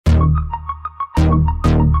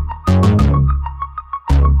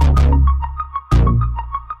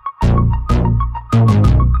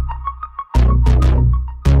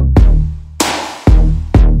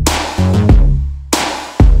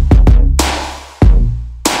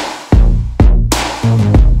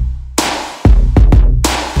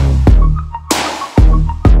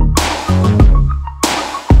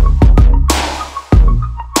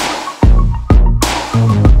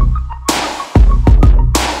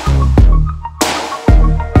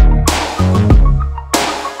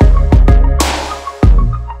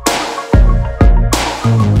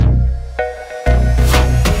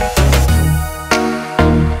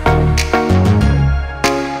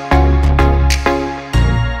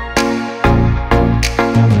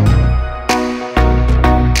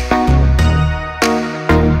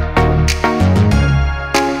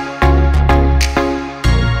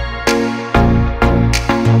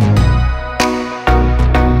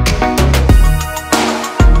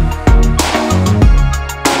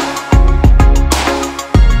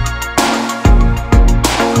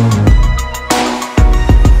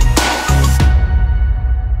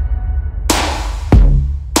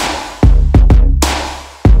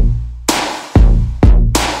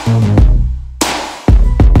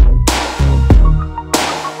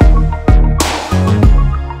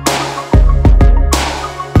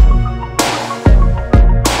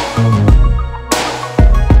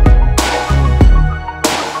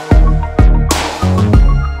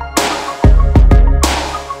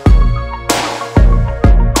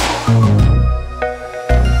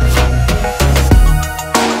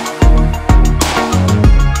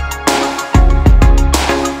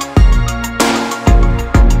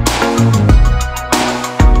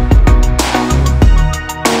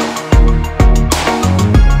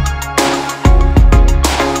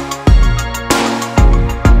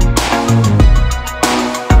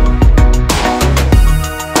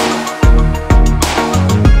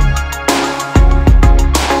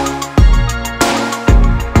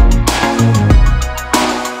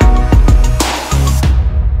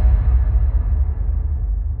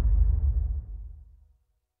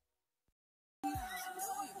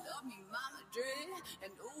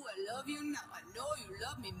love you now. I know you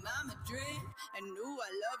love me, Mama Dread. And ooh, I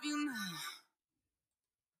love you now.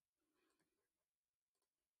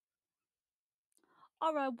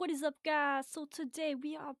 Alright, what is up, guys? So today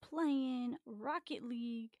we are playing Rocket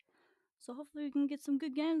League. So hopefully we can get some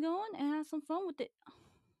good games going and have some fun with it.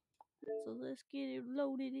 So let's get it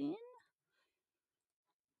loaded in.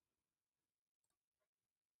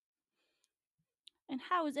 And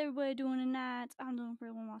how is everybody doing tonight? I'm doing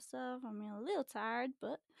pretty well myself. I'm a little tired,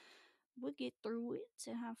 but we'll get through it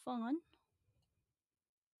and have fun.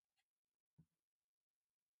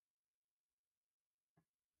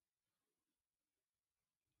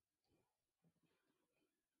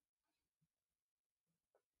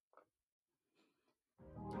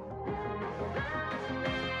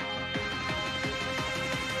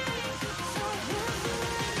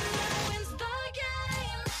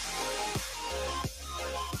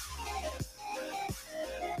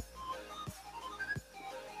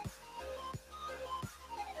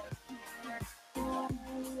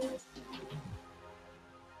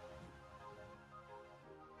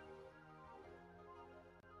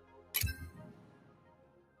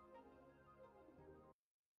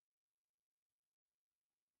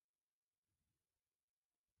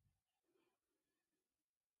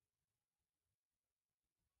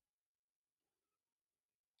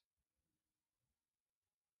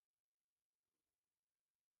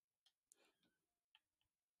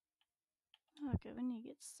 Okay, we need to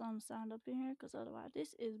get some sound up in here because otherwise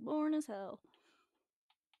this is boring as hell.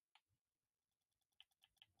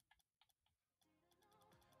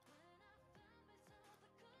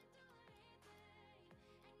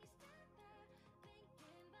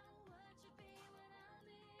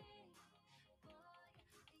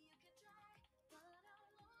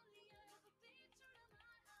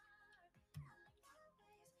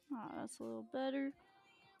 That's a little better.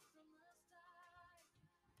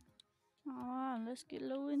 Alright, let's get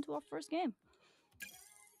low into our first game.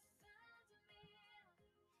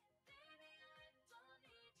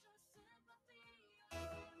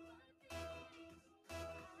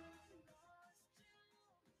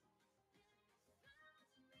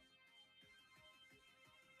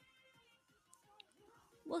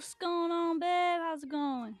 What's going on, babe? How's it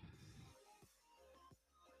going?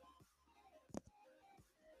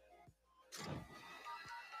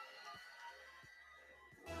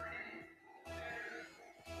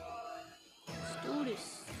 Let's do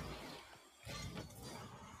this.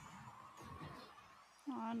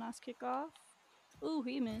 Alright, nice kickoff. Ooh,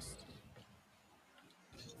 he missed.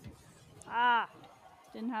 Ah,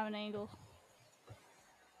 didn't have an angle.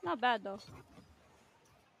 Not bad though.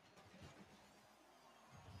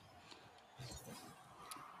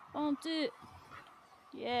 Bumped it.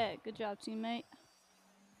 Yeah, good job, teammate.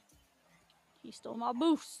 He stole my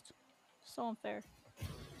boost. So unfair.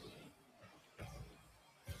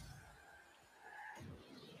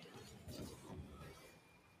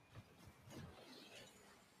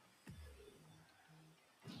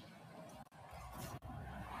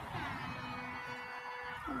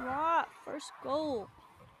 Alright, first goal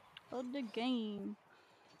of the game.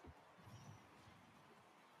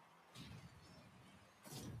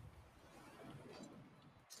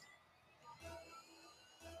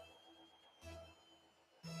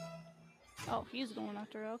 Oh, he's going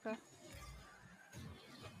after it, okay.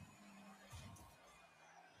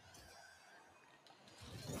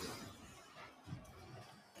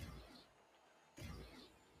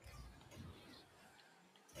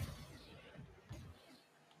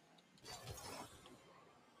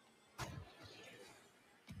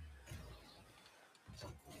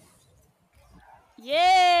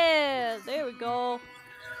 Yeah, there we go.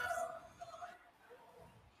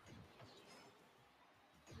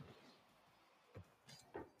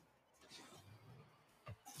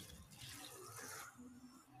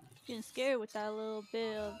 Getting scared with that little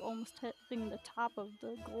bit of almost hitting the top of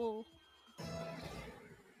the goal.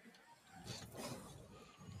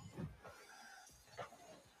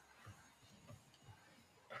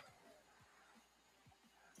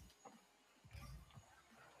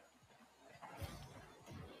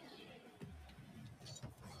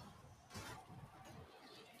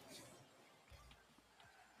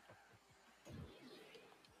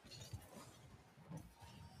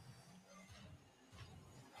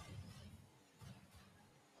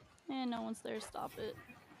 And no one's there to stop it.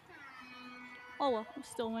 Oh well, we're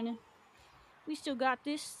still winning. We still got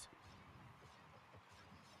this.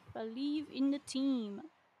 Believe in the team.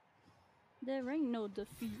 There ain't no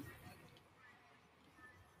defeat.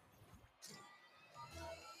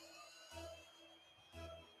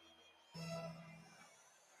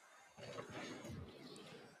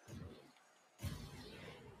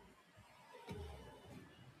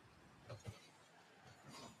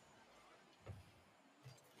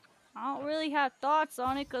 I don't really have thoughts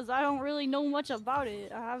on it because I don't really know much about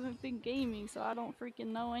it. I haven't been gaming, so I don't freaking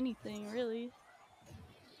know anything, really.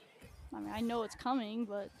 I mean, I know it's coming,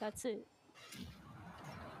 but that's it.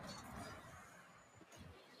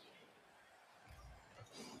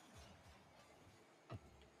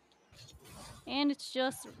 And it's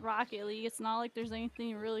just Rocket League. It's not like there's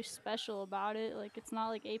anything really special about it. Like, it's not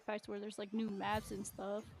like Apex where there's like new maps and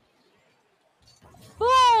stuff.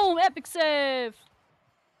 Boom! Epic save!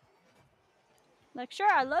 Like,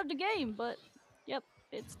 sure, I love the game, but yep,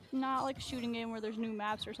 it's not like a shooting game where there's new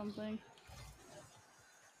maps or something.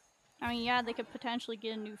 I mean, yeah, they could potentially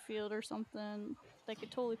get a new field or something. They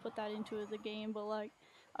could totally put that into the game, but like,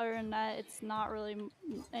 other than that, it's not really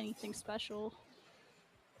anything special.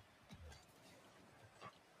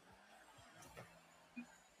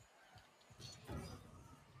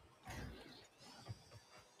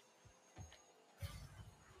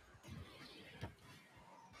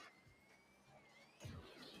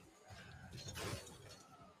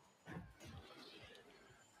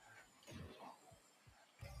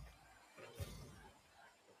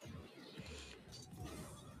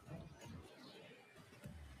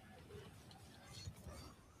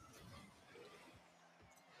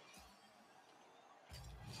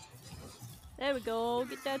 There we go.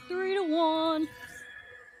 Get that 3-1.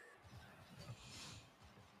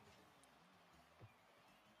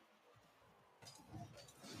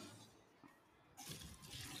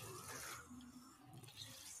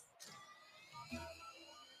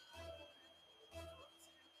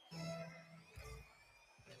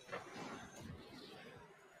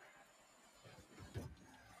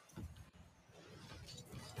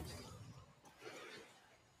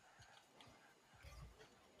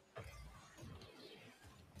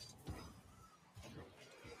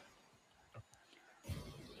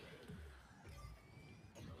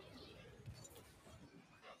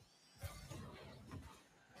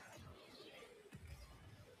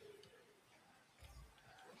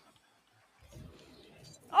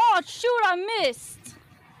 Oh, shoot, I missed.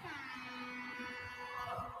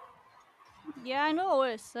 Yeah, I know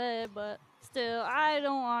what it said, but still, I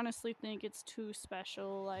don't honestly think it's too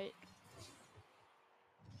special. Like,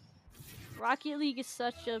 Rocket League is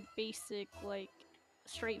such a basic, like,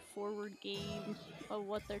 straightforward game of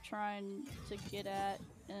what they're trying to get at.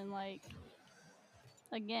 And, like,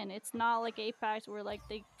 again, it's not like Apex where, like,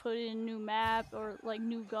 they put in a new map or, like,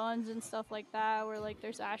 new guns and stuff like that, where, like,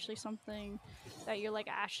 there's actually something that you're, like,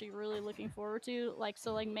 actually really looking forward to. Like,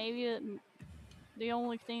 so, like, maybe the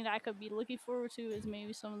only thing that I could be looking forward to is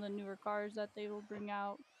maybe some of the newer cars that they will bring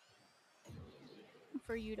out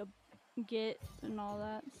for you to get and all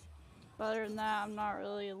that. But other than that, I'm not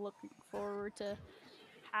really looking forward to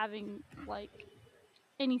having, like,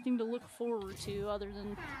 anything to look forward to other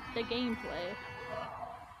than the gameplay.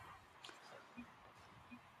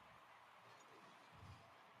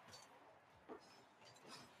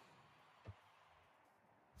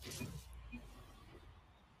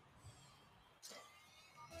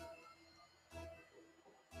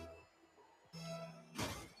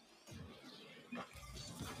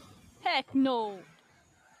 Heck no!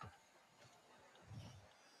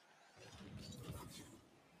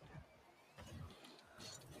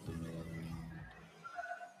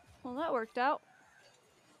 Well, that worked out.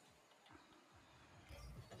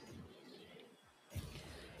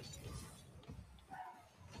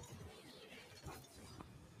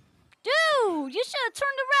 Dude, you should have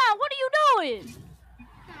turned around. What are you doing?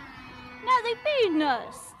 Now they beating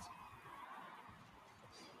us.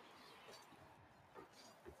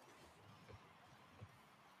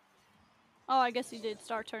 Oh, I guess he did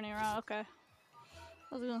start turning around. Okay.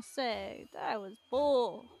 I was gonna say, that was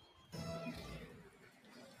bull.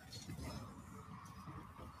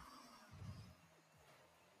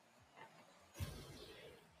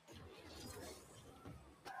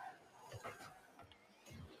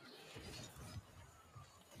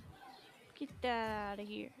 Get that out of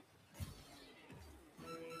here.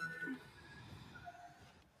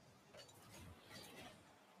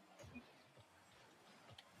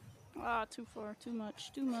 Ah, too far, too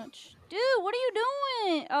much, too much. Dude, what are you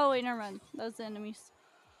doing? Oh, wait, never mind. Those the enemies.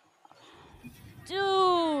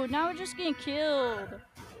 Dude, now we're just getting killed.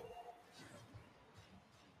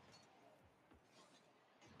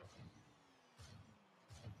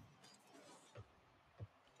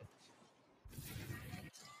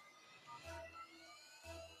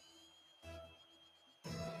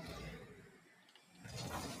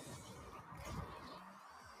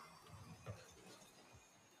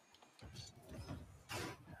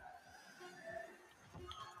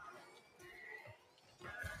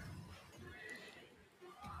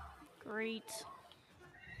 Great.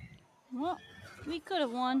 Well, we could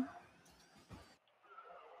have won.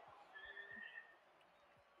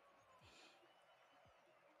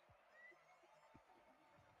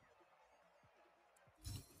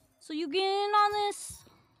 So you get in on this?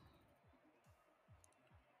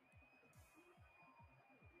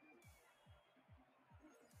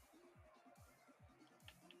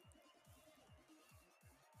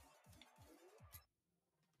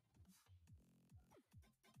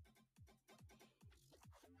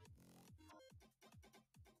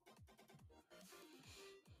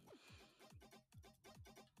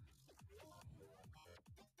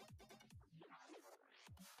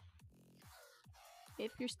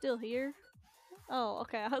 If you're still here. Oh,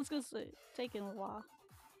 okay. I was gonna say, taking a while.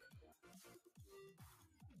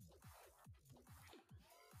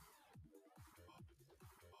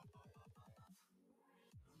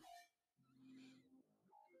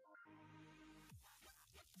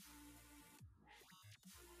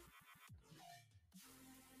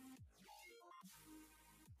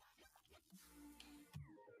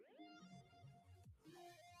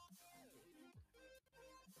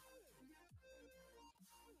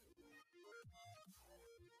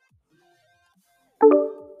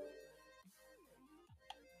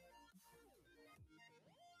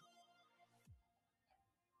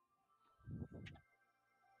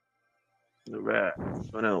 Alright, what's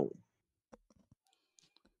going on?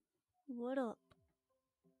 What up?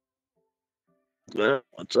 Well,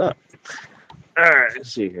 what's up? Alright,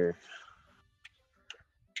 let's see here.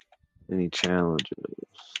 Any challenges?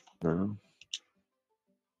 No?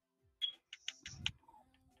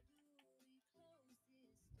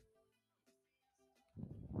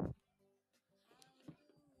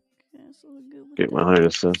 Okay, so we're good with Get my that. height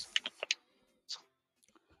assist.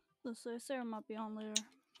 Let's say Sarah might be on later.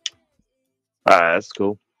 Alright, that's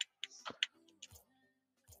cool.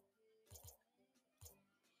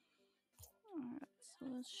 Alright, so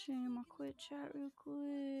let's share my quick chat real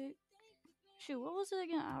quick. Shoot, what was it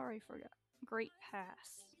again? I already forgot. Great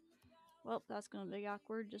pass. Well, that's gonna be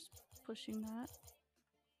awkward, just pushing that.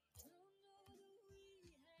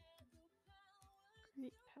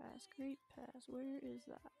 Great pass, great pass. Where is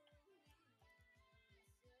that?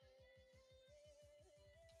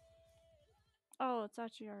 Oh, it's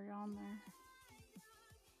actually already on there.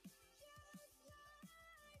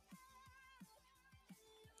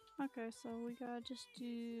 Okay, so we gotta just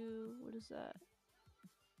do, what is that?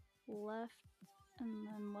 Left and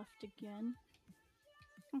then left again.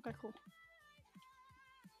 Okay, cool.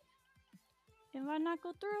 If I not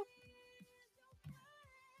go through?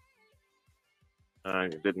 I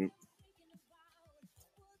didn't.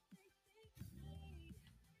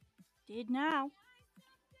 Did now.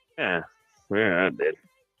 Yeah, I did.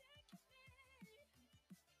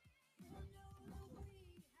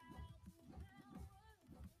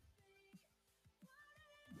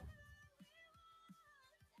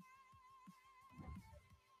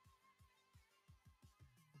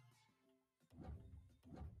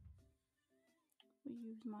 We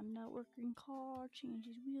use my networking card, change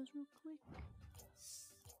these wheels real quick.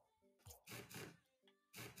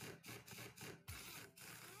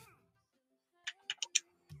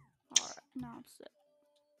 Alright, now I'm set.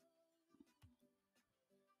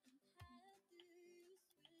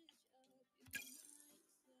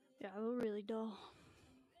 Yeah, we're really dull.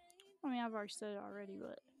 I mean, I've already said it already,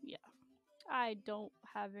 but yeah. I don't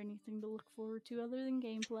have anything to look forward to other than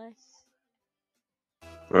gameplay.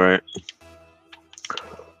 Alright.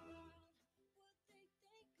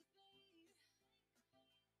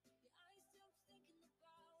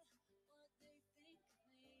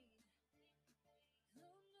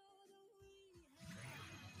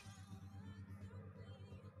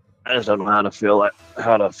 I just don't know how to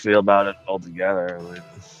feel about it altogether. Like,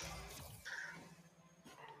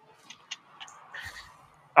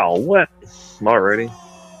 oh, what? Already?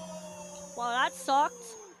 Well, that sucked.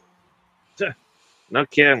 No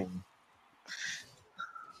kidding.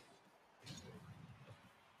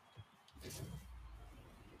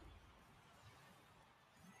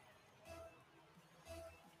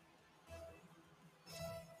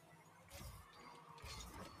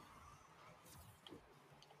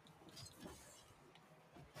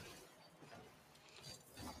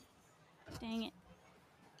 Dang it.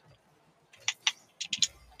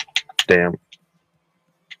 Damn.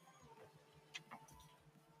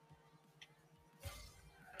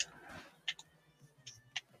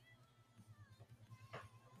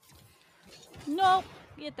 Nope.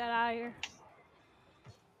 Get that out of here.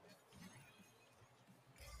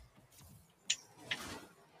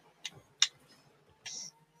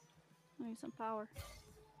 I need some power.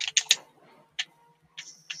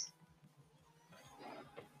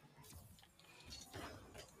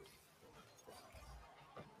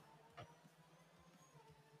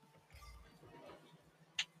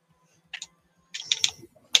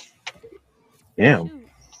 Damn. Shoot.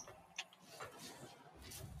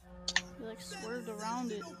 He like swerved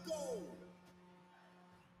around it.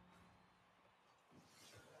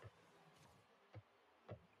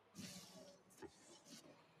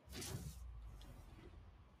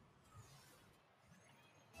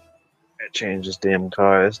 I changed this damn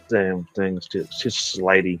car. This damn thing's just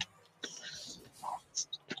slidey.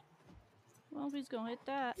 Well, he's gonna hit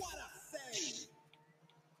that.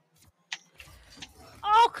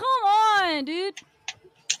 Oh, come on, dude!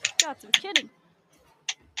 Got to be kidding.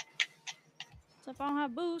 Except I don't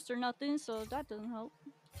have boost or nothing, so that doesn't help.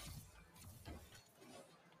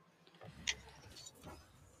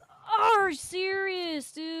 Are you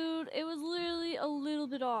serious, dude? It was literally a little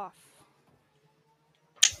bit off.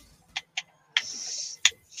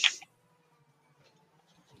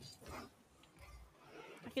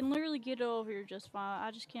 I can literally get it over here just fine.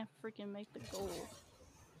 I just can't freaking make the goal.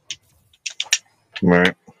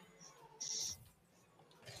 Right.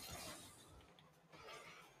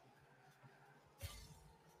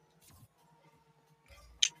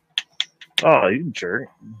 Oh, you jerk.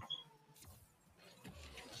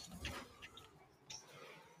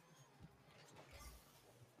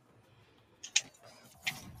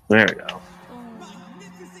 There we go. Boom.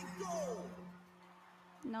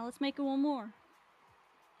 Now let's make it one more.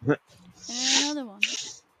 And then another one.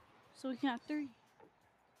 So we can have 3.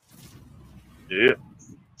 Yeah.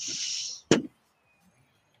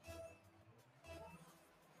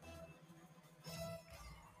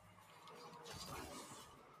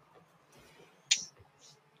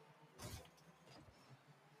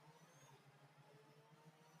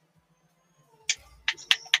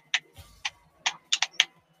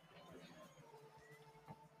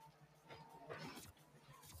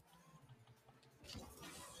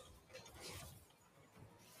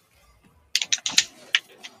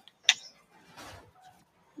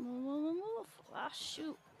 Move. Ah,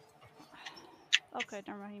 shoot. Okay,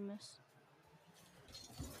 never mind, he missed.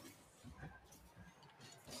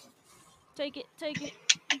 Take it. If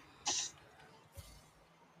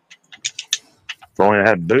only I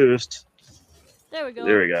had boost. There we go.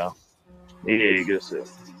 There we go. Yeah, good shit.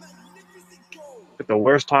 It's the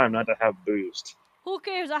worst time not to have boost. Who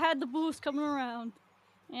cares? I had the boost coming around.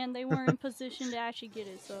 And they weren't in position to actually get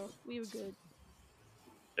it, so we were good.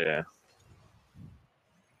 Yeah.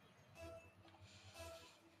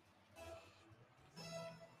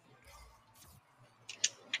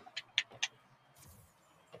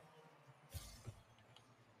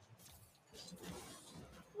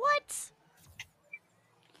 What?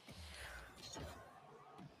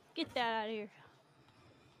 Get that out of here.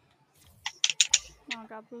 Oh, I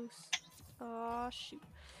got boost. Oh, shoot.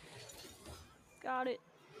 Got it.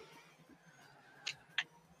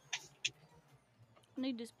 I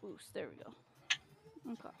need this boost. There we go.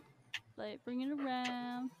 Okay. Like, bring it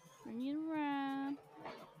around.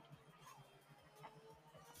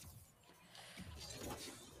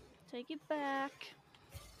 Take it back.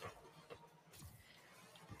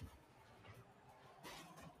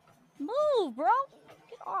 Move, bro.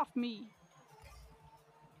 Get off me.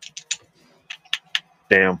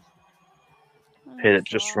 Damn. Oh, Hit it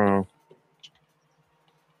just wrong.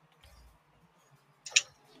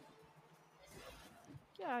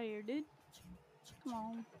 Get out of here, dude. Come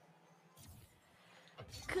on.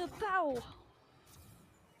 Kapow!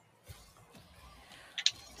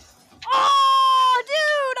 Oh,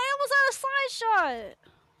 dude! I almost had a slide shot!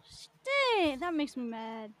 Dang, that makes me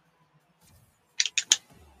mad.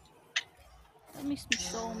 That makes me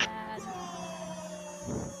so mad.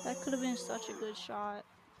 That could have been such a good shot.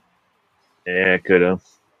 Yeah, it could have.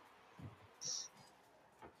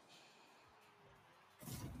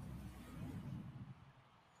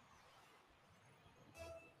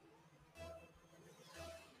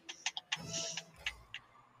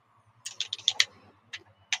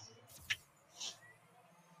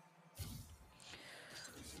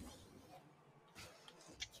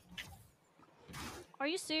 Are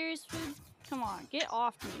you serious, dude? Come on, get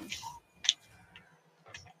off me.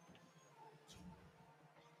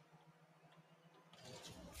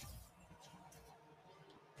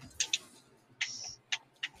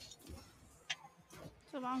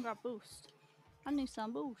 So I don't got boost. I need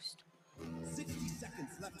some boost. 60 seconds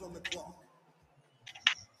left on the clock.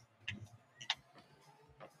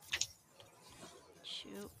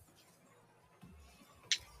 Shoot.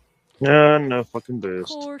 No fucking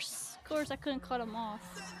boost. Of course I couldn't cut him off.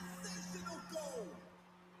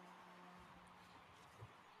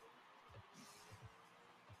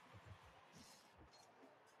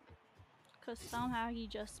 Because somehow he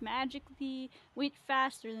just magically went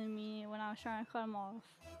faster than me when I was trying to cut him off.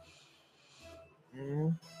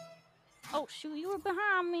 Oh shoot, you were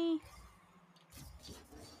behind me.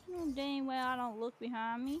 You know dang well I don't look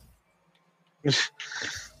behind me.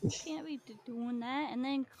 Can't be doing that and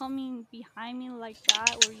then coming behind me like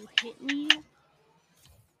that where you hit me.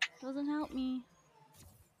 Doesn't help me.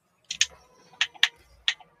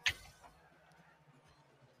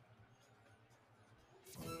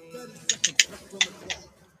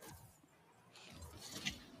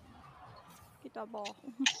 Get that ball.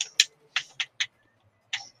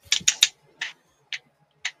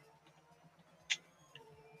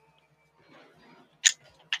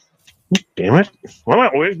 Damn it! Why am I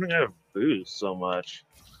always running out of booze so much?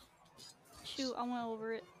 Shoot, I went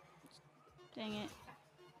over it. Dang it.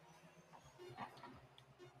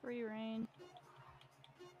 Free reign.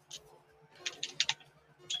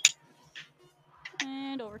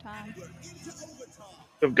 And overtime.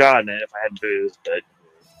 I've gotten it if I had booze, but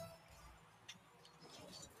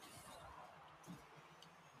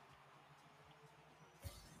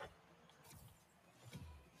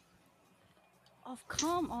Oh,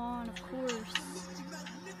 come on, of course.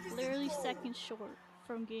 Literally seconds short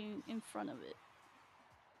from getting in front of it.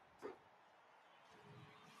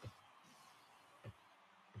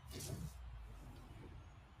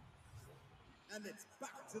 And it's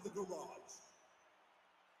back to the garage.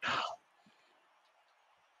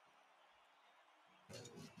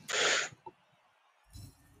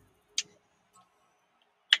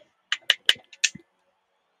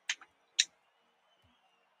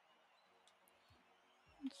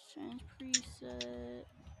 Let's change preset.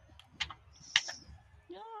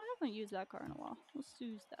 No, I haven't used that car in a while. Let's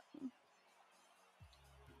use that one.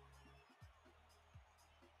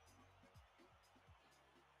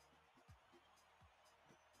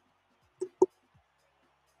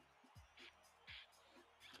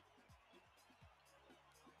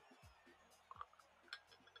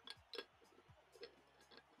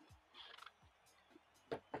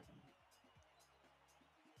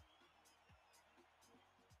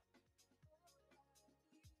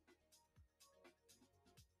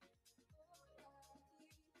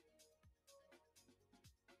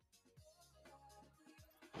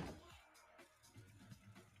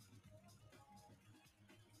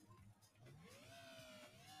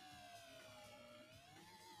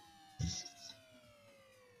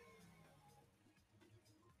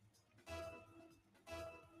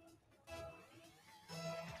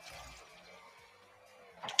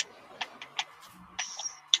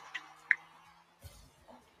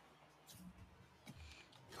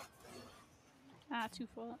 Ah, too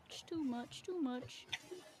much, too much, too much.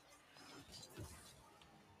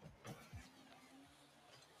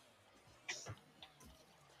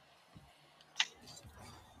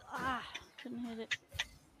 Ah, couldn't hit it.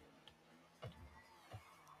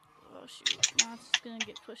 Oh shoot, now it's gonna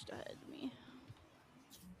get pushed ahead of me.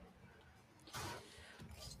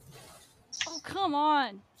 Oh, come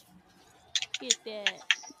on! Get that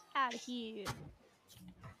out of here.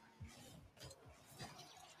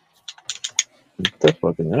 what the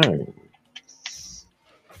fucking hell?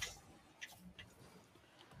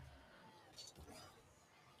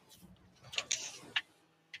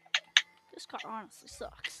 This car honestly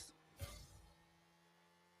sucks.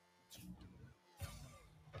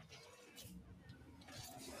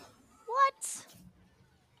 What?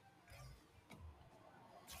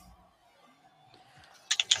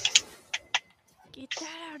 Get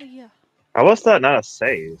that out of here. How was that not a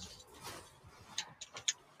save?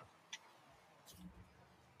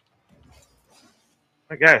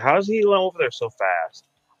 My God, how is he going over there so fast?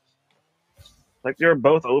 Like they were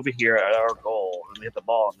both over here at our goal, and they hit the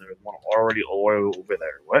ball, and there was one already over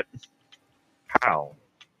there. What? How?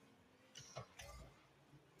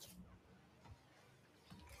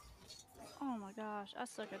 Oh my gosh, I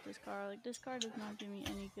suck at this car. Like, this car does not give me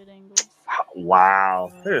any good angles.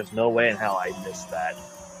 Wow, there's no way in hell I missed that.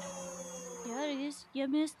 Yeah, it is. You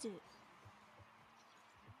missed it.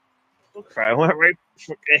 Look, I went right,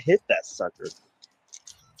 I hit that sucker.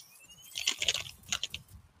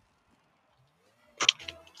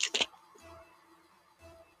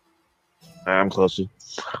 I'm closer.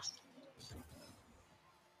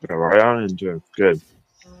 Got right on into it. Good.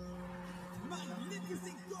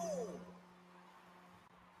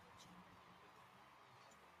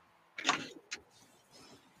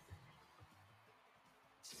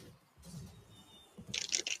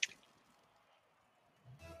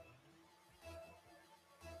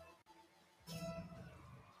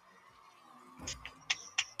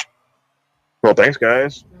 Well, thanks,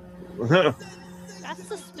 guys. That's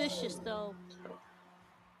suspicious, though.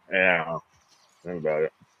 Yeah, think about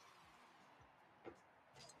it.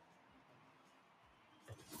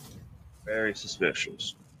 Very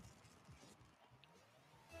suspicious.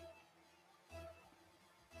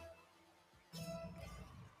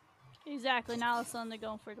 Exactly. Now all of a sudden they're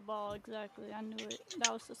going for the ball. Exactly. I knew it.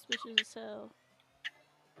 That was suspicious as hell.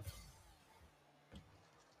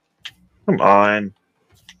 Come on.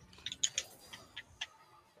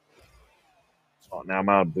 Oh, now I'm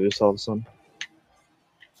out of boost all of a sudden.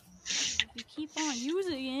 If you keep on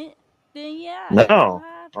using it, then yeah, that's what No.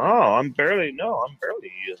 happens. Oh, I'm barely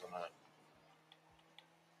using it.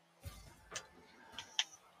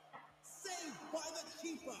 Saved by the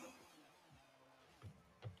keeper.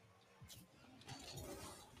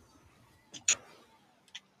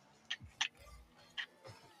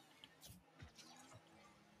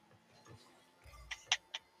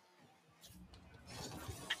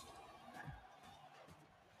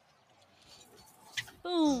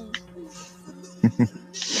 Boom.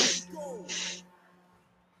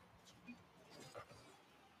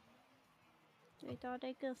 They thought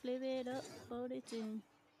they could flip it up, but it didn't.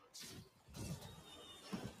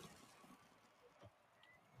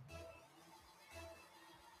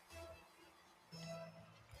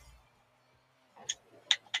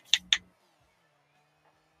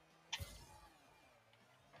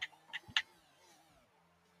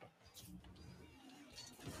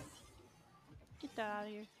 Get that out of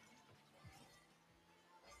here.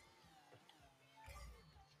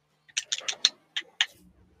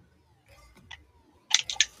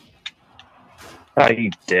 Ah,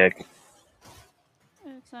 you dick.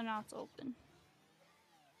 So now it's open.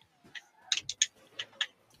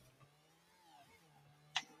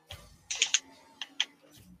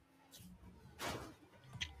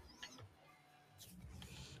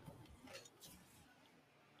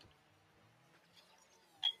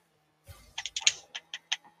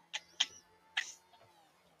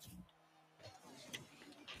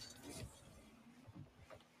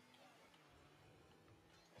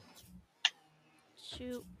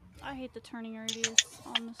 Shoot. I hate the turning radius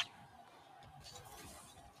on this.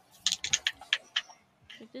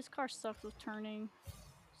 Like, this car sucks with turning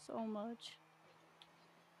so much.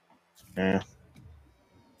 Yeah.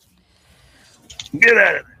 Get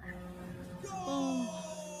at it. Boom.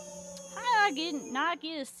 How did I not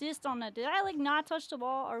get assist on that? Did I like not touch the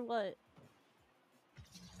ball or what?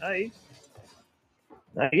 Hey.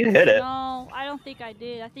 No, you hit it. No, I don't think I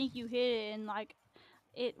did. I think you hit it and like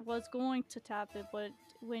it was going to tap it, but it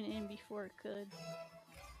went in before it could.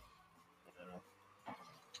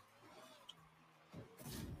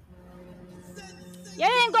 You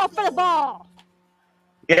didn't go for the ball.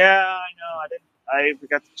 Yeah, I know. I didn't. I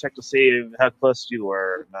forgot to check to see how close you were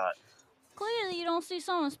or not. Clearly, you don't see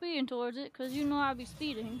someone speeding towards it because you know I'd be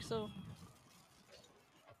speeding. So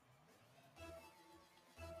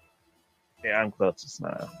Yeah, I'm closest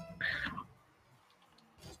now.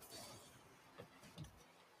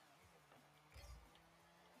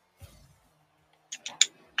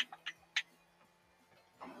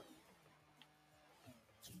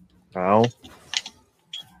 Oh.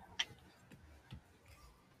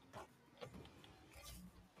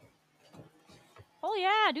 oh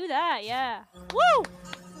yeah, do that. Yeah. Woo!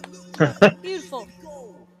 Beautiful.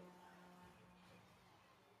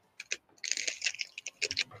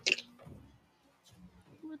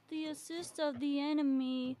 With the assist of the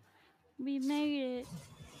enemy, we made it.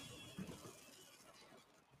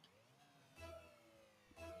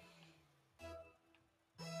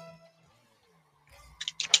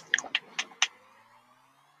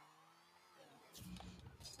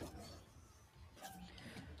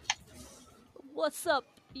 What's up,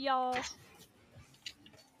 y'all?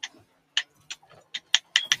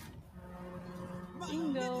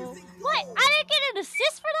 Bingo. What? I didn't get an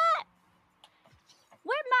assist for that?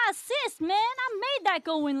 Where'd my assist, man? I made that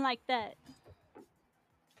go in like that.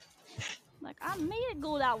 Like, I made it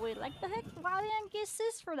go that way. Like, the heck? Why didn't I get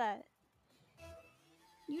assist for that?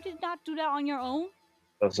 You did not do that on your own?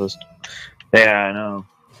 Closest. Yeah, I know.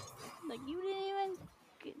 Like, you didn't even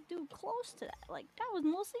do close to that. Like, that was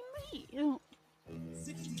mostly me.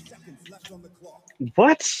 60 seconds left on the clock.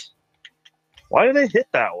 What? Why did they hit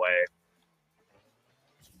that way?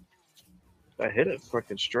 I hit it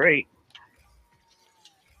freaking straight.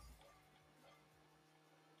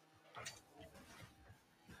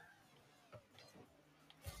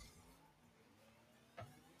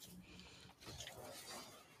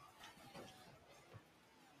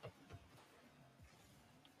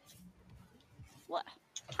 What?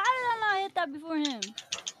 How did I not hit that before him?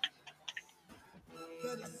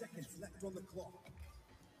 30 seconds left on the clock.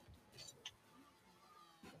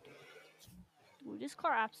 Dude, this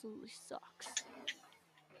car absolutely sucks.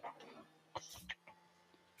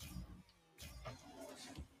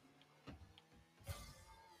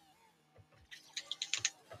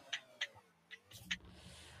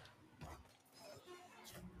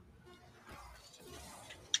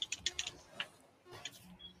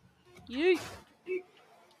 Yeet.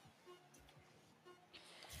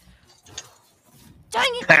 Dang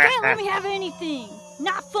it! You can't let me have anything.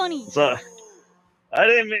 Not funny. So I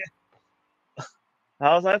didn't.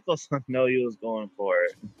 How was I supposed to know you was going for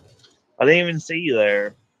it? I didn't even see you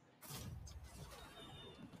there.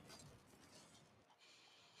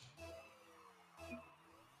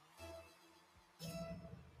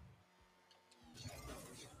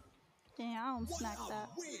 Damn, I don't smack that.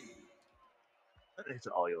 It's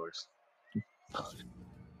all yours. I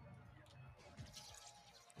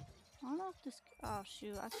don't know if this. Oh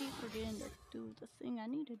shoot! I keep forgetting to do the thing I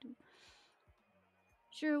need to do.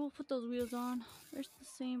 Sure, we'll put those wheels on. There's the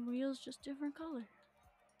same wheels, just different color.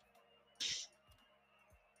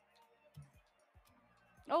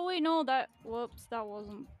 Oh wait, no, that. Whoops, that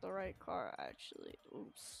wasn't the right car actually.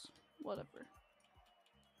 Oops. Whatever.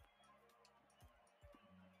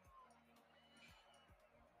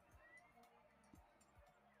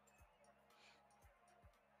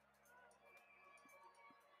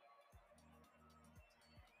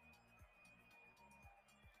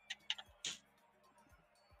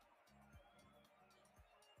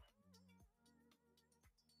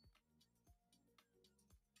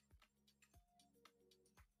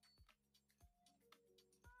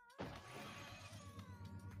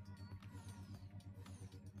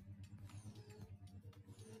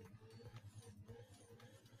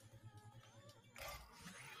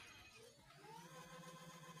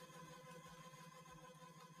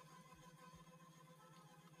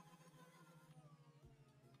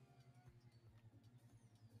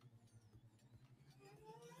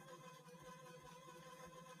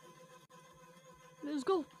 Let's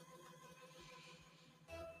go.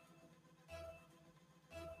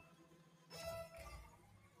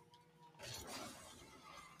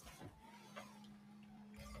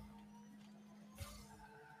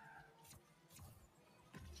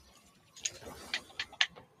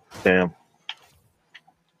 Damn.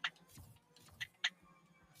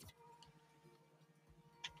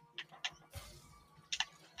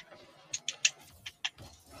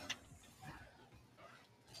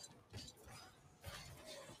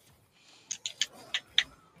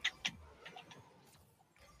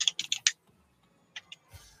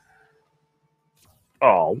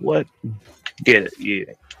 Oh, what? Get it? Yeah.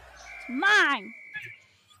 It's mine.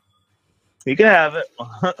 You can have it.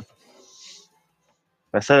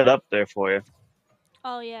 I set it up there for you.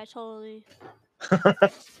 Oh yeah, totally.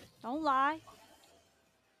 Don't lie.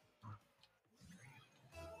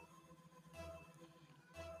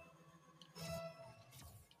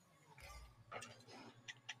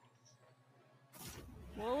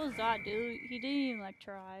 What was that, dude? He didn't even like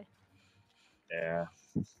try. Yeah.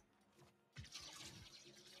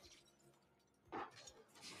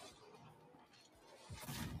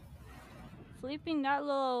 Sleeping that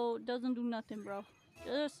low doesn't do nothing, bro.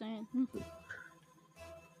 Just saying.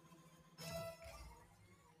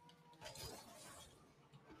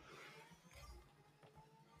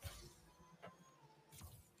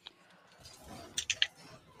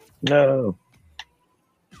 No.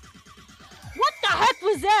 What the heck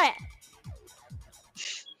was that?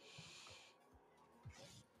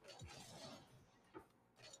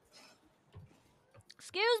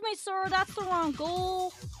 Excuse me, sir. That's the wrong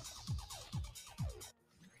goal.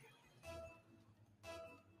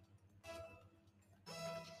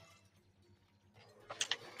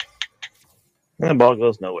 And the ball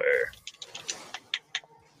goes nowhere.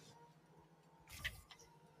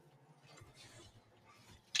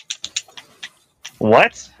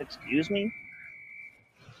 What? Excuse me?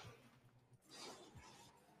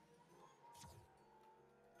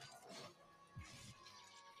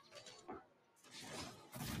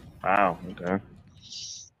 Wow, okay.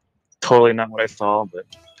 Totally not what I saw, but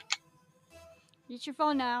Get your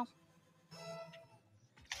phone now.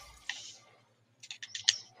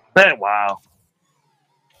 wow.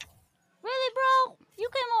 Really, bro? You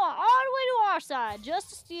came all the way to our side just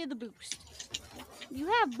to steal the boost. You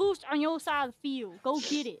have boost on your side of the field. Go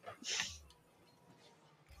get it.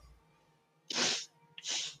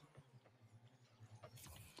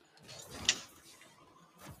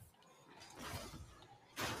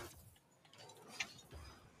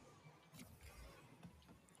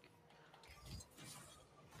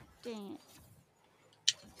 Dang it.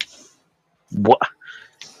 What?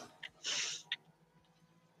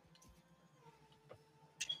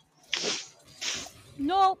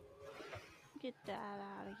 Nope. Get that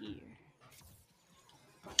out of here.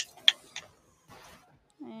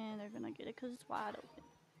 And they're gonna get it because it's wide open.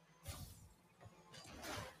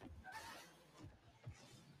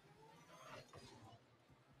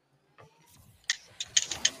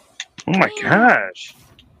 Oh my Damn. gosh.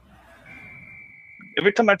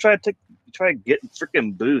 Every time I try to get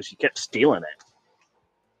freaking boost, you kept stealing it.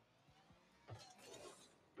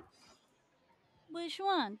 Which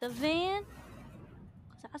one? The van?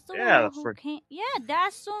 'Cause that's the Yeah, one who came. Yeah,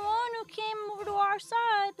 that's the one who came over to our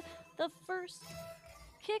side the first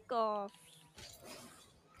kickoff.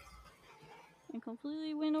 And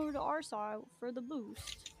completely went over to our side for the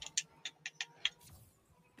boost.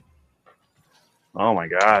 oh my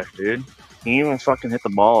gosh, dude. He even fucking hit the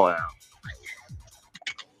ball now.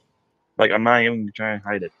 Like, I'm not even trying to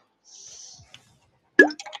hide it.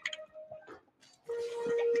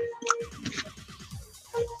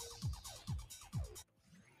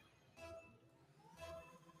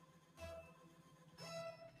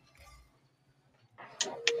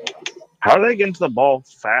 How are they getting to the ball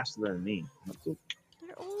faster than me? They're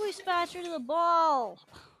always faster to the ball.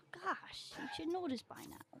 Gosh, you should know this by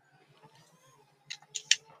now.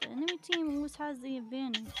 The enemy team always has the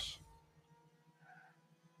advantage.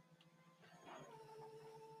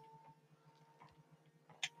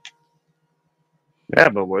 Yeah,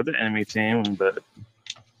 but we're the enemy team, but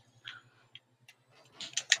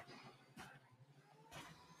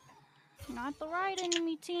Not the right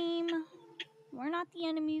enemy team. We're not the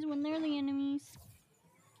enemies when they're the enemies.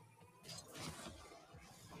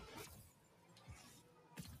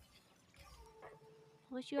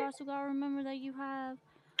 Plus, you also gotta remember that you have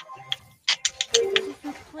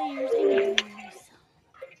different players, anyways.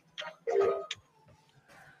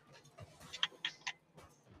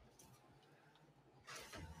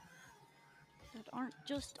 That aren't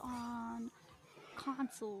just on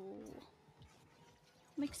console.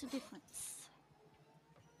 Makes a difference.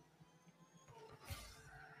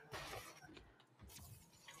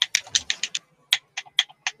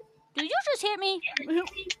 Did you just hit me?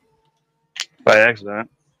 by accident.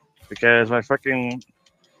 Because my freaking...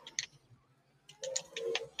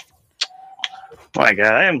 Oh my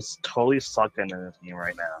god, I am totally sucking in this game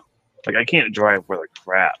right now. Like, I can't drive worth a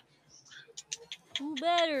crap. Who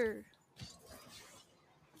better?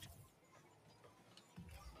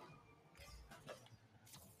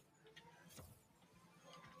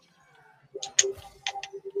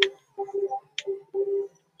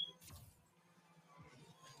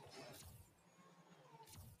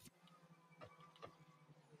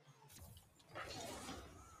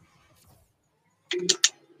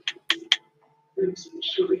 You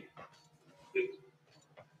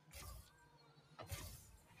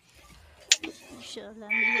should have let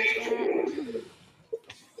me hit that.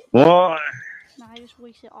 Well, Nah, I just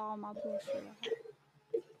wasted all my boost for that.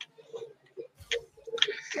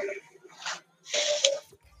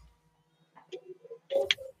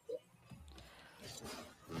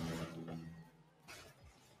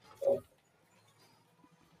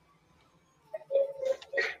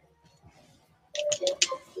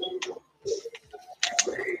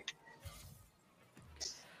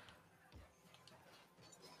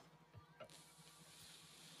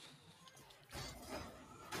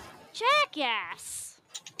 Jackass!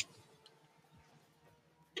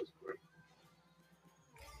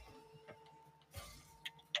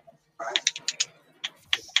 oh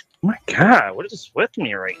my god, what is with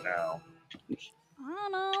me right now? I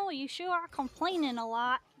don't know. You sure are complaining a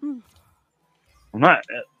lot. I'm not...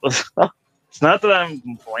 It's not that I'm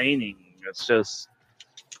complaining. It's just...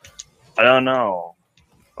 I don't know.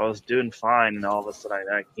 I was doing fine, and all of a sudden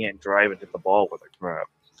I can't drive and hit the ball with a crap.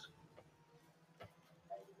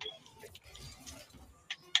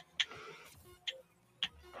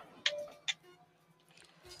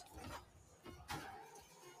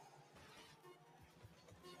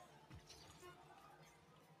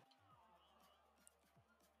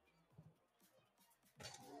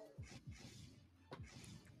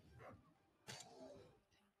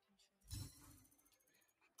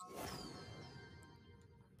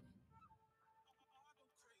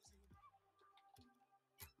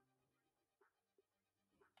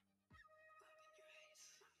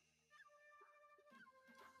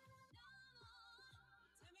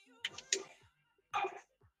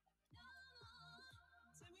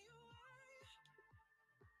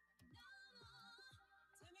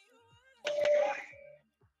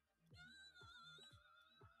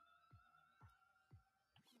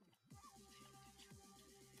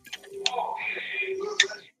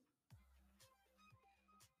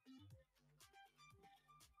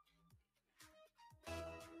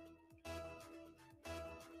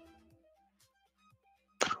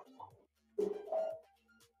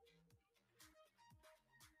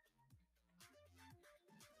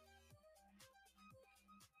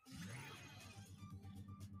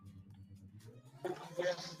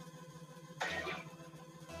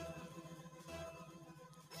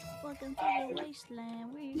 walking through the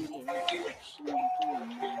wasteland. We in the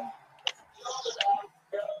dreamland.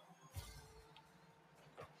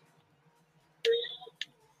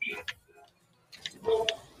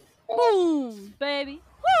 Boom, baby.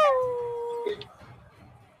 Woo!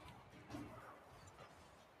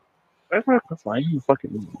 That's not the flying. You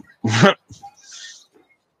fucking. What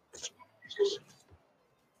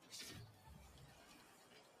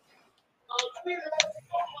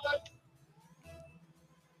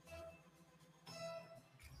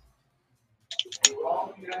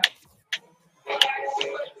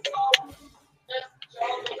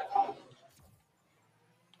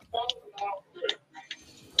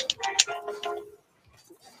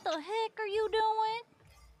the heck are you doing?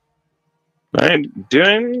 I ain't doing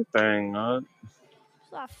anything. So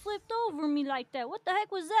I flipped over me like that. What the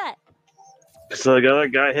heck was that? So the other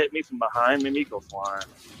guy hit me from behind, made me go flying.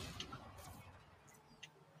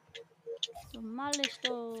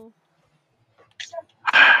 Malisto.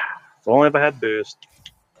 If only if I had boost.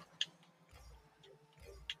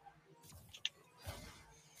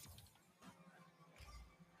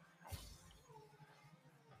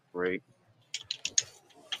 Great.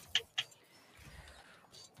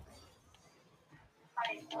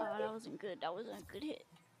 Oh, that wasn't good. That wasn't a good hit.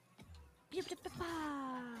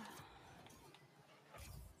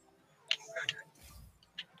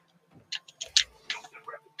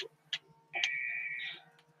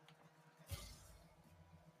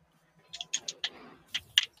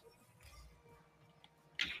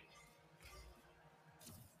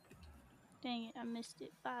 Dang it, I missed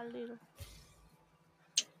it by a little.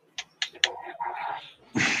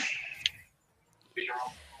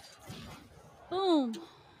 Boom.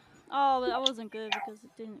 Oh, that wasn't good because it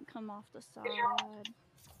didn't come off the side.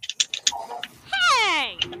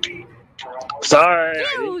 Hey! Sorry.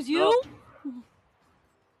 Excuse you!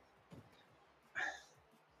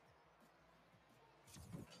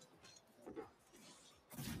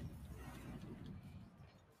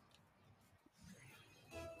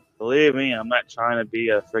 Believe me, I'm not trying to be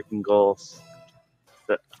a freaking ghost.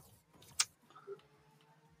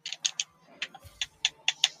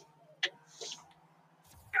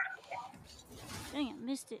 Dang it,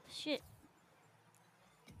 missed it. Shit.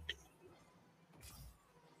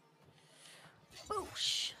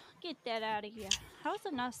 Boosh! Get that out of here. How is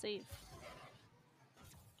it not safe?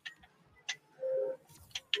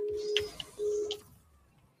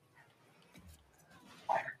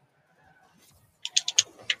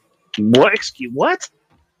 What? Excuse what?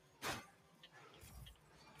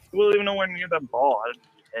 You wasn't even nowhere near that ball. How did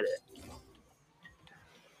you hit it?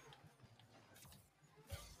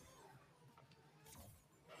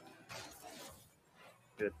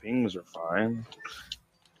 The pings are fine.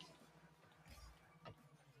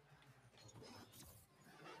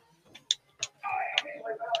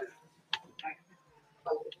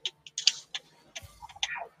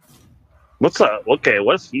 What's up? Okay,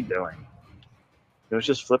 what's he doing? It was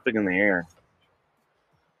just flipping in the air.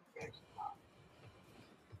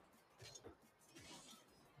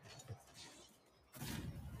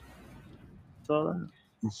 Saw that.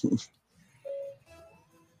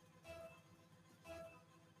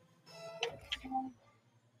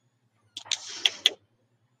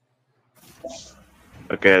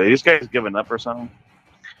 Okay, are these guys giving up or something?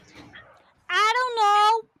 I don't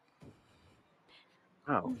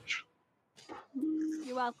know. Ouch.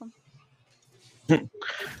 You're welcome.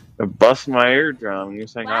 Bust my eardrum. You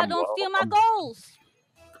saying Wow, I'm don't steal my welcome? goals.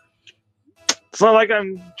 It's not like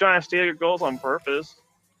I'm trying to steal your goals on purpose.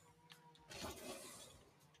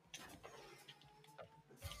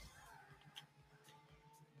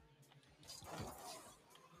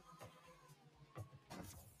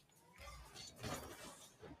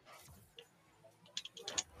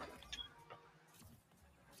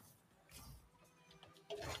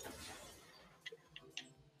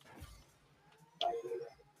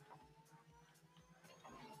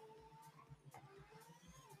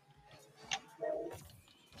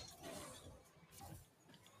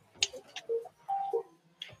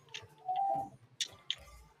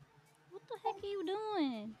 What the heck are you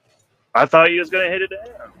doing? I thought he was gonna hit it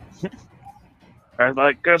down. I was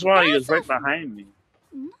like, guess what? He was right behind me.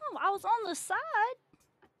 No, I was on the side.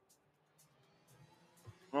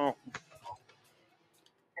 Oh.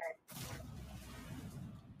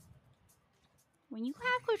 When you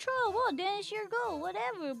have control, well, then it's your goal,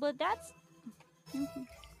 whatever. But that's...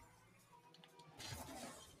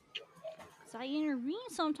 Cause I intervene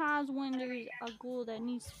sometimes when there's a goal that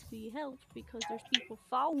needs to be helped because there's people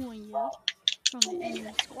following you from the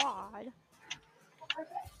enemy squad.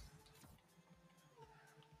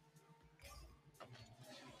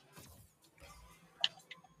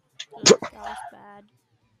 Ugh, that was bad.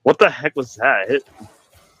 What the heck was that?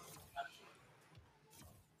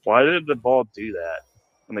 Why did the ball do that?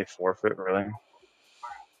 And they forfeit, really?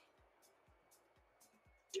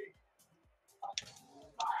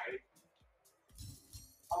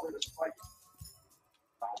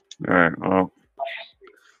 Alright, well.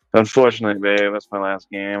 Unfortunately, babe, that's my last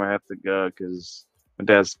game. I have to go because my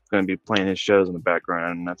dad's going to be playing his shows in the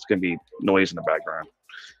background, and that's going to be noise in the background.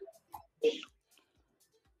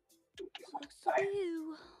 Sucks to be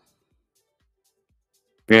you.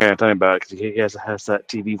 Yeah, tell me about it, because he has that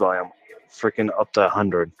TV volume freaking up to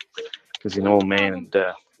 100, because he's an old man and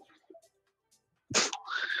deaf.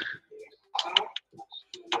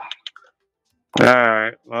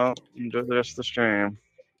 Alright, well, enjoy the rest of the stream.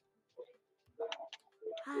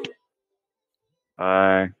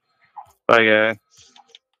 Hi. Bye. Bye, guys.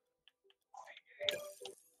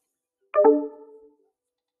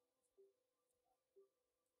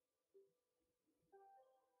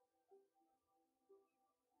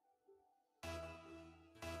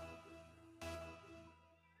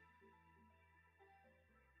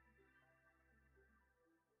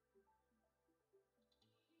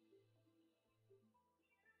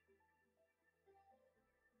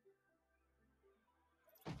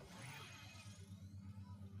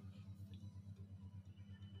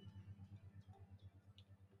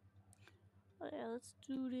 Oh, yeah, let's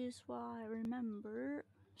do this while I remember.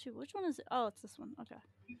 Shoot, which one is it? Oh, it's this one. Okay.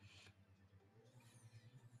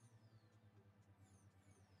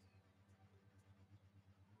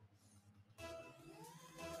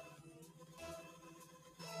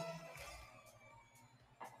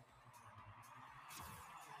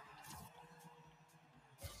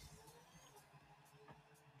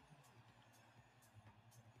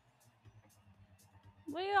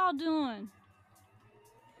 What y'all doing?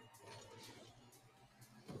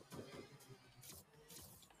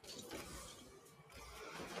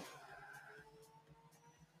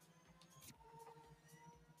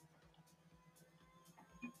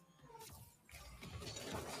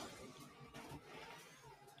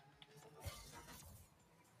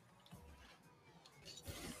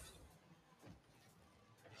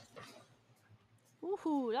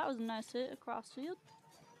 Woohoo, that was a nice hit across field.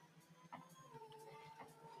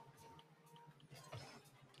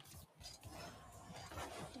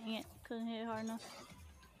 Dang it, couldn't hit it hard enough.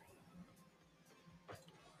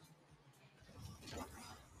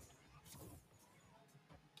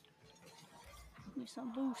 Need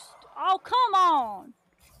some boost. Oh, come on!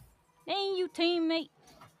 Ain't you teammate?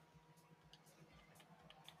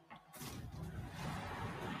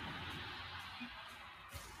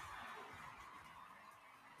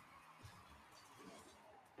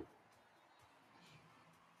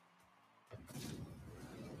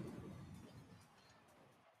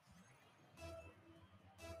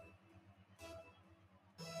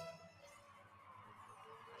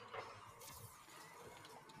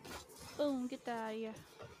 Boom, get that out of here.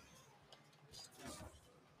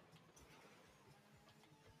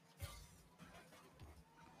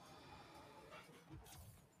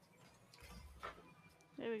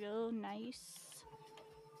 There we go, nice.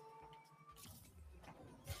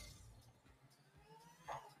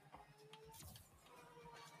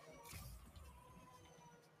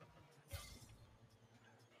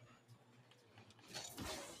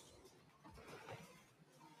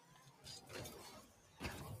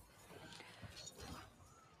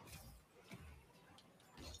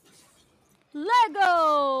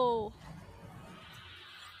 Lego!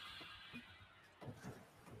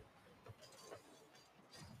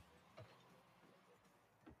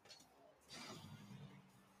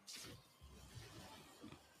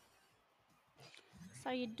 That's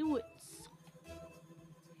how you do it.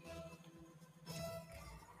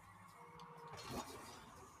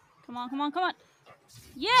 Come on, come on, come on.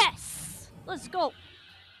 Yes! Let's go.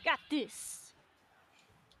 Got this.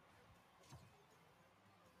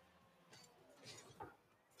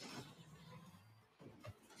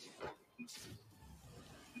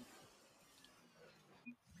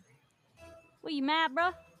 What, you mad,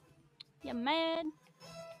 bruh? You mad?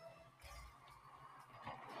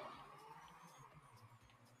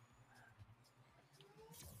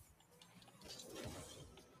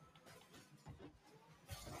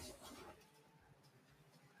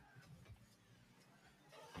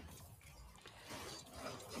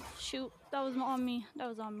 Shoot, that was on me. That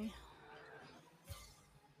was on me.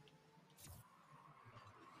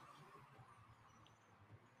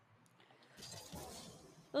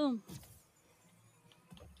 Boom.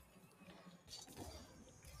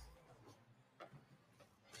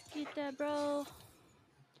 Get that, bro.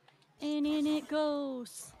 And in it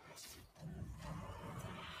goes.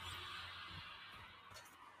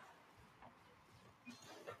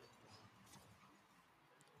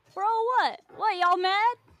 What, y'all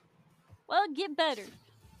mad? Well, get better.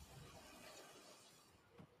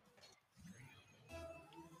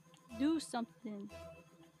 Do something.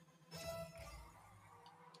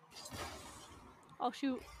 Oh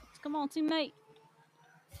shoot. Come on, teammate.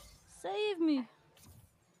 Save me.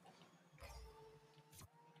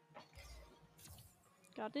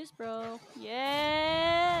 Got this, bro.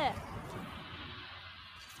 Yeah!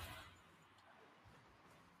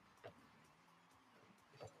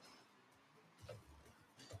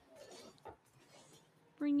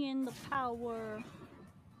 Bring in the power.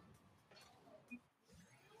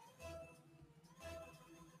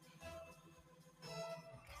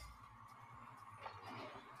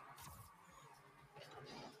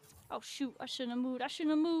 Oh shoot, I shouldn't have moved. I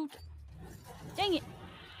shouldn't have moved. Dang it.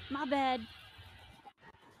 My bad.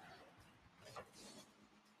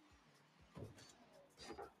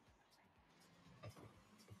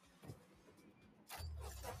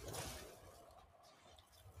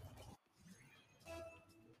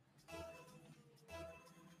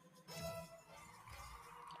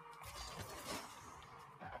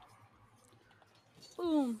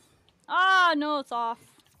 Boom. Ah, no, it's off.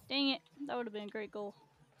 Dang it. That would have been a great goal.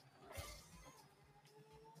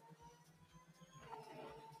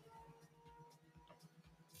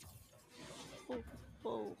 Whoa,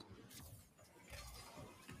 whoa.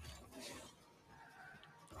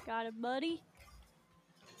 Got it, buddy.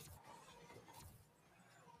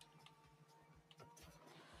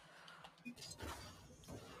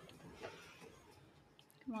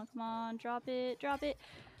 Come on, come on. Drop it, drop it.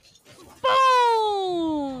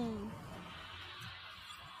 Boom!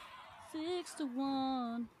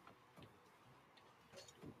 6-1.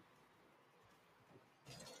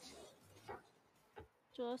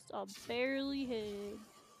 Just a barely hit.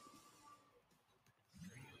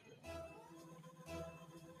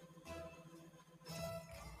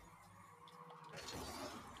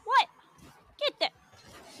 What? Get that.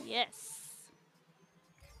 Yes.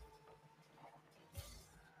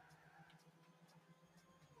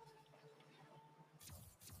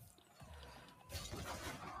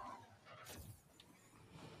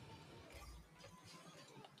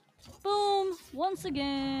 Boom! Once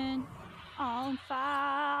again. On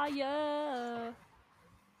fire.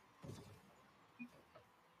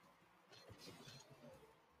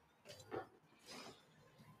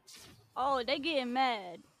 Oh, they getting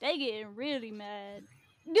mad. They getting really mad.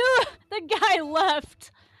 Dude, the guy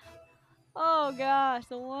left. Oh gosh,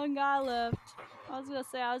 the one guy left. I was gonna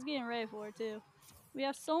say, I was getting ready for it too. We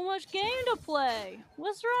have so much game to play.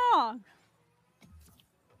 What's wrong?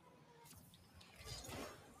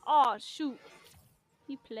 Oh shoot.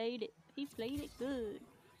 He played it. He played it good.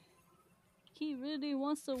 He really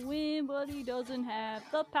wants to win, but he doesn't have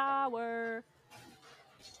the power.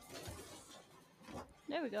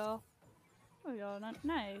 There we go. There we go.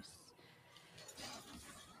 Nice.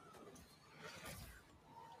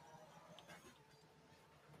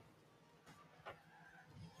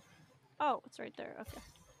 Oh, it's right there. Okay.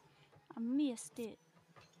 I missed it.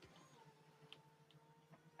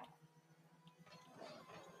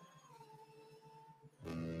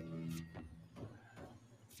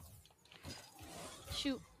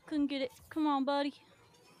 Shoot. Couldn't get it. Come on, buddy.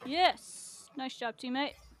 Yes. Nice job,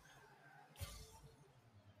 teammate.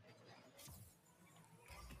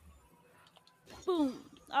 Boom.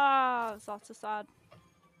 Ah, it's off to the side.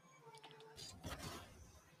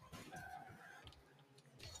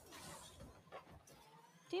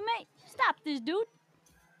 Teammate, stop this dude.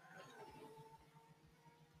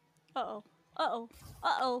 Uh-oh. Uh-oh.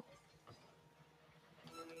 Uh-oh.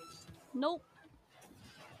 Nope.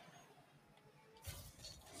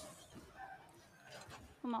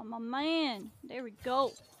 Come on, my man. There we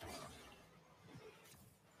go.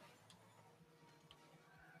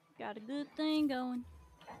 Got a good thing going.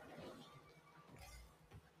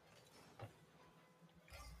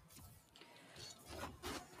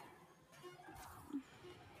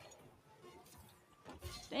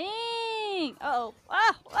 Dang! Uh-oh.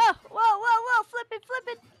 Ah! Whoa! Whoa! Whoa! Whoa! Flip it! Flip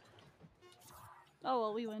it! Oh,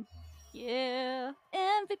 well, we win. Yeah!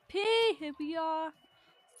 MVP! Here we are.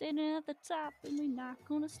 Sitting at the top, and we're not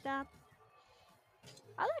gonna stop.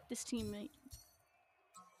 I like this teammate.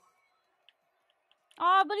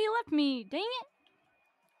 Oh, but he left me. Dang it!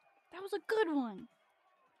 That was a good one.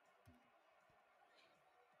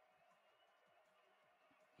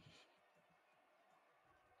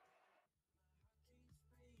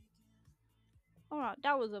 Alright,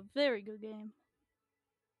 that was a very good game.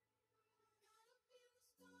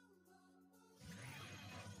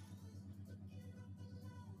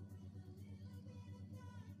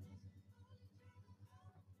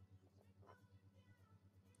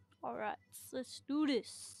 Alright, let's do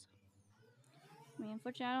this. I mean,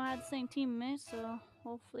 unfortunately, I don't have the same teammates, so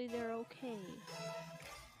hopefully they're okay.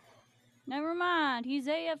 Never mind, he's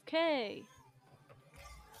AFK.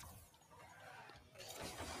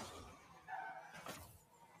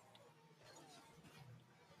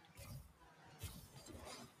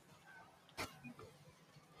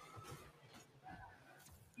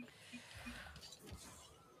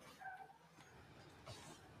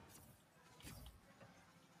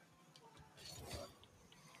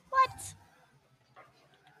 What?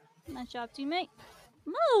 Nice job, teammate.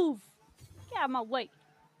 Move! Get out of my way.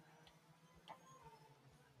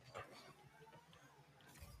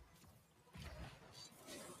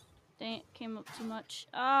 Dang it, came up too much.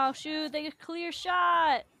 Oh, shoot, they get a clear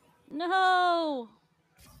shot. No!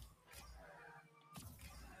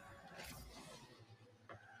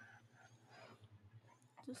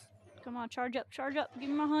 Just, come on, charge up, charge up. Give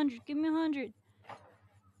me 100, give me 100.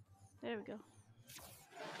 There we go.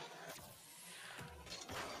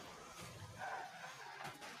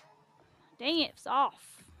 Dang it, it's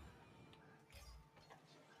off.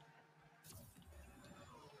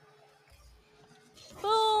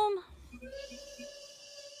 Boom!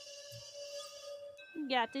 You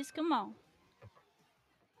got this, come on.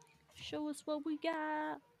 Show us what we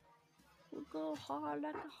got. We'll go hard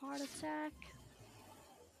like a heart attack.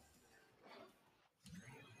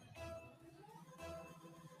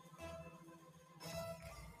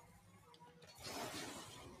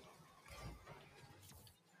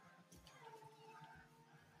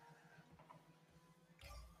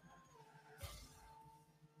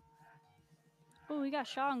 Oh, we got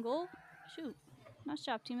shot on goal. Shoot. Nice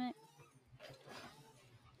job, teammate.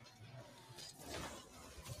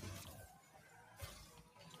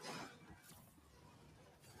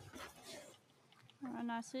 Alright,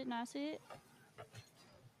 nice hit, nice hit.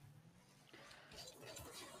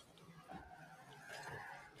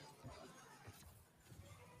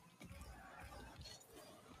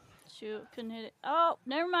 Shoot, couldn't hit it. Oh,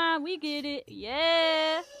 never mind, we get it.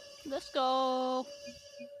 Yeah! Let's go.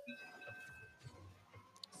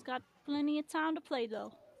 It's got plenty of time to play,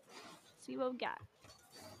 though. See what we got.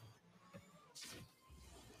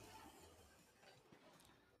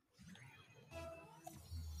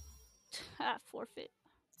 Ah, forfeit.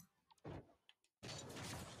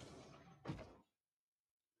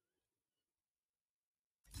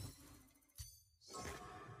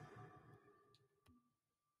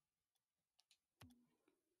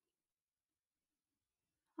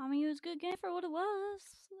 I mean, it was a good game for what it was,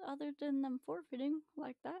 other than them forfeiting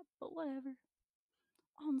like that, but whatever.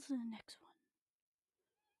 On to the next one.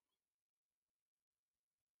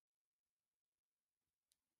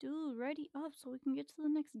 Dude, ready up so we can get to the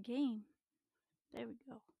next game. There we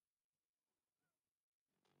go.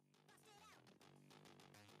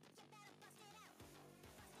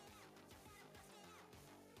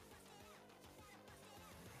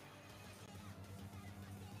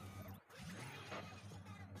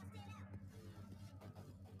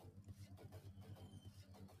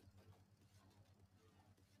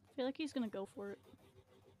 I feel like he's gonna go for it.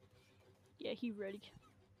 Yeah, he ready.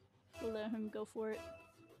 We'll let him go for it.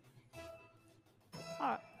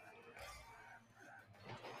 Alright.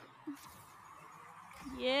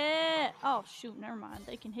 Yeah! Oh, shoot, never mind.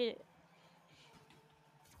 They can hit it.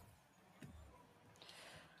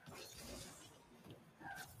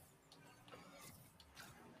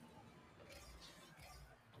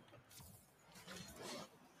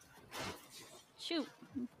 Shoot,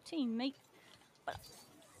 teammate.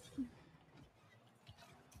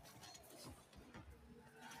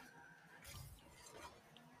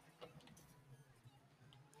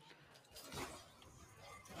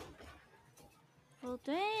 Well,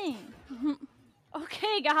 dang.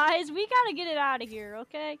 Okay, guys, we gotta get it out of here,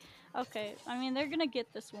 okay? Okay, I mean, they're gonna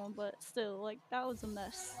get this one, but still, like, that was a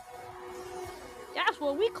mess. That's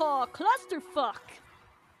what we call a clusterfuck.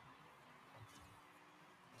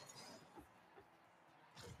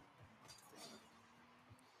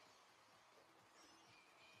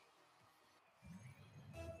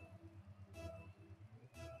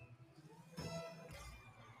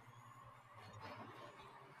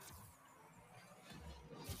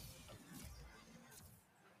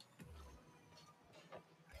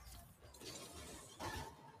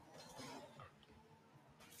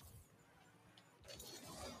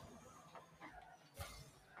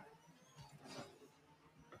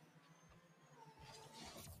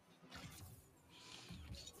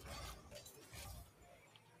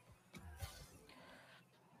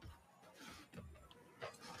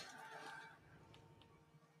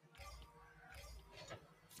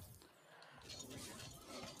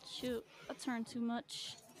 Shoot, I turned too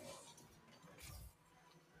much.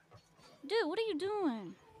 Dude, what are you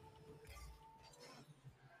doing?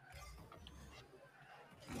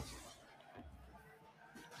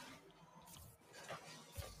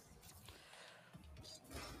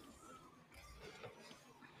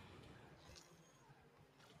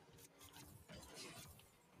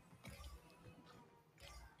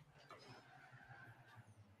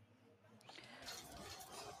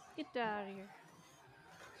 Get that out of here.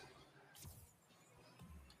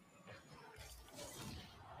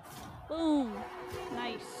 Boom.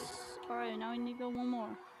 Nice. Alright, now we need to go one more.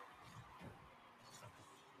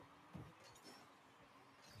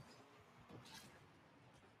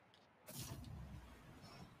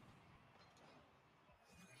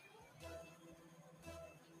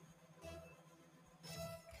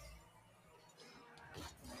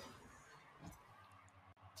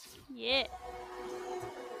 Yeah.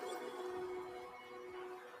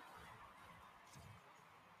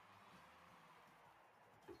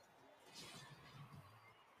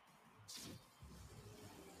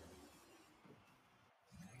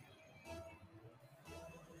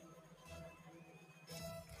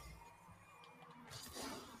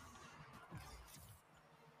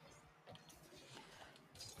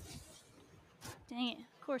 Dang it.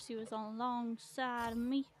 Of course he was on the long side of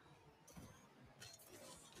me.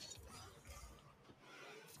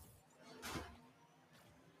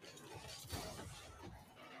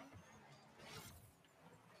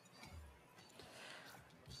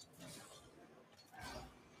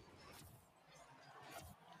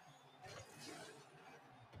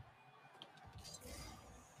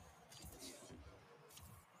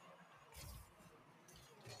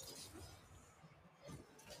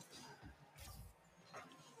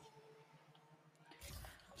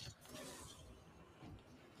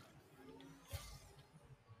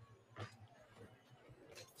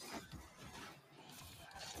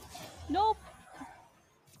 Nope.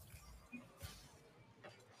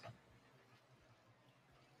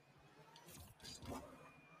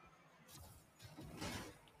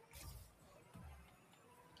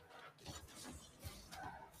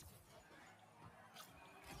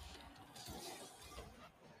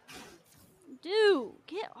 Dude,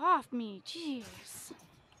 get off me. Jeez.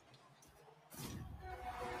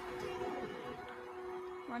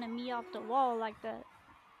 Running me off the wall like that.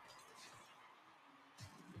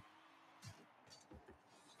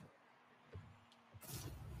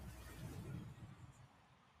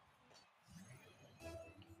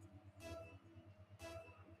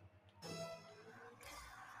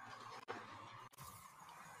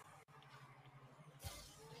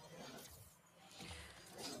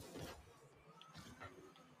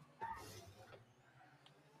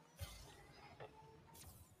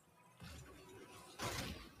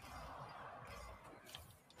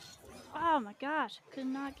 Oh my gosh, could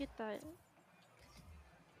not get that.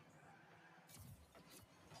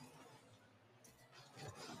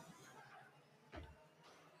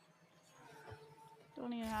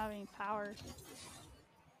 Don't even have any power.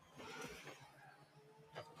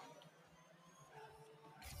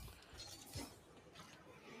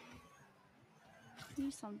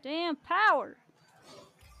 Need some damn power.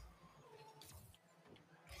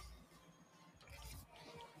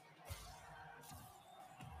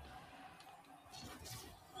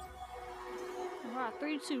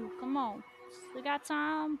 Alright, 3-2. Come on. Still got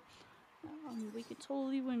time. We could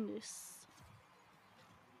totally win this.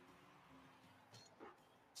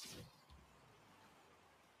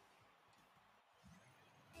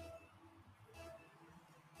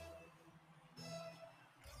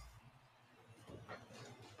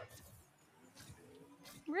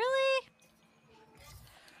 Really?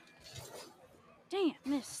 Dang it,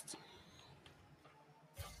 missed.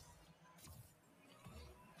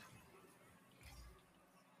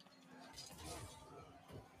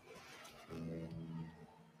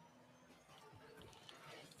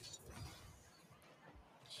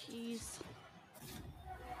 Jeez.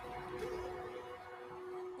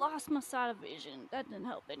 Lost my side of vision. That didn't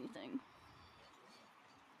help anything.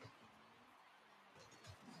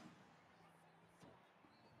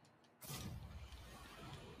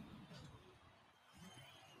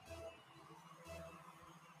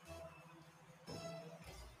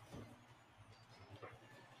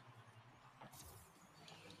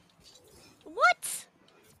 What?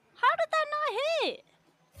 How did that not hit?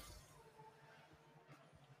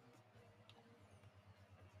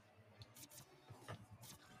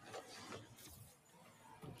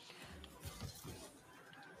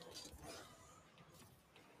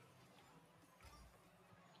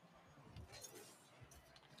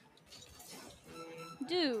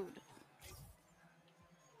 Dude.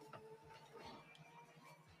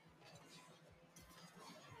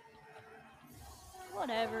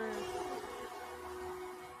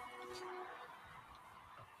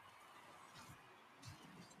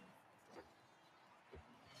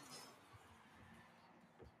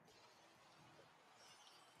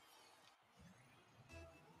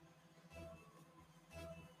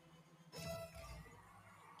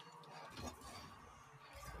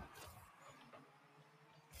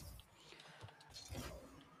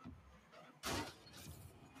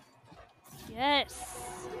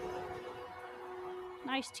 Yes!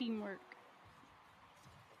 Nice teamwork.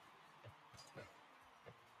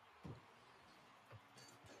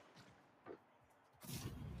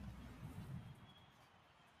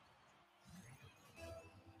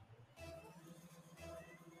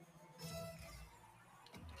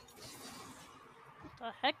 What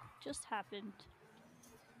the heck just happened?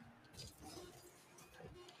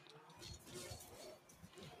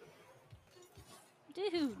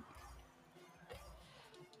 Dude!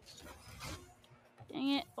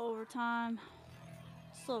 Dang it, overtime.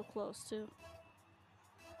 So close, too.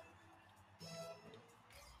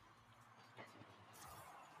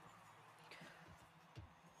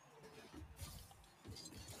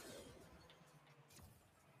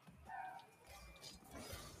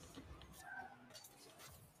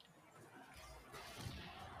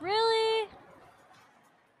 Really?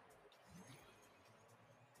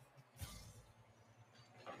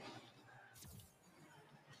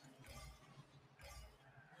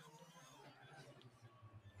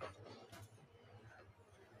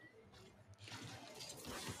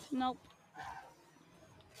 Nope.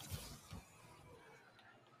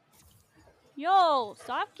 Yo,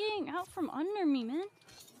 stop getting out from under me, man.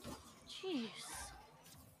 Jeez.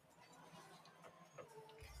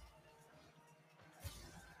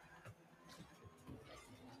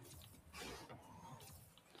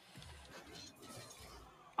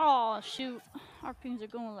 Oh, shoot. Our pings are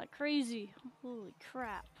going like crazy. Holy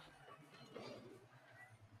crap.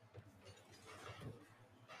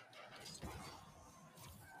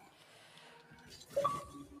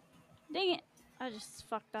 Dang it. I just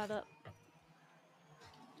fucked that up.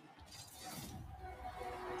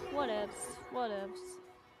 Whatevs. Whatevs.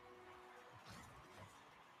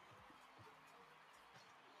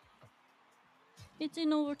 It's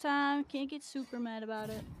in overtime. Can't get super mad about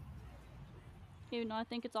it. Even though I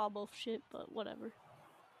think it's all bullshit, but whatever.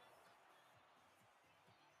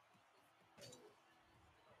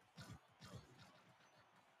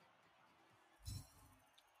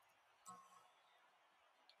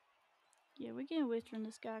 Yeah, we're getting away from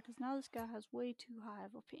this guy because now this guy has way too high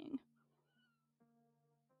of a ping.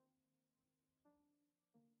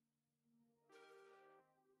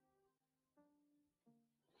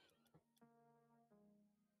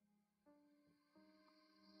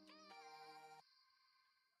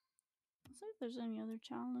 Let's see if there's any other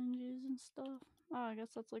challenges and stuff. Oh, I guess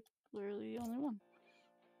that's like literally the only one.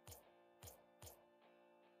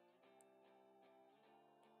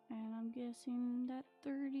 And I'm guessing that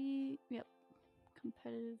 30, yep,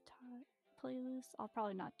 competitive playlist. I'll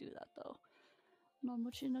probably not do that though. Not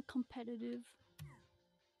much in a competitive.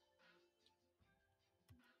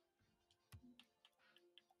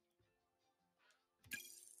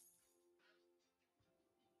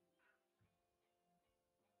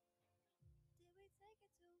 Did we take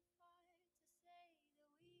it too far to say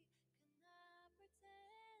that we cannot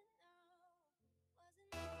pretend now? Wasn't enough to have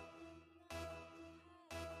everything you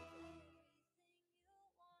want.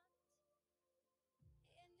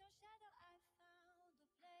 In your shadow I found a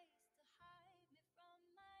place to hide me from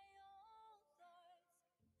my own thoughts.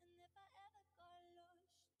 And if I ever got lost, you found a way to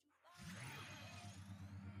bring me home.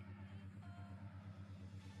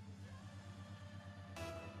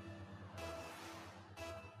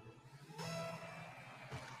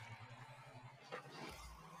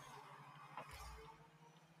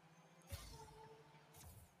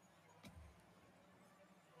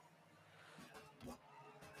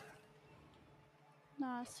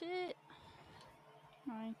 That's it.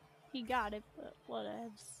 Alright, he got it, but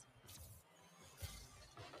whatevs.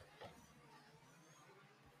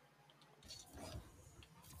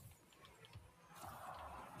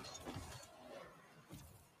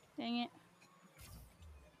 Dang it.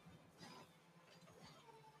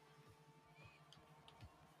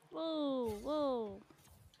 Whoa, whoa.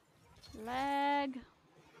 Lag.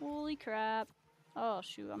 Holy crap. Oh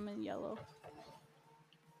shoot, I'm in yellow.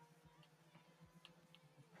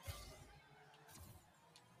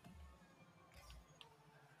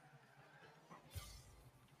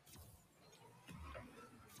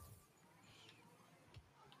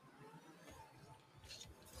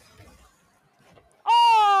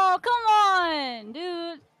 Oh, come on,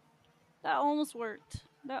 dude. That almost worked.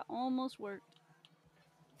 That almost worked.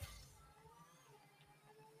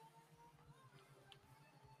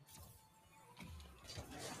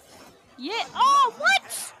 Yeah. Oh,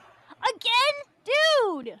 what? Again?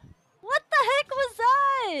 Dude! What the heck was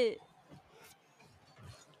that?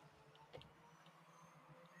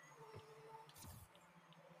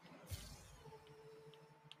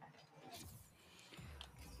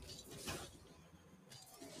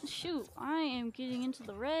 shoot, I am getting into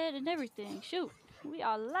the red and everything. Shoot, we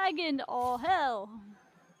are lagging all hell.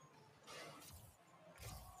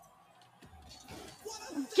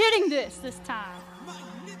 I'm getting this time.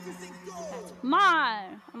 That's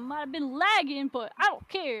mine. I might have been lagging, but I don't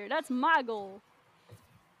care. That's my goal.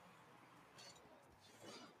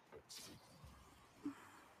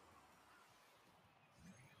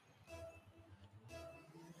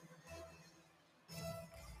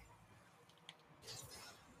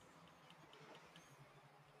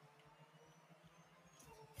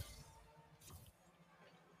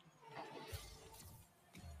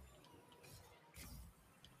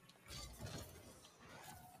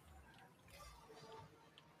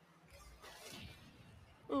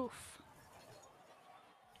 Oof.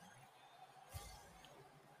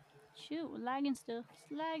 Shoot, we're lagging still.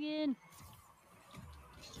 It's lagging.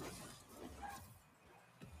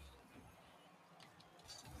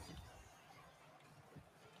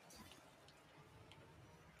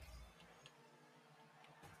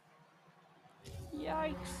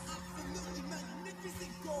 Yikes.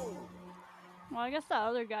 Well, I guess that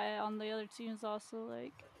other guy on the other team is also,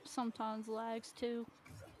 like, sometimes lags too.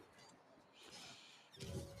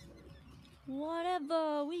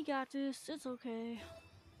 Whatever, we got this. It's okay.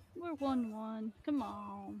 We're 1-1. Come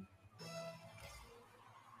on.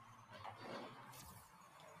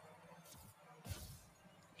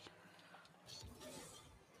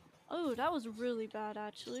 Oh, that was really bad,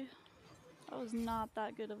 actually. That was not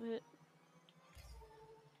that good of a hit.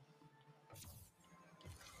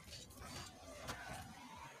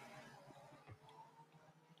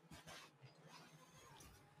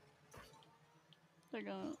 They're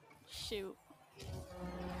gonna shoot.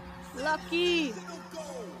 Lucky!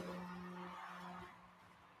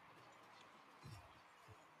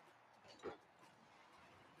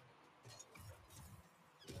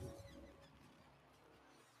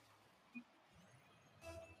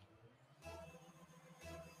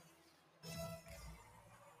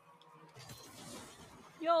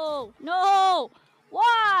 Yo! No!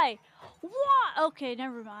 Why? What? Okay,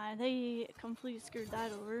 never mind. They completely screwed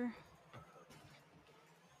that over.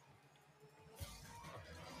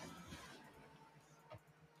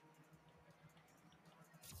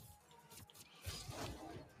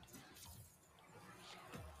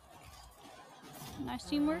 Nice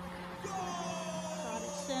teamwork. Got it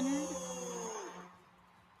centered.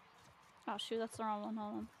 Oh shoot, that's the wrong one.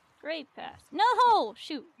 Hold on. Great pass. No!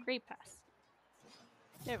 Shoot, great pass.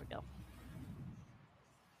 There we go.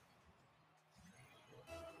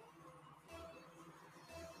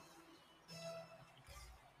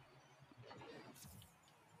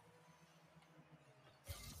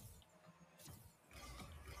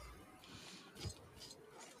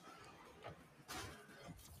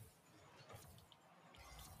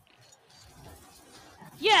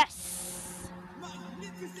 Yes!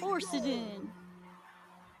 Force it in.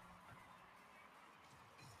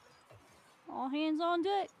 All hands on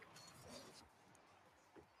deck.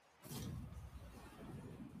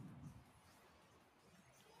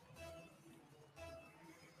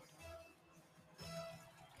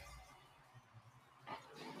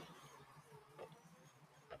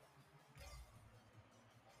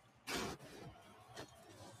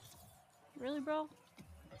 Really, bro?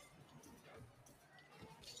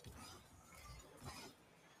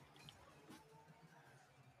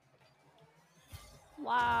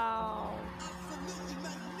 Wow. Absolutely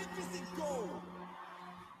magnificent goal.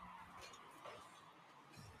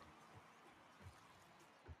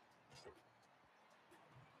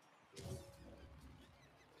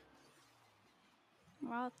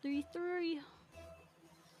 Wow, 3-3.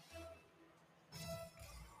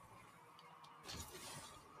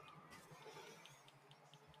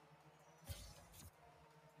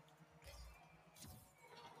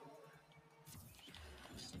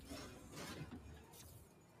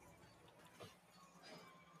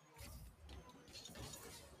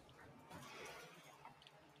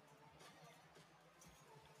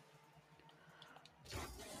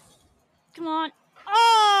 Come on.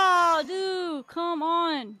 Oh, dude, come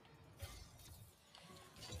on.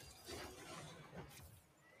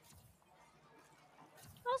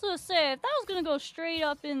 I was gonna say, if that was gonna go straight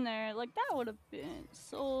up in there, like, that would have been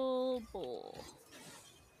so bull.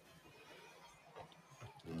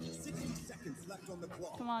 60 seconds left on the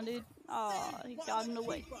clock. Come on, dude. Oh, he got in the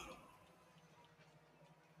way.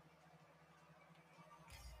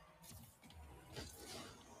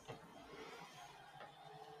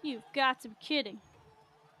 You've got to be kidding.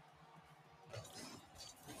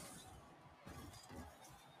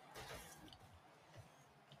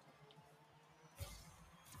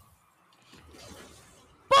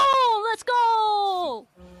 Boom! Let's go!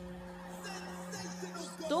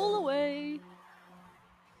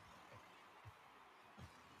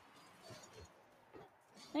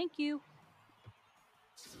 you.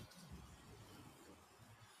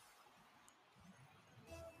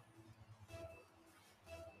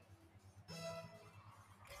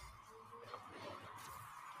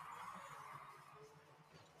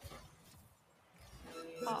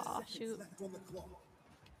 Aw, shoot.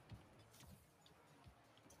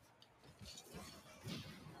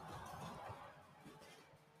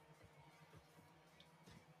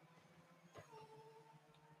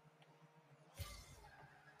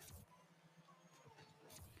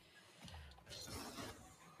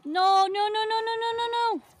 No, no, no, no, no, no, no,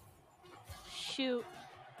 no. Shoot.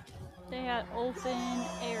 They had open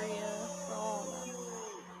area for all of them.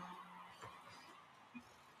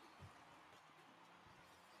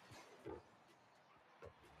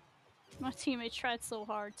 My teammate tried so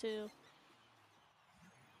hard too.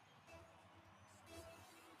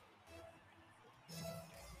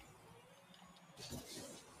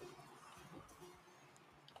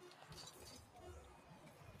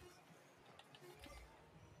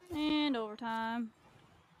 And overtime.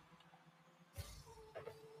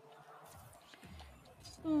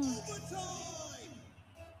 Boom.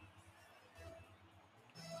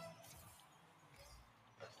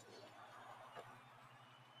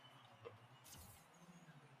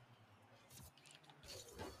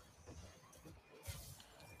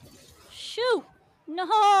 Shoot!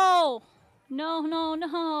 No! No, no,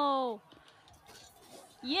 no!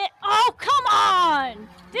 Yeah. Oh, come on!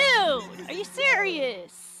 Dude! Are you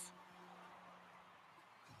serious?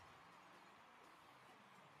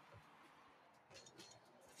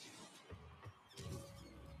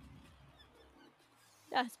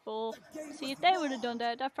 That's bull. See, if they would have done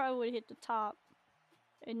that, that probably would have hit the top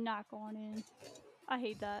and not gone in. I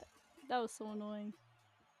hate that. That was so annoying.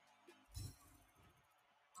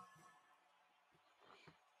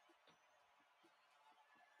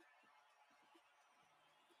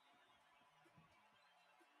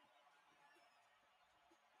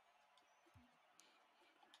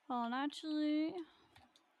 Hold on, actually,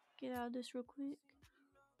 get out of this real quick.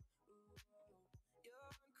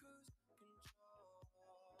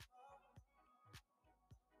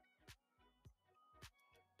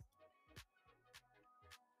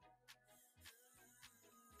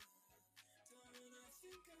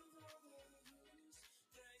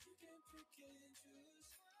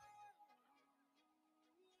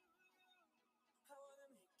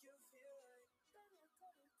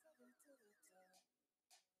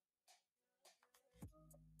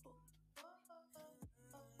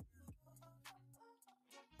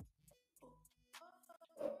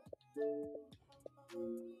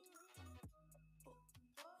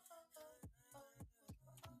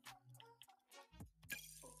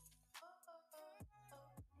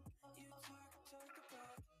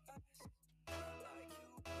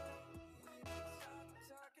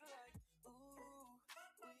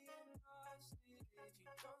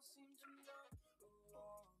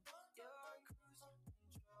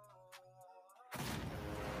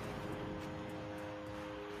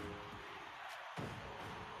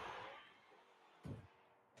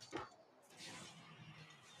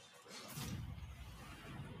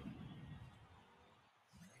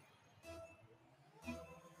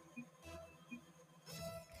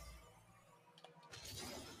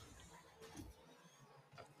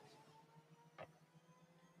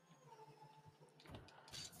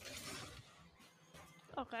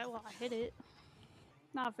 Okay, well, I hit it.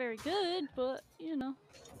 Not very good, but, you know.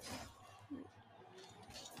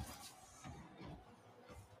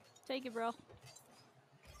 Take it, bro.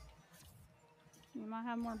 You might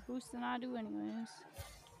have more boost than I do anyways.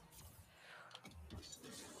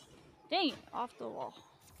 Dang it, off the wall.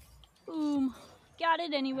 Boom. Got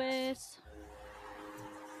it anyways.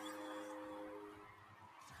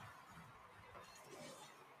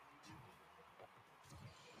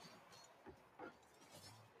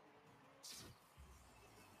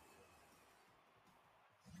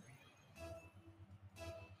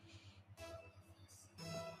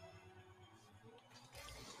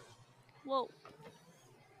 Whoa.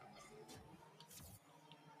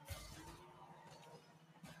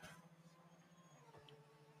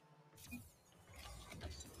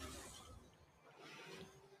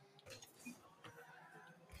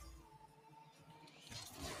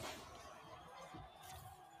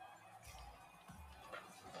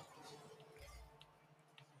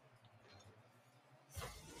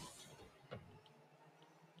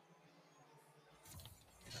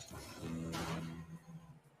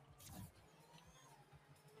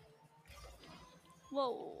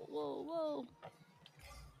 Whoa, whoa, whoa.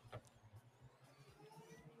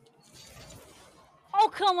 Oh,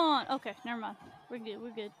 come on. Okay, never mind. We're good,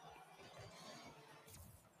 we're good.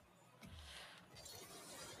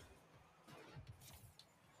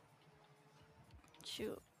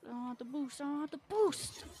 Shoot. I don't want the boost. I don't want the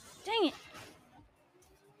boost. Dang it.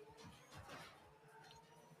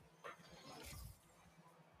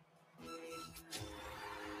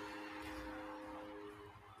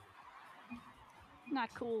 Not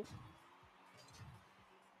cool.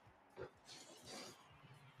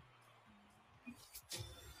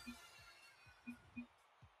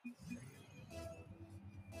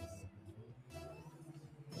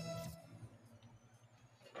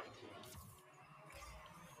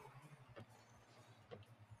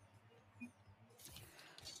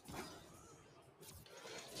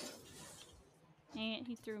 Dang it,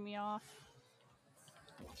 he threw me off.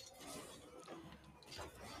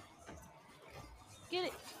 Get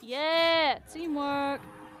it. Yeah, teamwork.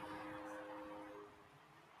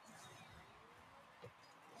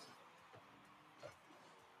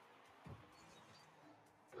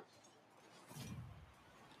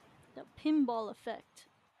 The pinball effect.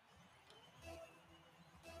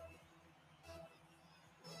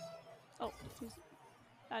 Oh,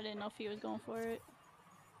 I didn't know if he was going for it.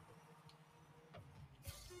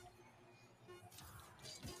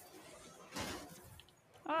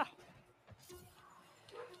 Ah.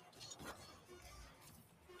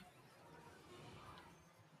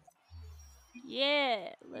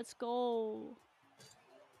 Yeah, let's go.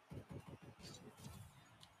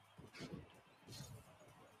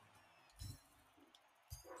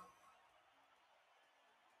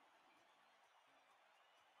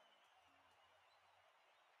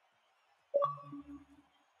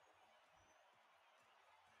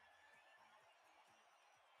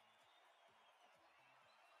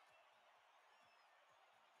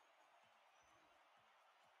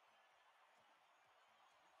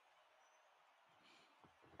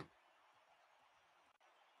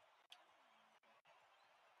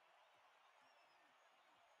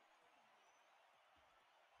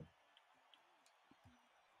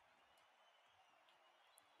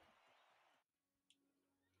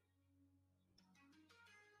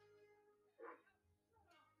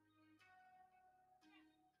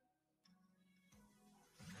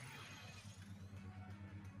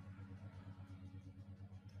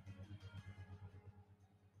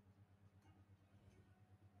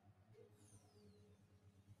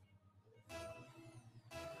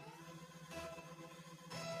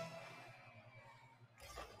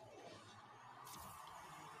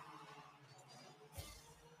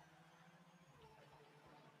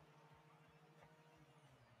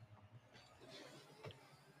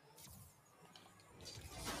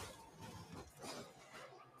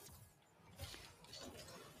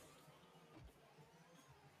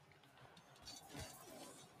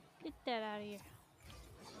 Get that out of here.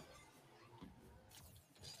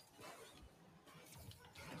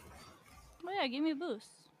 Oh yeah, give me a boost.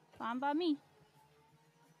 Fine by me.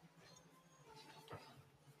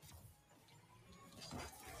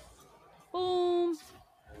 Boom.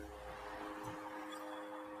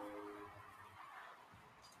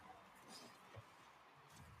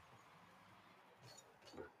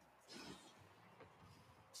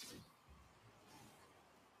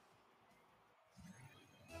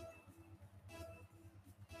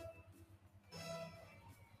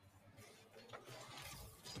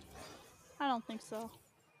 I don't think so.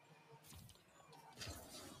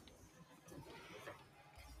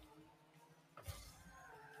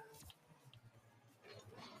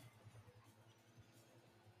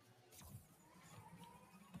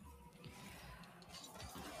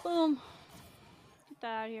 Boom. Get that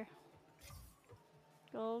out of here.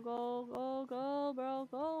 Go, go, go, go, bro,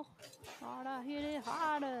 go. Harder, hit it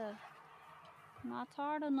harder. Not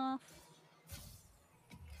hard enough.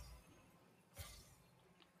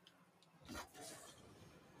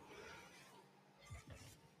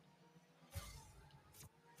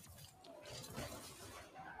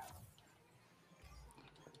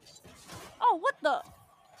 Oh, what the?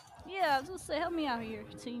 Yeah, I was gonna say, help me out here,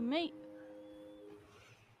 teammate.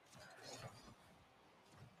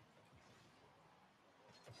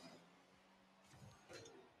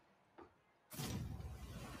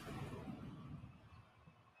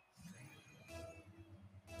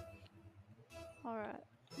 Alright.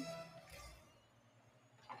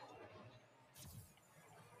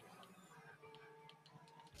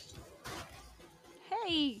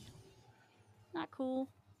 Hey! Not cool.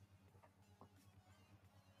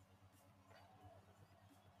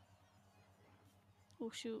 Oh,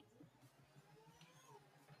 shoot.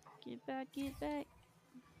 Get back, get back.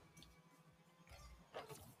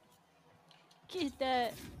 Get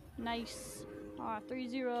that. Nice. Alright,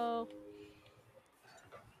 3-0.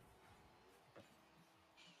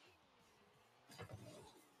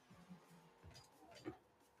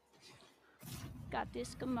 got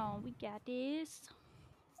this. Come on, we got this.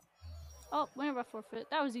 Oh, whenever I forfeit.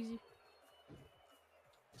 That was easy.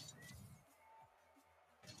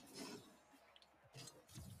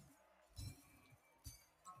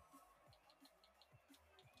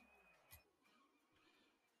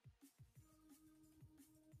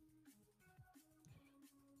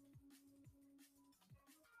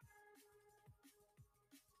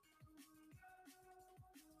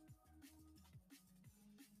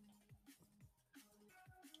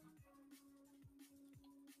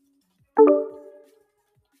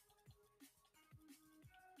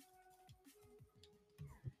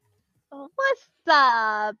 What's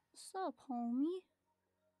up? What's up, homie?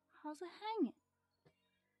 How's it hanging?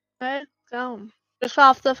 Right, so just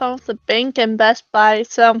off the phone with the bank and Best Buy.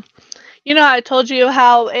 So, you know, I told you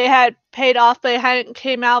how it had paid off, but it hadn't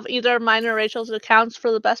came out of either mine or Rachel's accounts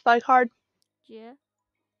for the Best Buy card. Yeah.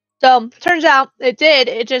 So, turns out it did.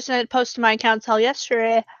 It just didn't post to my account until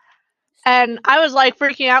yesterday. And Stupid. I was like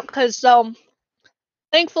freaking out because,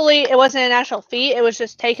 thankfully, it wasn't an actual fee. It was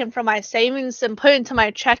just taken from my savings and put into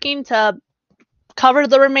my checking to cover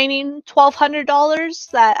the remaining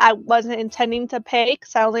 $1,200 that I wasn't intending to pay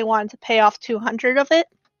because I only wanted to pay off $200 of it.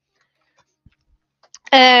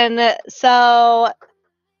 And so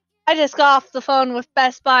I just got off the phone with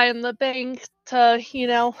Best Buy and the bank to,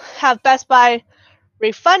 have Best Buy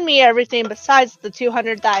refund me everything besides the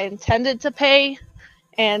 $200 that I intended to pay,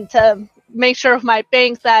 and to make sure with my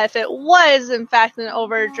bank that if it was in fact an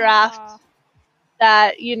overdraft,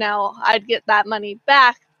 that, I'd get that money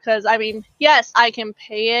back. Because, I mean, yes, I can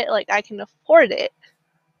pay it, like, I can afford it.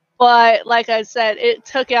 But, like I said, it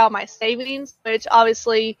took out my savings, which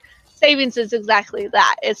obviously, savings is exactly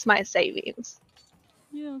that. It's my savings.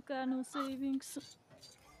 You don't got no savings.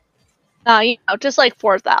 Just like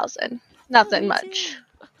 4,000. Nothing Me much.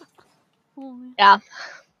 too. Oh, man. Yeah.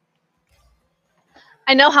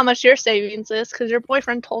 I know how much your savings is because your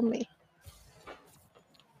boyfriend told me.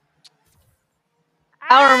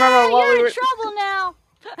 I don't remember what you're we in were. trouble now.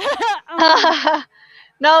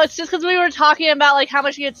 No, it's just because we were talking about like how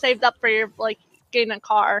much you had saved up for your getting a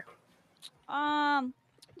car.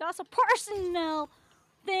 That's a personal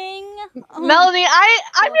thing. Melanie,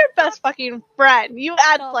 I'm your best fucking friend. You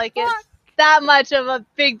act like fuck? it's that much of a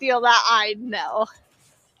big deal that I know.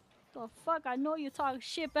 The fuck? I know you're talking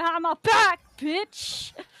shit behind my back,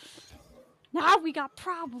 bitch. Now we got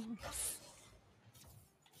problems.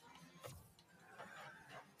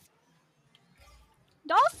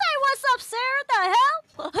 Don't say what's up, Sarah. The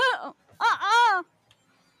hell?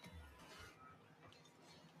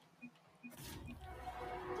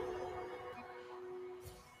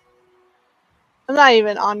 I'm not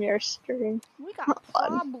even on your stream. We got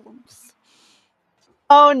problems.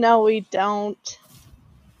 Oh no, we don't.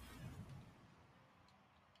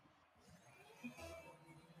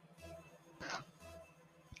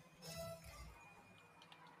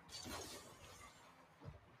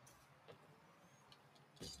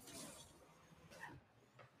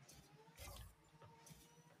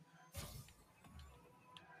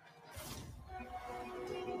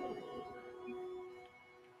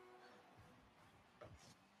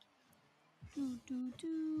 Do do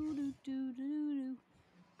do do do do do.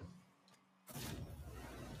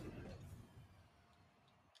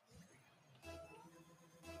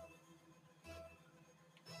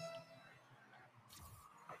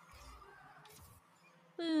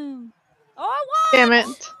 Boom. Oh, what? Damn it.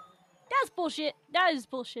 That's bullshit. That is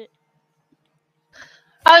bullshit.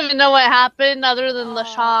 I don't even know what happened other than the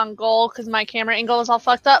Sean goal because my camera angle was all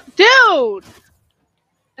fucked up. Dude!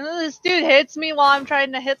 And then this dude hits me while I'm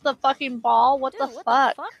trying to hit the fucking ball. What the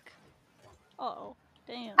fuck? Uh-oh.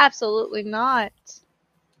 Damn. Absolutely not.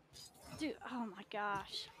 Dude, oh my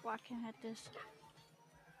gosh. Why can't I hit this?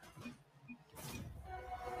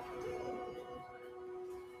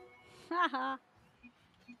 Haha.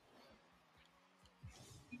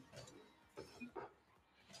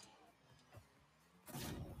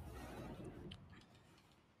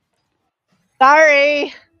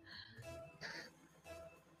 Sorry.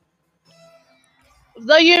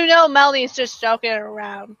 Though Melanie's just joking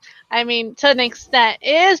around. I mean, to an extent.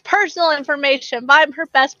 It is personal information, but I'm her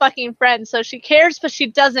best fucking friend, so she cares, but she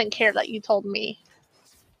doesn't care that you told me.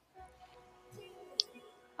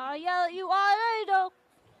 I'll yell at you all later.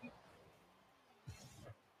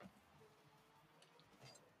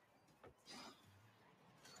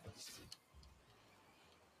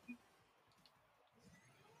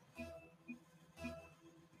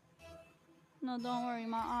 No, don't worry.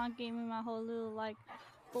 My aunt gave me my whole little,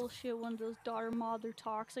 bullshit one of those daughter-mother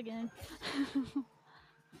talks again.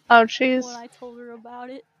 Oh, jeez. When I told her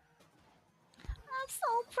about it. I'm so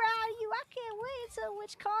proud of you. I can't wait until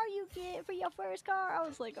which car you get for your first car. I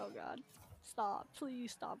was like, oh god, stop.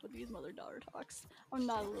 Please stop with these mother-daughter talks. I'm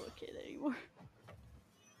not a little kid anymore.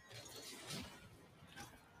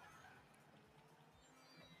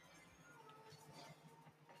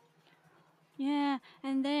 Yeah,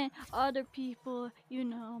 and then other people, you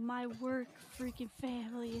know, my work freaking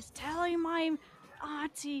family is telling my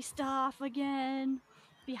auntie stuff again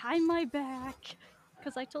behind my back.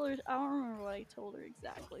 Because I told her, I don't remember what I told her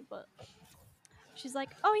exactly, but she's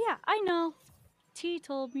like, oh yeah, I know. T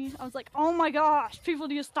told me. I was like, oh my gosh, people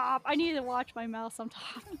need to stop. I need to watch my mouth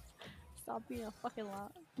sometimes. Stop being a fucking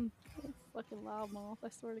loudmouth, I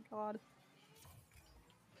swear to God.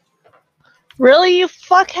 Really, you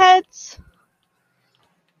fuckheads?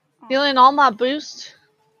 Oh, Feeling all my boost?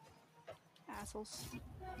 assholes.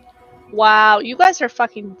 Wow, you guys are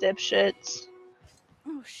fucking dipshits.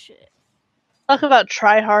 Oh shit. Talk about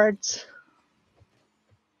tryhards.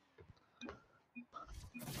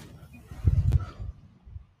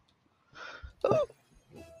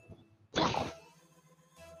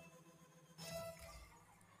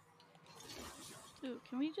 Dude,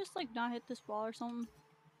 can we just like not hit this ball or something?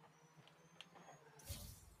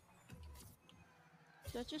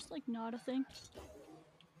 Is that just like not a thing?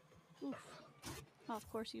 Oof. Oh, of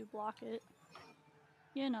course you block it.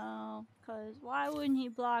 You know, cause why wouldn't he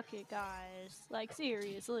block it, guys? Like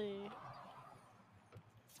seriously.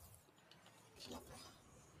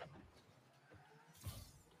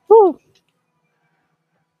 Whew.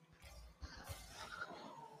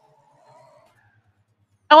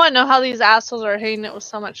 I want to know how these assholes are hitting it with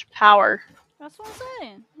so much power. That's what I'm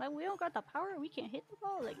saying. Like we don't got the power, we can't hit the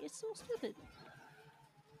ball. Like it's so stupid.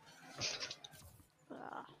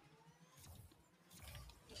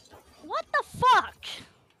 What the fuck?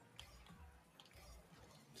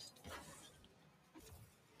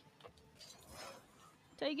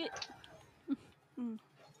 Take it.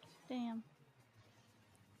 Damn.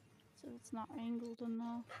 So it's not angled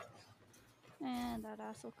enough. And that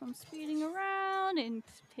asshole comes speeding around and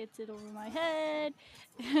hits it over my head.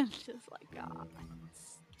 And just like, God,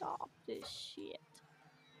 stop this shit.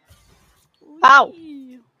 Ow.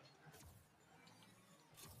 Whee!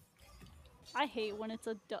 I hate when it's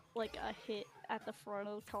like a hit at the front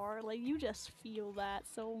of the car. Like you just feel that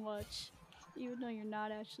so much, even though you're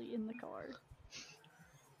not actually in the car.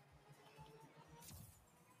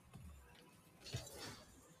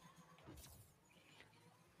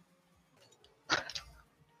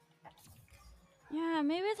 Yeah,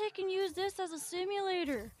 maybe they can use this as a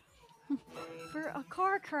simulator for a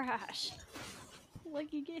car crash.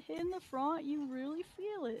 Like you get hit in the front, you really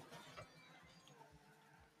feel it.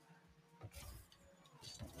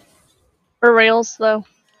 For rails, though.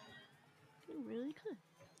 You really could.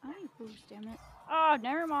 I need boost, damn it. Oh,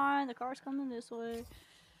 never mind. The car's coming this way.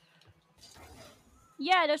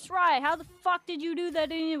 Yeah, that's right. How the fuck did you do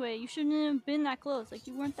that anyway? You shouldn't have been that close. Like,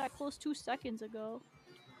 you weren't that close 2 seconds ago.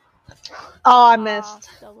 Oh, I missed.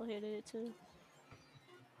 Double hit it too.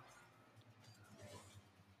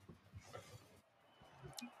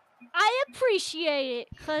 I appreciate it,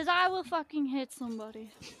 because I will fucking hit somebody.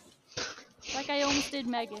 Like I almost did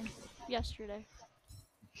Megan yesterday.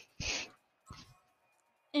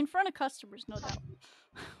 In front of customers, no doubt.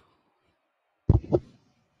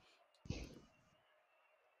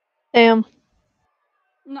 Damn.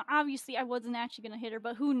 No, obviously I wasn't actually gonna hit her,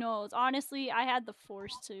 but who knows? Honestly, I had the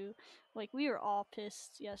force to. Like, we were all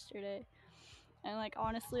pissed yesterday. And, like,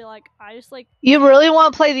 honestly, like, I just, like... You really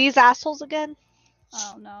want to play these assholes again?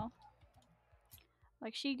 I don't know.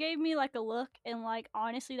 Like, she gave me, like, a look, and, like,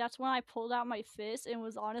 honestly, that's when I pulled out my fist, and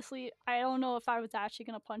was honestly... I don't know if I was actually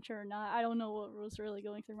gonna punch her or not. I don't know what was really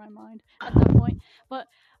going through my mind at that point. But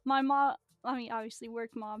my mom... I mean, obviously,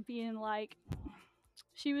 work mom being, like...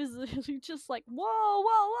 She was just like, whoa,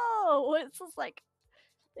 whoa, whoa! It's just like...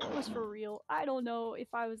 It was for real. I don't know if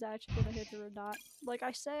I was actually gonna hit her or not. Like,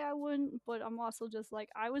 I say I wouldn't, but I'm also just like,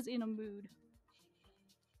 I was in a mood.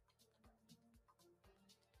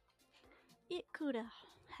 It could have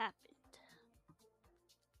happened.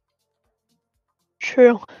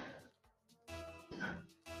 True.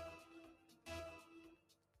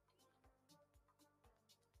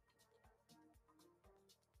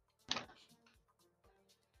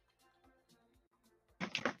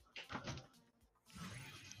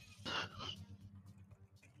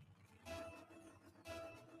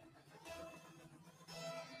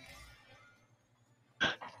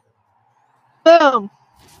 Boom.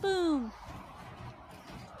 Boom!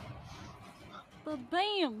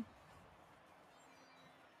 Ba-bam!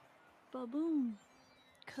 Ba-boom!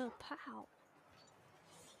 Kapow!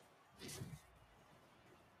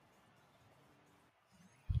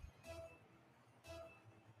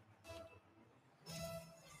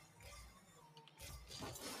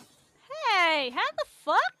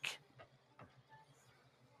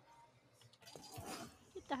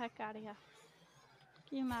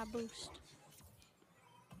 Give my boost.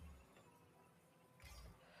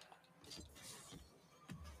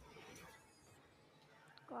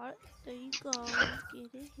 Got it. There you go.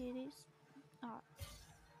 Get it, hit it. Alright.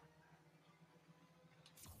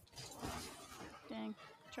 Dang.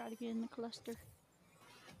 Try to get in the cluster.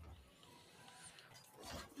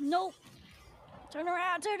 Nope. Turn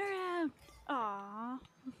around, turn around. Aww.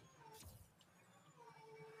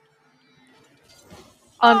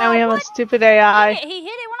 Oh, now we have what? a stupid AI. He hit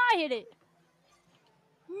it when I hit it.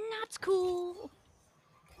 That's cool.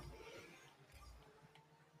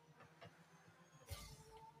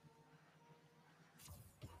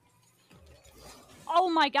 Oh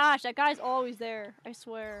my gosh, that guy's always there. I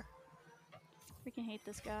swear. Freaking hate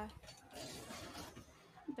this guy.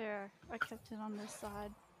 There, I kept it on this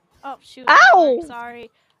side. Oh shoot! Ow!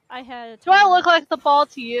 Sorry. I had. Do I look like the ball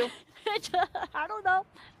to you? I don't know.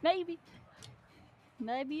 Maybe.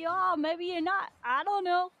 Maybe you are. Maybe you're not. I don't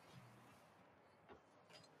know.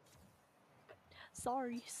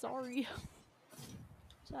 Sorry.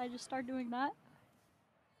 Should I just start doing that?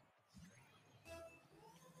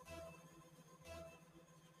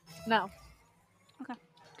 No. Okay.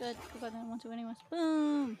 Good. Because I didn't want to anyways.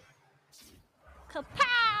 Boom.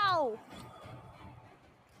 Kapow!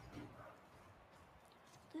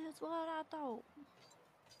 That's what I thought.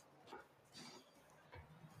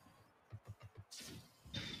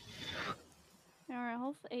 Alright,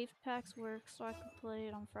 hopefully 8 packs work so I can play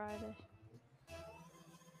it on Friday.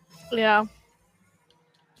 Yeah.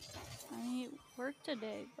 I work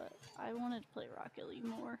today, but I wanted to play Rocket League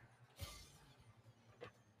more.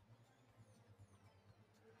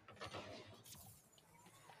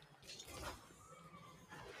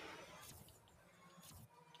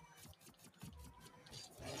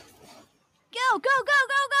 Go, go, go,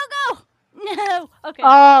 go, go, go! No! Okay.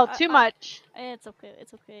 Oh, too much. It's okay,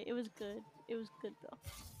 it's okay. It was good. It was good though.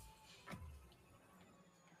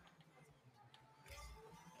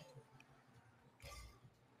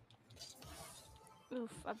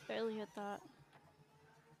 Oof, I barely hit that.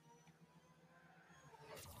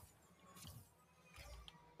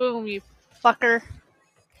 Boom, you fucker.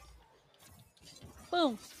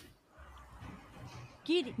 Boom!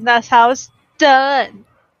 Get it! That's how it's done.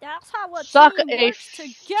 That's how a Suck team a works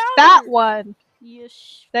together! That one. You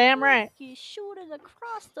Damn right. You shoot it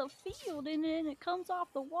across the field and then it comes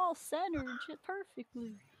off the wall centered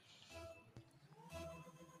perfectly.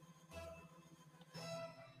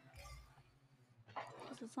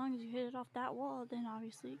 Because as long as you hit it off that wall, then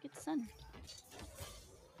obviously it gets centered.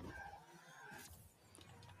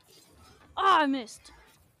 Oh, I missed.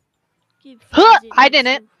 I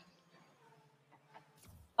didn't.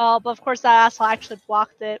 Oh, but of course that asshole actually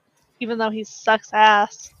blocked it. Even though he sucks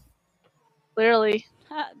ass. Clearly.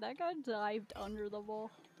 That guy dived under the ball.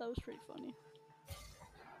 That was pretty funny.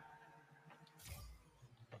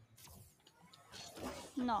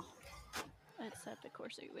 No. Except, of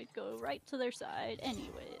course, it would go right to their side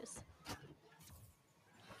anyways.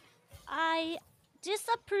 I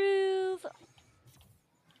disapprove.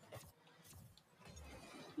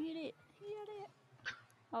 Hit it.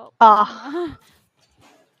 Oh.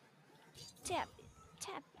 Tap it.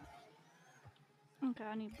 Okay,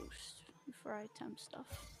 I need boost before I attempt stuff.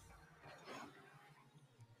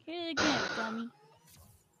 Hit it again, dummy.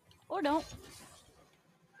 Or don't.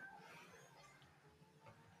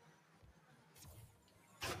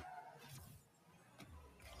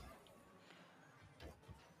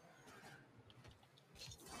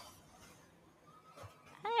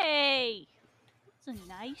 Hey! That's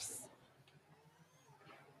nice.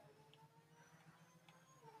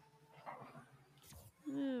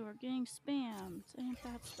 Ooh, we're getting spammed. Ain't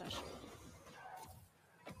that special?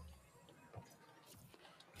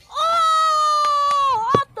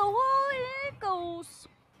 Oh! Off the wall and it goes.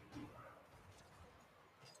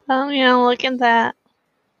 Oh yeah, look at that.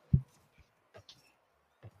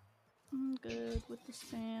 I'm good with the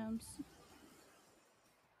spams.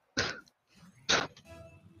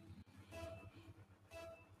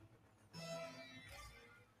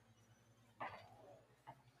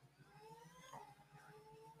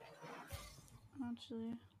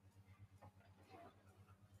 Actually.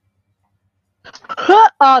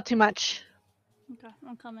 Oh, too much. Okay,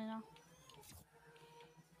 I'm coming now.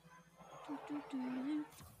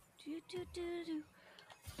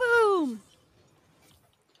 Boom!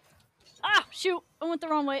 Ah, shoot! I went the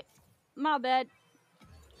wrong way. My bad.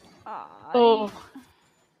 Oh.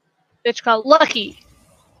 Bitch got lucky.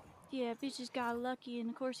 Yeah, bitch just got lucky, and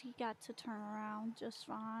of course he got to turn around just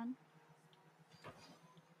fine.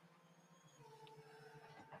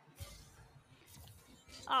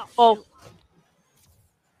 Oh, shoot.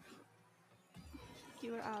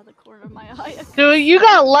 You were out of the corner of my eye. Dude, you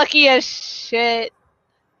got lucky as shit.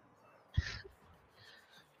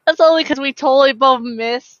 That's only because we totally both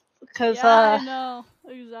missed. Cause Yeah, I know.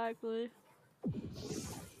 Exactly.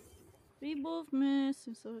 We both missed,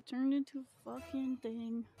 and so it turned into a fucking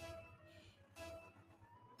thing.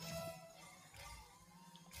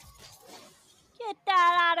 Get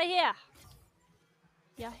that out of here!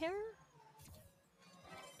 You hear?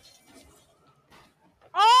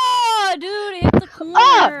 Oh, dude, it hit the corner.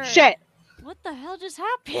 Oh shit! What the hell just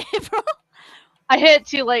happened, bro? I hit it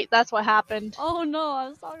too late. That's what happened. Oh no, I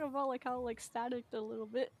was talking about like how like staticked a little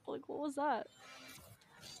bit. Like, what was that?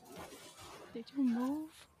 Did you move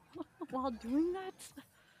while doing that?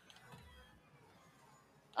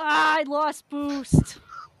 Ah, I lost boost.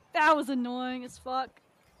 That was annoying as fuck.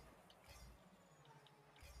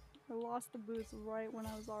 I lost the boost right when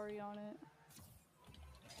I was already on it.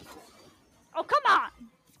 Oh, come on!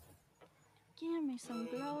 Give me some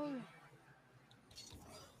glory.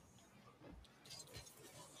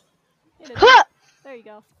 Hit it. There you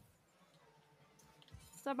go.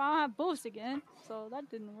 So I don't have boost again, so that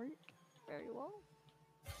didn't work very well.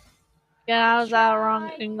 Yeah, I was at a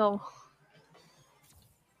wrong angle.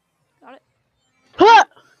 Got it. Oh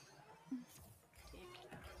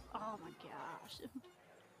my gosh.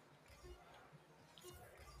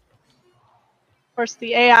 Of course,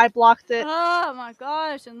 the AI blocked it. Oh my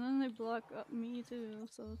gosh, and then they block up me too,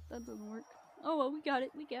 so that doesn't work. Oh well, we got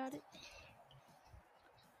it, we got it.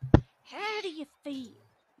 How do you feel?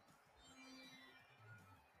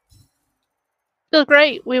 Feel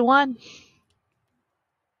great, we won.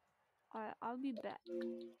 Alright, I'll be back.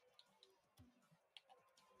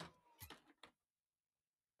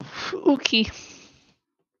 Okay.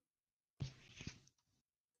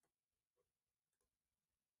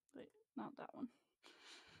 Wait, not that one.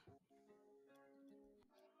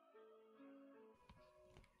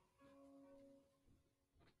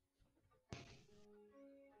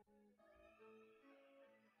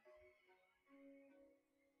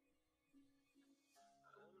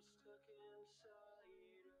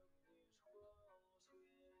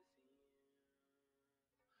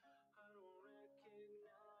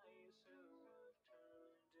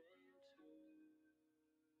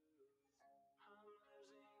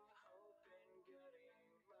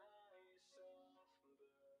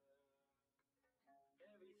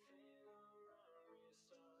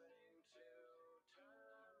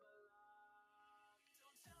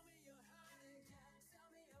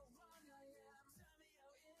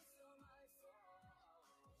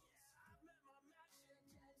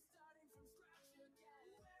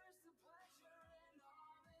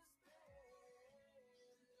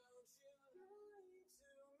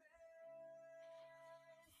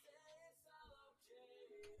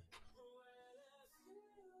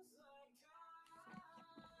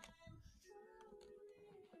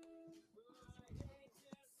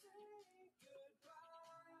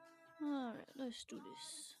 Alright, let's do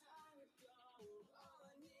this.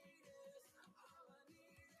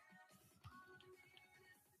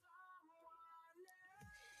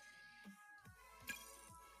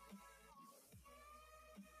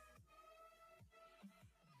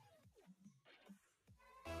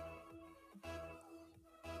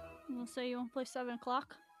 You wanna say you wanna play 7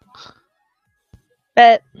 o'clock?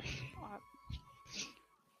 Bet. Alright.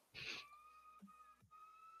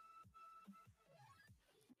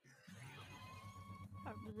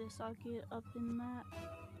 After this, I'll get up in that.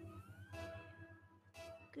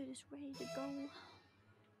 Good, it's ready to go.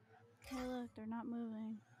 Hey, look, they're not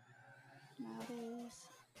moving. Now it is.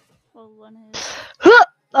 Well, one is.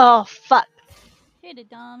 Oh, fuck. Hit it,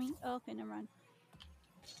 dummy. Okay, never mind.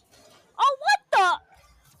 Oh, what the?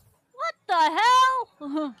 What the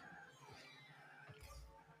hell?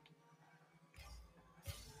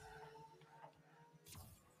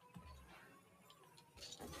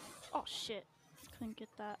 Oh, shit. Couldn't get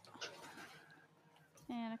that.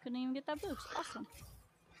 And I couldn't even get that boost. Awesome.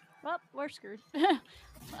 Well, we're screwed. I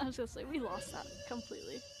was gonna say, we lost that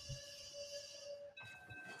completely.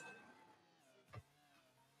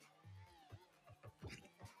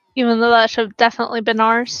 Even though that should have definitely been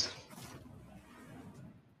ours.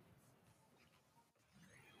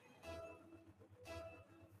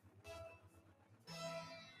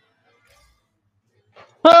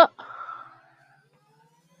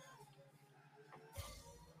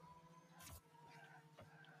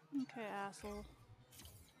 Okay, asshole.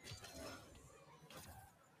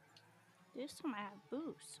 This time I have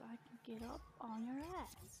boost, so I can get up on your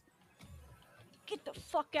ass. Get the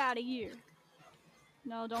fuck out of here.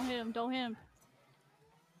 No, don't hit him, don't hit him.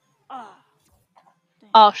 Ah.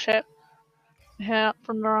 Oh, shit. Yeah,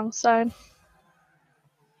 from the wrong side.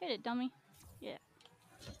 Hit it, dummy. Yeah.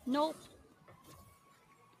 Nope.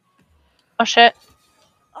 Oh shit.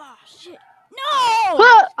 Oh shit. No!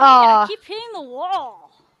 What? Dang it, I Aw. keep hitting the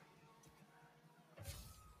wall.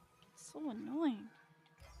 So annoying.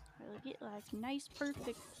 I get like nice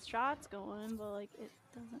perfect shots going, but like it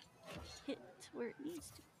doesn't hit to where it needs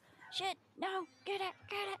to. Shit! No! Get it!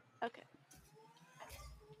 Okay.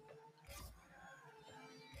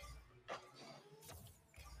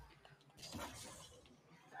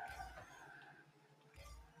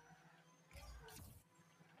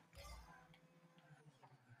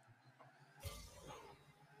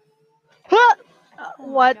 What? Oh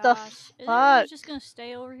my What the gosh. Is it really fuck? just gonna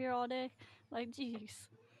stay over here all day? Like, jeez.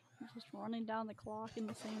 Just running down the clock in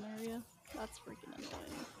the same area? That's freaking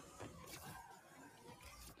annoying.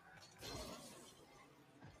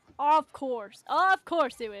 Of course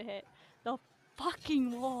it would hit the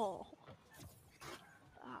fucking wall.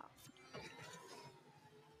 Ah.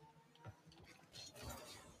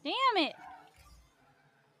 Damn it!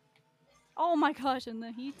 Oh my gosh, and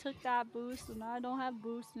then he took that boost, and I don't have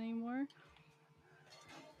boost anymore.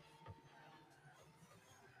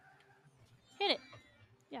 Hit it!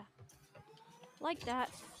 Yeah. Like that,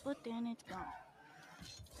 but then it's gone.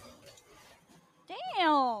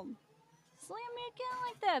 Damn! Slam me again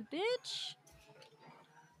like that, bitch!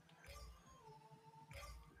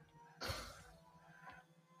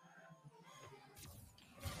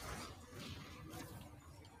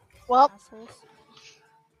 Well, Assholes.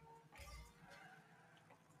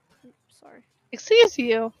 Oops, sorry. excuse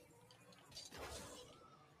you.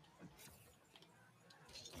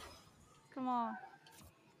 Come on.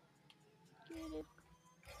 Get it.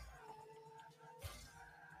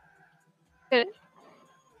 Hit it.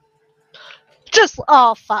 Just,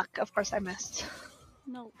 oh fuck. Of course I missed.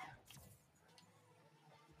 No.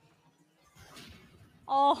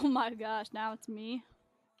 Oh my gosh, now it's me.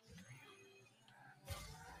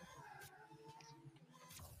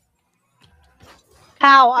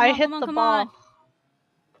 How? Come I on, hit come on, the come ball. on.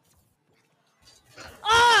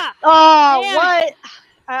 Ah! Oh, Damn what? it.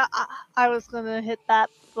 I was gonna hit that,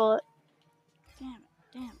 but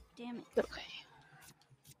Damn it. okay.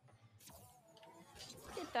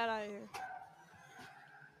 Get that out of here.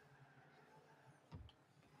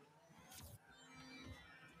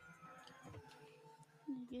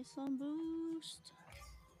 Let me get some boost.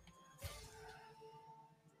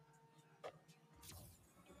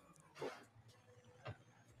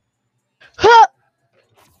 Huh!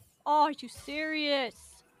 Oh, are you serious?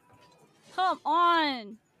 Come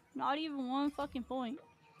on! Not even one fucking point.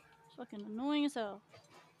 It's fucking annoying as hell.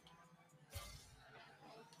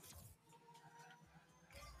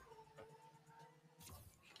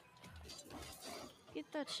 Get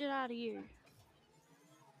that shit out of here.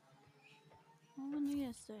 All I need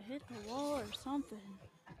is to hit the wall or something.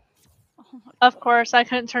 Oh my god. Of course, I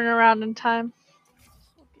couldn't turn around in time.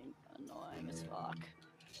 It's fucking annoying as fuck.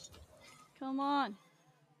 Come on.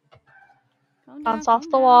 Come down, Bounce off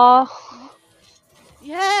come the down. wall.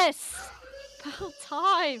 Yes! About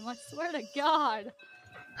time! I swear to God.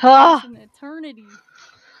 Ah. It's an eternity.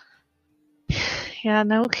 Yeah,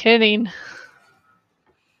 no kidding.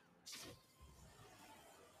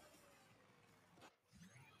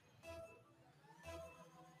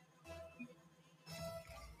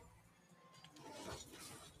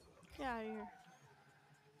 Get out of here.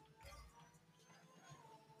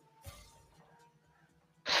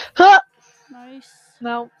 Huh! Nice.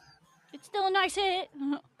 No. It's still a nice hit.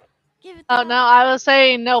 Give it Oh that. no, I was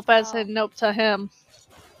saying nope. I said Oh. nope to him.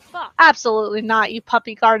 Fuck. Absolutely not, you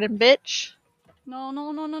puppy garden bitch.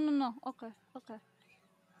 No. Okay.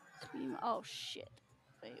 Speed. Oh shit.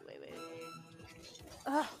 Wait.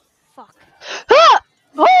 Ugh. Fuck. Huh!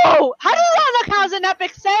 Oh! How did that look as an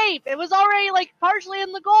epic save? It was already like partially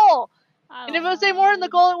in the goal. And if it was more in the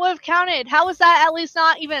goal, it would have counted. How was that at least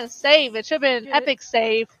not even a save? It should have been an epic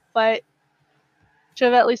save, but should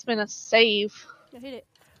have at least been a save. Yeah, hit it.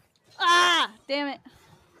 Ah! Damn it.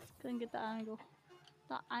 Couldn't get the angle.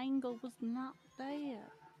 The angle was not there.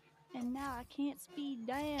 And now I can't speed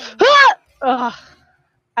down. Ah! Ugh.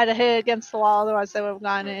 I'd have hit it against the wall, otherwise they would have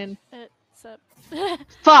gone in. It's up.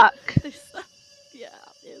 Fuck. Yeah,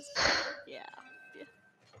 it's yeah.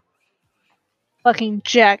 Fucking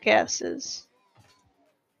jackasses.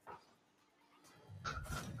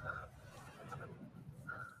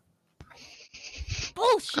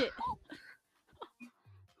 Bullshit!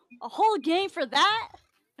 A whole game for that?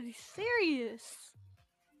 Are you serious?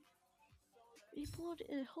 You pulled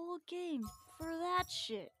a whole game for that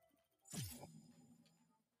shit.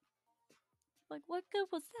 Like, what good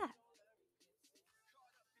was that?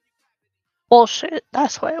 Bullshit.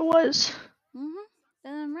 That's what it was. Mm-hmm.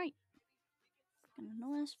 And then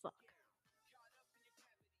as fuck.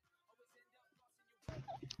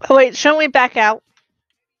 Oh wait, shouldn't we back out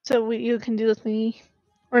so you can do the thingy,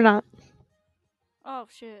 or not? Oh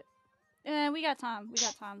shit. Yeah, we got time. We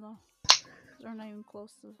got time though. 'Cause we're not even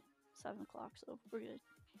close to 7 o'clock, so we're good.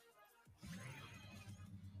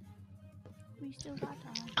 We still got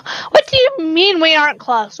time. What do you mean we aren't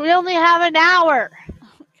close? We only have an hour.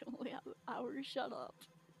 We have an hour. Shut up.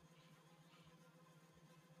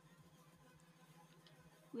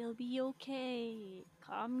 We'll be okay.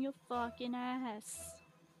 Calm your fucking ass.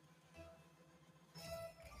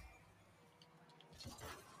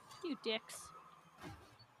 You dicks.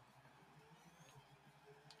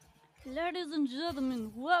 Ladies and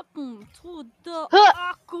gentlemen, welcome to the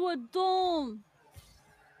Aqua Dome.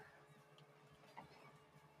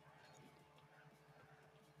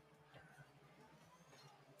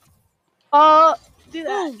 Oh, do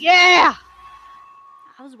that. Boom. Yeah.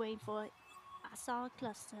 I was waiting for it. I saw a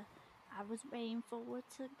cluster. I was waiting for it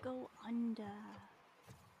to go under.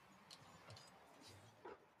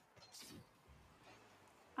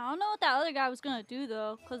 I don't know what that other guy was gonna do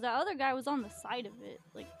though, because that other guy was on the side of it.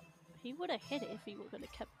 Like, he would have hit it if he would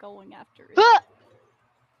have kept going after it.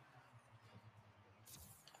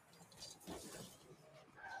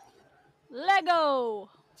 Lego!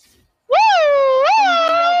 Woo! From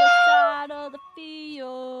the other side of the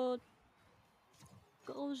field.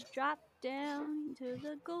 Goals drop down to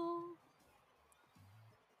the goal.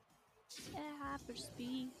 At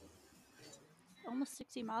hyperspeed. Almost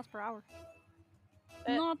 60 miles per hour.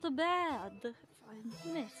 Not bad if I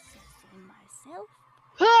miss myself.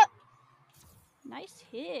 Nice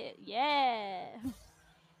hit. Yeah.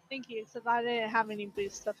 Thank you, because I didn't have any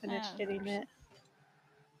boost to finish Of hitting course. it.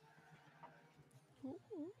 Ooh,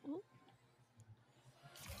 ooh, ooh.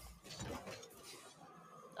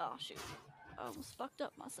 Oh shoot. I almost fucked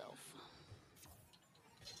up myself.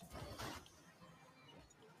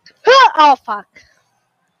 Oh fuck.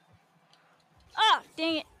 Ah,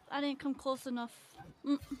 dang it. I didn't come close enough.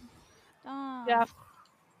 Yeah.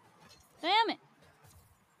 Damn it.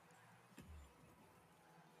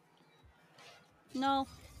 No,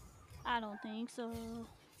 I don't think so.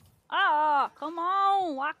 Ah, come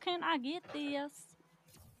on. Why can't I get this?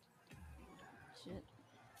 Shit.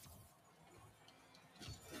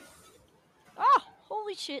 Oh,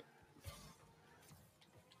 holy shit.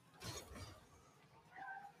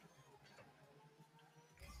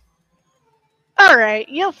 Alright,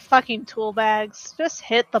 you fucking tool bags. Just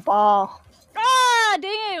hit the ball. Ah,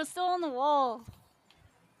 dang it. It was still on the wall.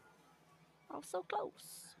 I was so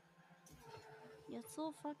close. Yet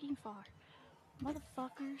so fucking far.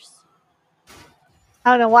 Motherfuckers.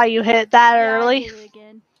 I don't know why you hit that early.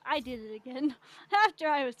 I did it again. After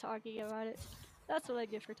I was talking about it. That's what I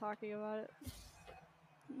get for talking about it.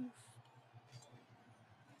 Oof.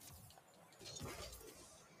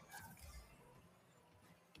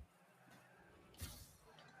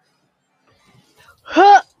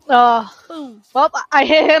 Oh. Boom. Well, I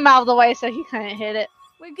hit him out of the way so he couldn't hit it.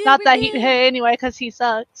 We're good. Not that he hit it anyway, because he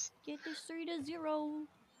sucks. Get this 3-0.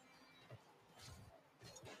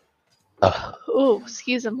 Ooh,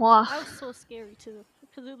 excuse-moi. That was so scary too,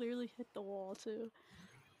 because it literally hit the wall too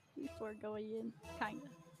before going in, kinda.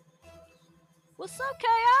 What's up,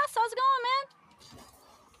 Chaos? How's it going, man?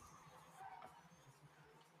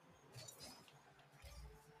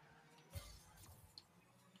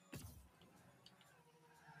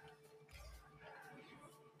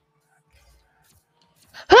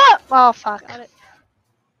 Oh fuck. Got it.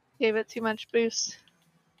 Gave it too much boost.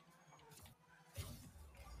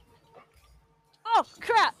 Oh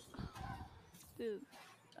crap, dude.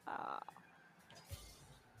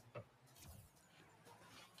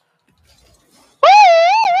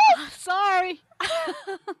 Sorry.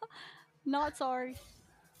 Not sorry.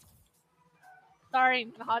 Sorry,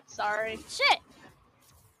 not sorry. Shit.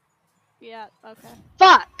 Yeah. Okay.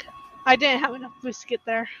 Fuck! I didn't have enough boost to get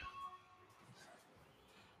there.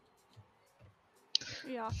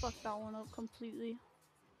 Yeah, I fucked that one up completely.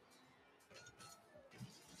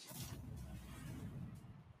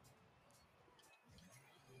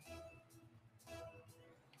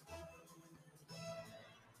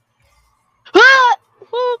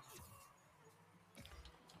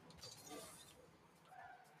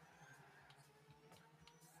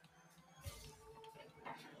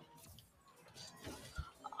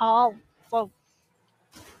 Oh, whoa.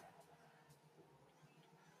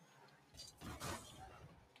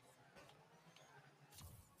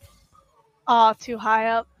 Oh, too high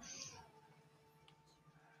up.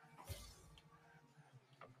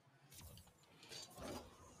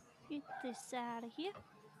 Get this out of here.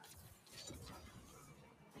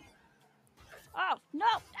 Oh,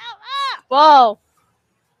 No! Ah! Whoa!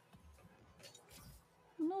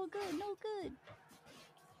 No good, no good.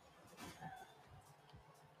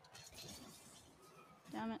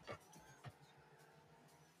 Damn it.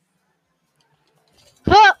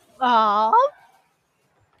 Aw.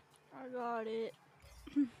 I got it.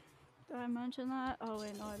 Did I mention that? Oh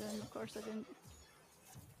wait, no I didn't. Of course I didn't.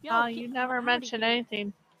 Yo, Oh, get you me never outta mention here.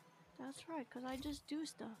 anything. That's right, cause I just do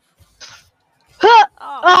stuff.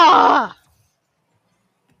 Ah!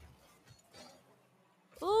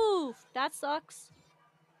 Oof, that sucks.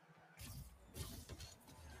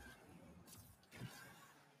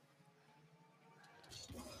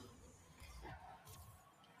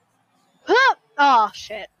 Oh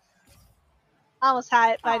shit. I almost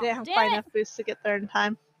had it, but I Aw, didn't have damn quite it! enough boost to get there in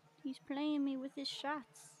time. He's playing me with his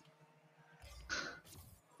shots.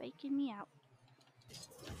 Faking me out.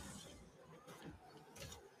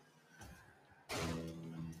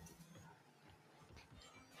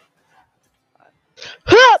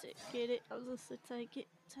 That's it. Get it. I was gonna say take it.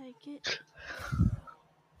 Take it.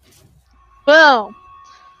 Boom.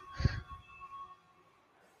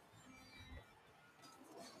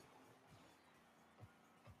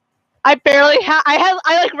 I barely had. I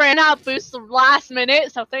like ran out of boost the last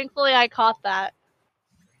minute, so thankfully I caught that.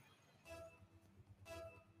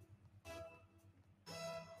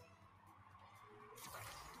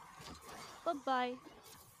 Bye-bye.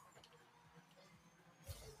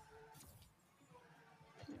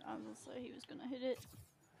 I was gonna say he was gonna hit it.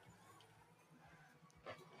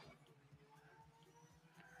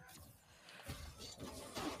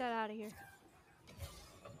 Get that out of here.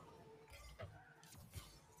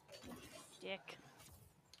 Dick.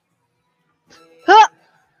 Huh.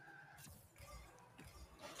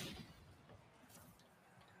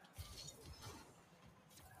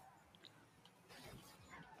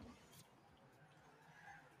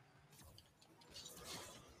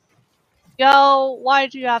 Yo,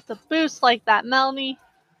 why'd you have to boost like that, Melanie?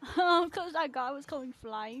 Cause that guy was coming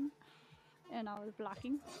flying. And I was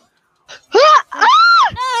blocking. Ah!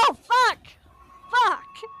 No! Fuck! Fuck!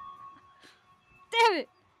 Damn it!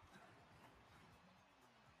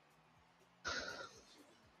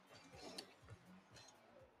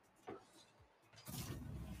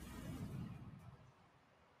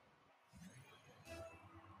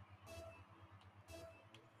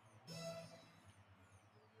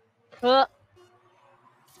 Huh.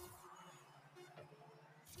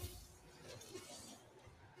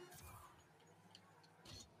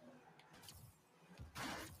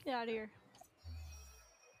 Get out of here.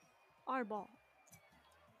 Our ball.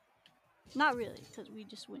 Not really, because we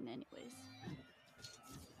just win anyways.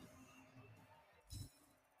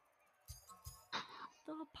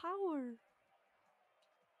 The power.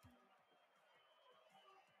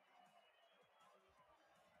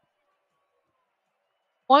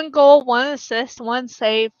 One goal, one assist, one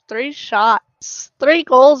save, 3 shots. 3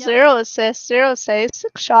 goals, Yep. 0 assists, 0 saves,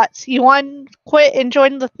 6 shots. You want to quit and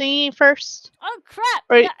join the thingy first? Oh crap!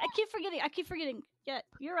 Or- Yeah, I keep forgetting. Yeah,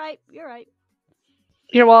 you're right.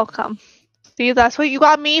 You're welcome. See, that's what you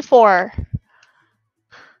got me for.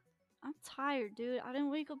 I'm tired, dude. I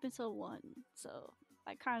didn't wake up until 1, so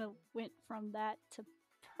I kind of went from that to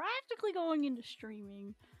practically going into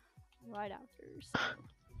streaming right after. So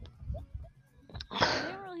I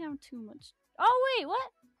didn't really have too much. Oh wait,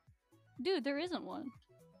 what? Dude, there isn't one.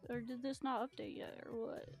 Or did this not update yet, or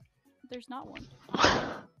what? There's not one.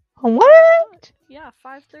 What? Yeah,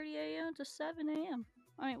 5:30 a.m. to 7 a.m.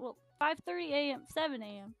 I mean, well, 5:30 a.m. 7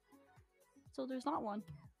 a.m. So there's not one.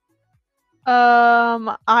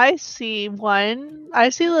 I see one. I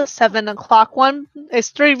see the 7 o'clock one.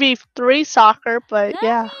 It's 3v3 soccer, but Let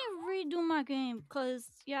yeah. me redo my game, cause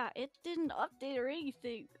yeah, it didn't update or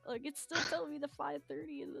anything. Like it's still telling me the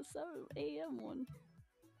 5:30 and the 7 a.m. one.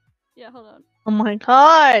 Yeah, hold on. Oh my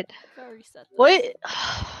god. Gotta reset this. What?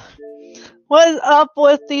 What is up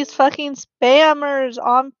with these fucking spammers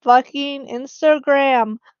on fucking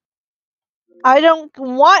Instagram? I don't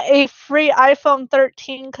want a free iPhone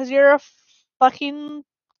 13 because you're a fucking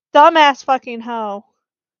dumbass fucking hoe.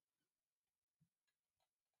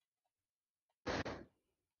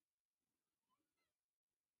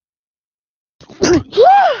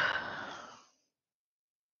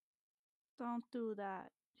 Don't do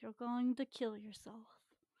that. You're going to kill yourself.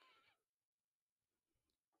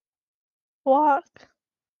 Walk.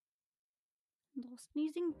 No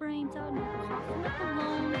sneezing brains out, no coughing up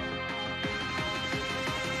alone.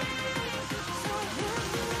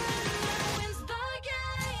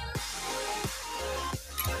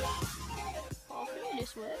 Hopefully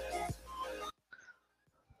this works.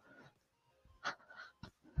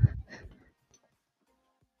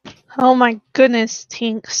 Oh my goodness,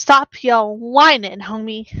 Tink. Stop your whining,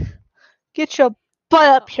 homie. Get your butt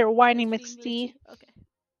up here whining, Let's see. Okay.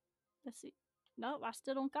 Let's see. Nope, I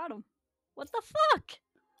still don't got him. What the fuck?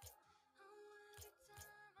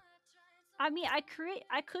 I mean, I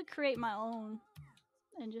could create my own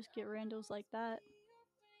and just get randos like that.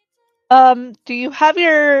 Do you have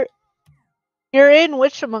your... You're in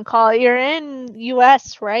whatchamacallit? You're in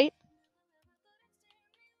US, right?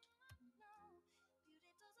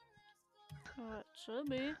 It should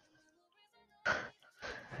be.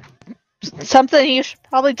 Something you should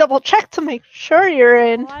probably double check to make sure you're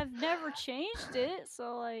in. Well, I've never changed it,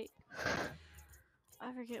 so like,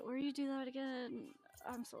 I forget where you do that again.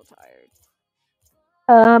 I'm so tired.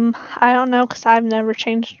 I don't know, because I've never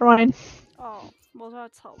changed mine. Oh, well,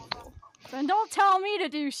 that's helpful. Then don't tell me to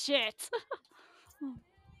do shit.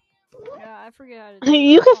 Yeah, I forget how to do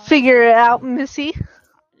You that, can honestly. figure it out, Missy. Dude,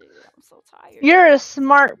 I'm so tired. You're a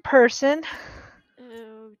smart person.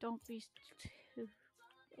 Ew, don't be too...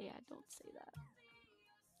 Yeah, don't say that.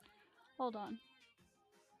 Hold on.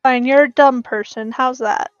 Fine, you're a dumb person. How's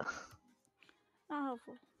that? Not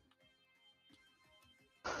helpful.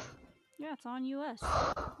 Yeah, it's on US.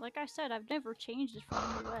 Like I said, I've never changed it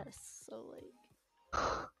from US, so like,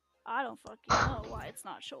 I don't fucking know why it's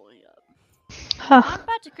not showing up. I'm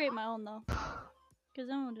about to create my own though, because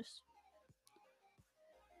then we'll just...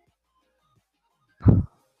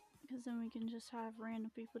 Because then we can just have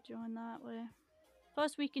random people join that way.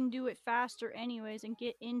 Plus, we can do it faster anyways and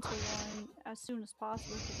get into one as soon as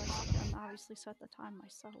possible because I can obviously set the time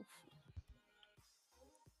myself.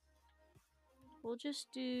 We'll just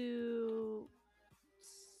do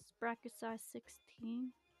bracket size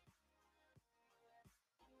 16.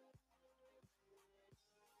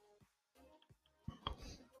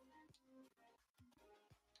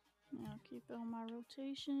 I'll keep it on my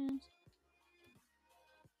rotations.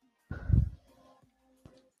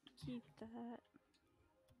 Keep that.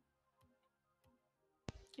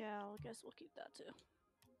 Yeah, I guess we'll keep that too.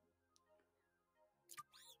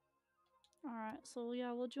 Alright, so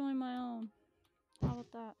yeah, we'll join my own. How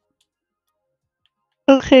about that?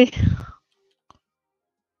 Okay.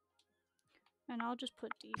 And I'll just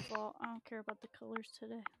put default. I don't care about the colors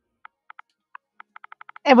today.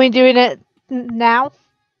 And we doing it now?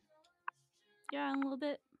 Yeah, in a little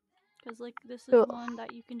bit. Because, like, this is Cool. one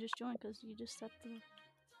that you can just join because you just set the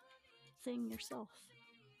thing yourself.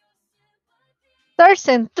 Starts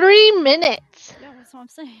in 3 minutes. Yeah, that's what I'm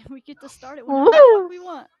saying. We get to start it whenever the fuck we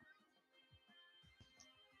want.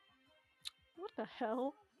 What the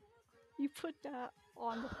hell? You put that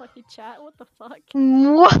on the fucking chat? What the fuck?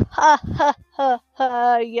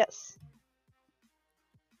 Yes.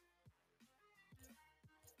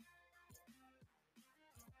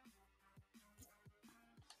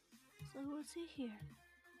 So what's it here?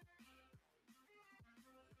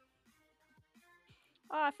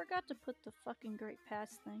 Oh, I forgot to put the fucking Great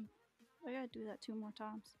Pass thing. I gotta do that 2 more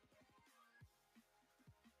times.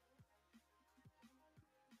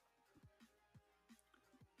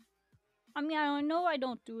 I mean, I know I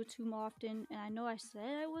don't do it too often, and I know I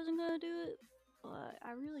said I wasn't gonna do it, but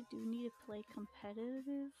I really do need to play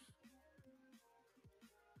competitive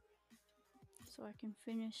so I can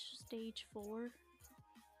finish stage 4.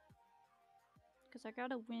 Because I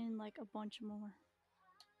gotta win like a bunch more.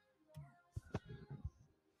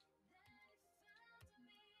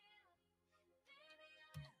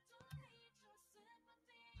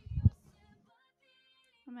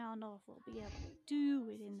 I mean, I don't know if we'll be able to do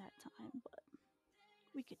it in that time, but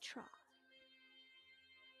we could try.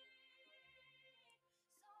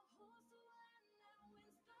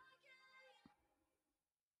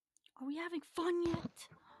 Are we having fun yet?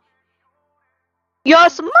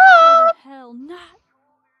 Yes, For mom! the hell not!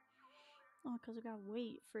 Oh, because I gotta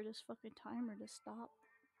wait for this fucking timer to stop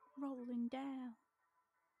rolling down.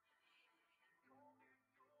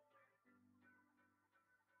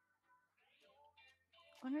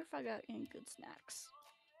 Wonder if I got any good snacks.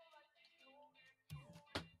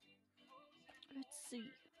 Let's see.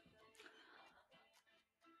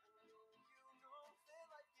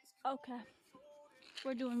 Okay.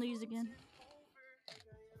 We're doing these again.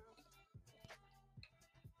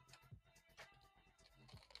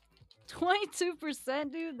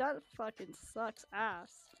 22%, dude? That fucking sucks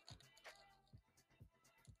ass.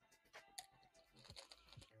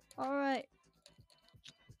 Alright.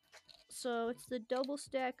 So it's the double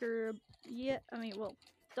stacker. Yeah,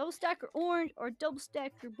 double stacker orange or double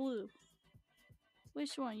stacker blue?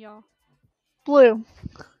 Which one, y'all? Blue.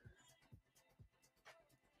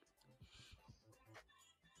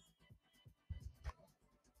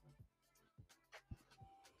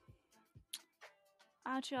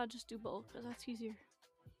 Actually, I'll just do both because that's easier.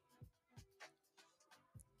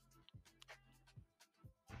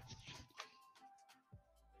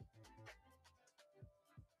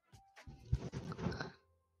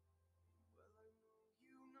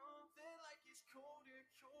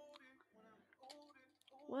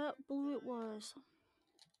 What blue it was?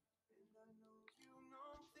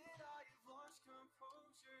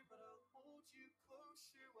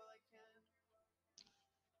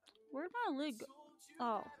 Where'd my lid go?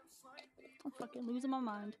 Oh, I'm fucking losing my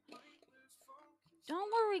mind.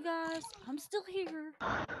 Don't worry, guys. I'm still here.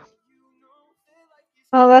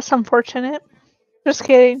 Oh, that's unfortunate. Just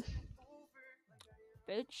kidding.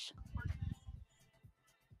 Bitch.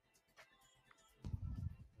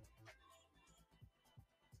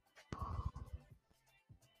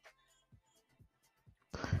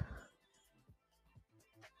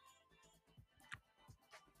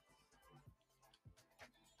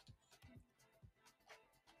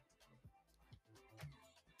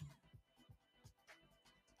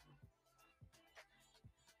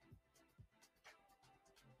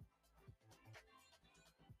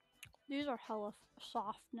 These are hella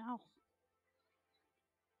soft now.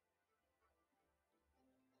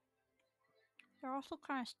 They're also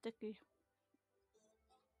kind of sticky.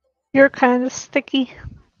 You're kind of sticky.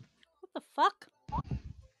 What the fuck?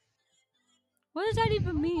 What does that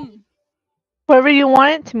even mean? Whatever you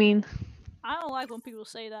want it to mean. I don't like when people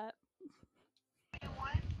say that.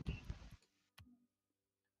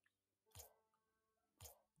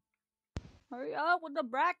 Hurry up with the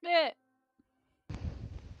bracket.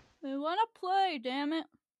 We wanna play, damn it.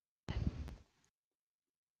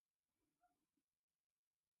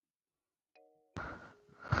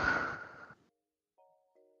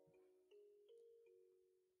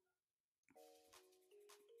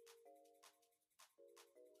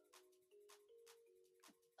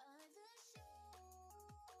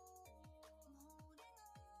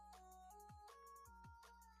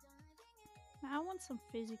 I want some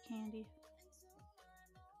fizzy candy.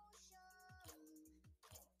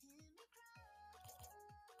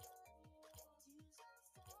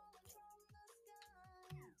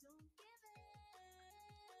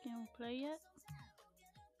 Can we play yet?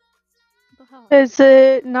 What the hell? Is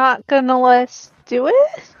it not gonna let us do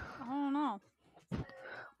it? I don't know.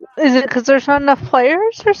 Is it because there's not enough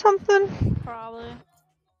players or something? Probably.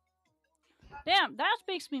 Damn, that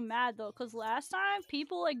makes me mad though, cause last time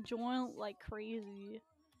people like joined like crazy.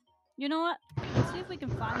 You know what? Let's see if we can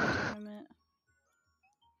find a tournament.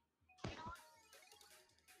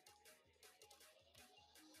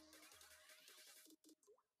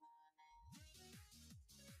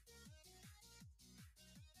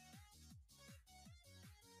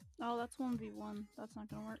 Oh, that's 1v1. That's not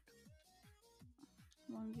gonna work.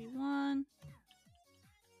 1v1.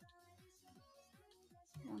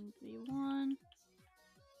 1v1.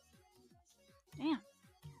 Damn.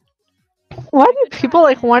 Why We do could people try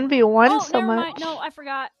like again. 1v1 Oh, so never much? mind. No, I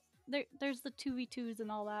forgot. There's the 2v2s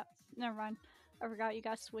and all that. Never mind. I forgot you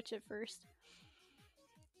guys switch it first.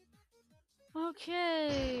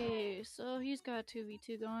 Okay, so he's got a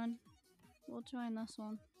 2v2 going. We'll join this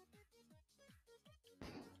one.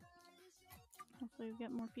 Hopefully we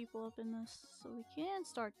get more people up in this so we can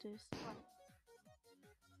start this.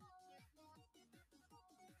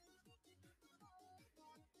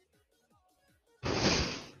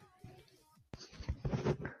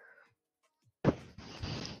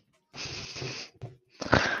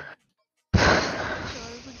 So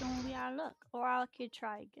we're gonna be out of luck. Or I could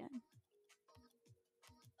try again.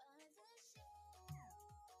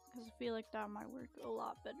 Because I feel like that might work a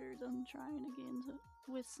lot better than trying again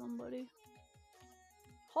with somebody.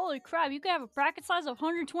 Holy crap, you could have a bracket size of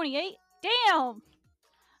 128? Damn!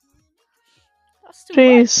 That's too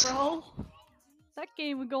Jeez. much, bro. That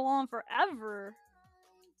game would go on forever.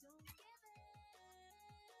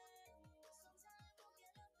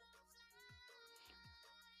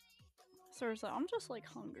 Seriously, I'm just like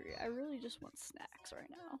hungry. I really just want snacks right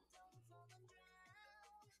now.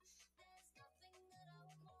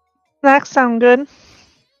 Snacks sound good.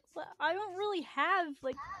 But I don't really have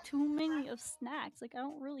like too many of snacks. Like I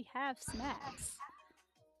don't really have snacks.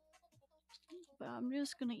 But I'm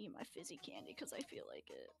just gonna eat my fizzy candy because I feel like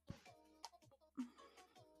it.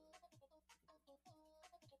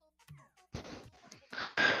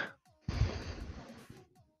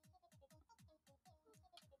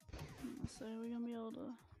 So we're gonna be able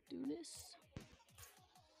to do this.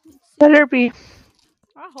 Better be.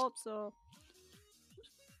 I hope so.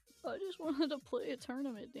 I just wanted to play a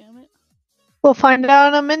tournament, damn it. We'll find out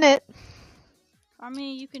in a minute. I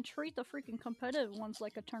mean, you can treat the freaking competitive ones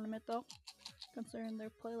like a tournament, though. Considering they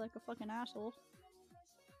play like a fucking asshole.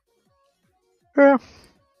 Yeah.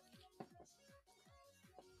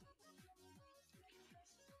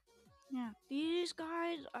 Yeah, these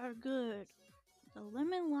guys are good. The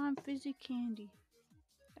lemon lime fizzy candy.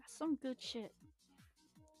 That's some good shit.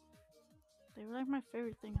 They were like my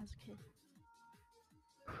favorite thing as a kid.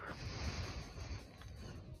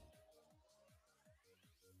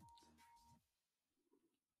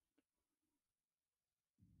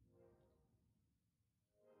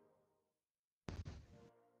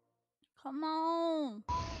 Come on.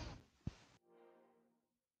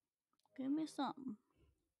 Give me something.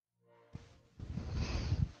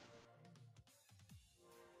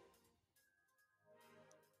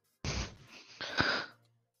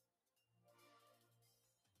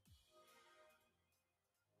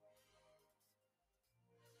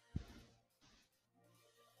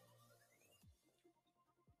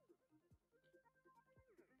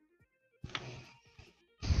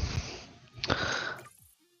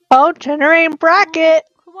 Oh, generating bracket.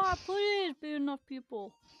 Come on, please be enough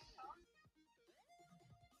people.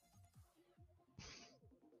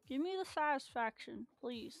 Give me the satisfaction,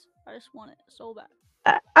 please. I just want it so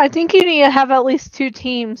bad. I think you need to have at least 2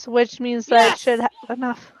 teams, which means that it should Yes! have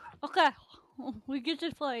enough. Okay, we get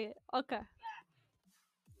to play it. Okay.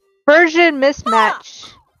 Version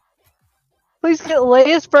mismatch. Please get the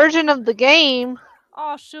latest version of the game.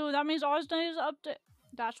 Oh shoot, that means ours needs an update.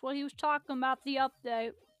 That's what he was talking about, the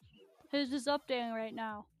update. His is updating right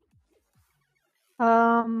now.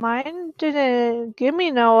 Mine didn't give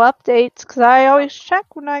me no updates because I always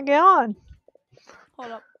check when I get on.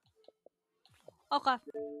 Hold up. Okay,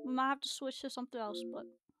 we might have to switch to something else, but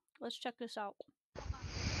let's check this out.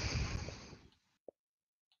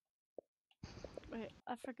 Wait,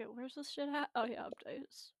 I forget, where's this shit at? Oh yeah,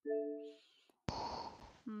 updates.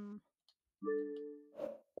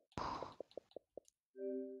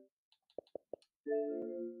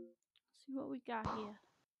 See what we got here.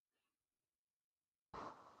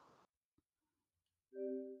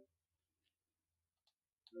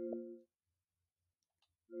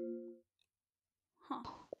 Huh.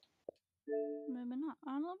 Maybe not.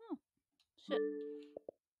 I don't know. Shit.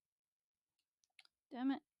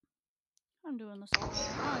 Damn it. I'm doing this all wrong.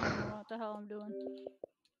 I don't even know what the hell I'm doing.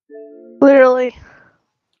 Literally.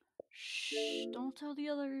 Shh, don't tell the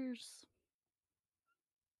others.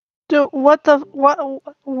 Dude, what?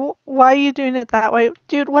 Why are you doing it that way?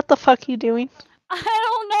 Dude, what the fuck are you doing? I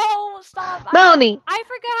don't know. Stop. Melanie. I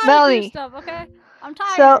forget how to do Melanie. stuff, okay? I'm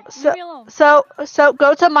tired. Leave me alone. So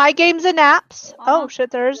go to My Games and Apps. Oh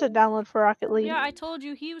shit, there is a download for Rocket League. Yeah, I told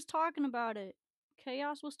you he was talking about it.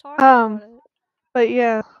 Chaos was talking about it. But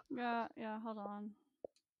yeah. Yeah, hold on.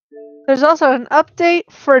 There's also an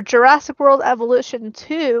update for Jurassic World Evolution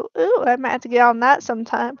 2. Ooh, I might have to get on that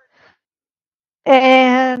sometime.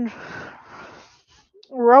 And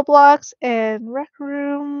Roblox and Rec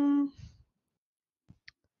Room.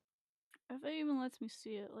 If it even lets me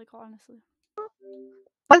see it, like honestly.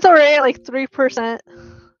 Mine's already at like 3%.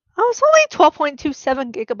 Oh, it's only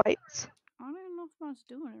 12.27 gigabytes. I don't even know if mine's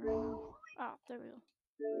doing it right now. Ah, there we go.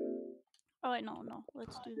 Oh wait, no.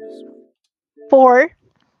 Let's do this one. 4.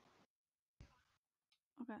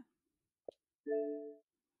 Okay.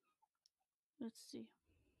 Let's see.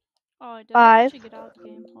 Oh, did 5. I actually get out of the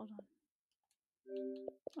game? Hold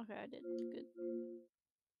on. Okay, I did. Good.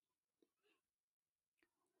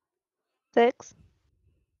 6.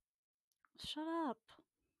 Shut up.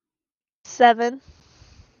 7.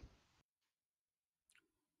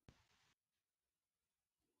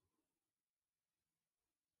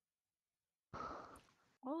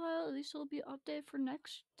 Oh well, at least it'll be updated for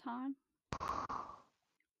next time.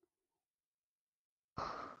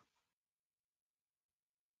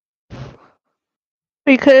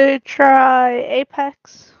 We could try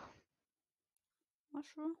Apex.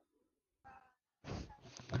 Mushroom.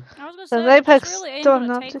 I was gonna Does say, but Apex this really ain't still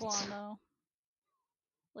gonna have take updates? long though.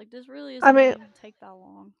 Like this really isn't I mean, gonna take that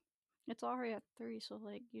long. It's already at 3, so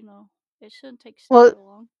like it shouldn't take well, super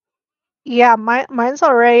long. yeah, mine's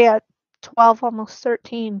already at 12, almost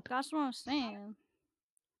 13. That's what I'm saying.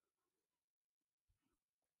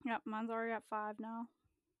 Yep, mine's already at 5 now.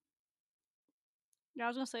 Yeah, I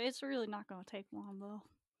was gonna say it's really not gonna take long though.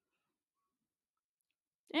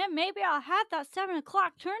 And maybe I'll have that 7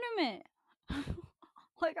 o'clock tournament.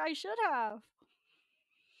 Like I should have.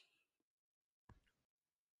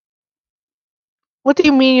 What do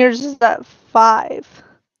you mean yours is at 5?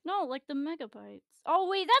 No, like the megabytes. Oh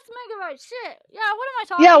wait, that's megabyte shit. Yeah, what am I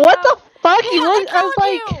talking Yeah, what about? the fuck? Yeah, You look. I was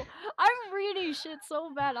like, you. I'm reading shit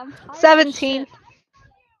so bad. I'm tired. 17. Of shit.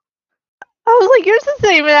 I was like, yours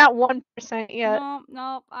isn't even at 1% yet.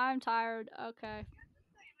 No, I'm tired. Okay.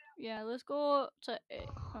 Yeah, let's go to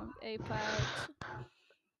Apex.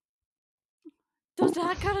 Does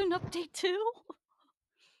that got an update too?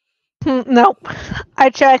 Nope. I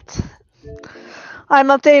checked. I'm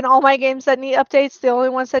updating all my games that need updates. The only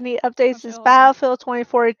ones that need updates Okay, is hold on. Battlefield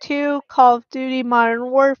 2042, Call of Duty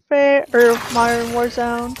Modern Warfare, or Modern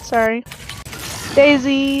Warzone, sorry.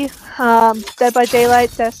 Daisy, Dead by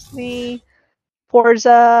Daylight, Destiny,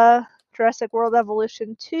 Forza, Jurassic World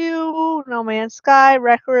Evolution 2, No Man's Sky,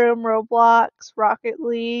 Rec Room, Roblox, Rocket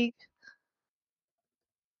League.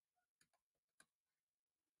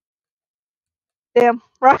 Damn,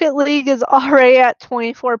 Rocket League is already at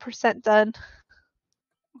 24% done.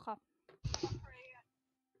 Okay.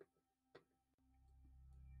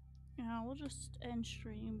 Yeah, we'll just end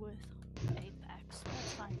stream with Apex.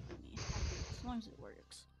 That's fine with me. As long as it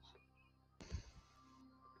works.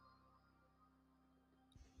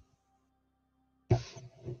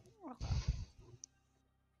 Okay.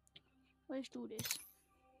 Let's do this.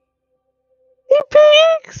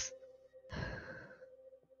 Apex!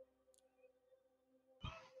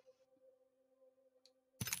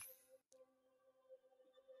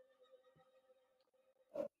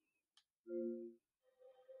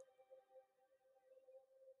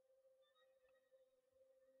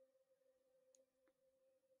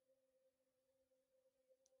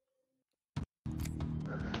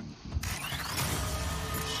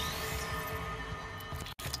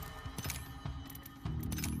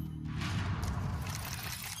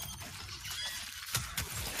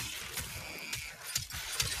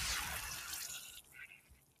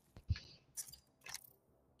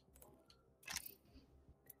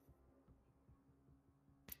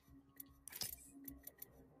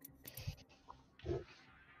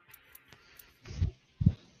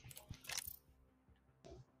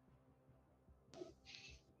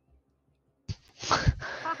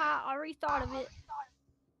 Haha, I already thought of it.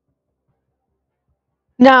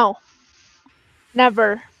 No.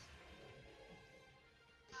 Never.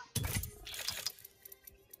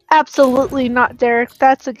 Absolutely not, Derek.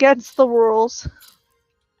 That's against the rules.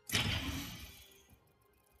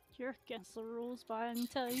 You're against the rules, but I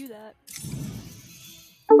didn't tell you that.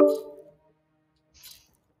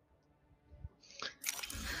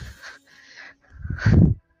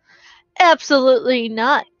 Absolutely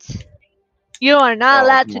not. You are not Oh,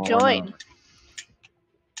 allowed come to on, join.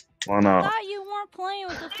 why I not? thought you weren't playing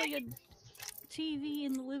with the fucking TV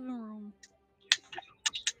in the living room.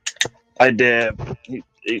 I did.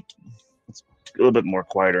 It's a little bit more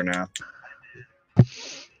quieter now.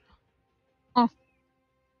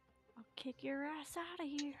 I'll kick your ass out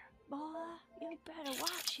of here, boy. You better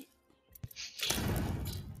watch it.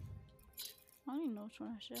 I don't even know which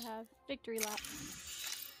one I should have. Victory lap.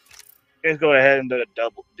 You guys go ahead and do a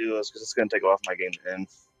double duos because it's going to take off my game to end.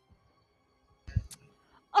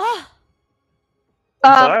 Ah!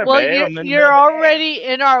 Sorry, Well, babe. I'm in the middle you're of a dance. already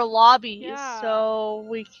in our lobbies, Yeah. so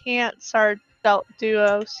we can't start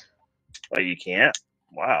duos. Oh, you can't?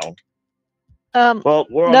 Wow. Well,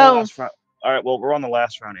 we're on the no. last round. All right, well, we're on the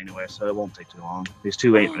last round anyway, so it won't take too long. These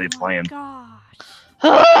two ain't really playing. Gosh.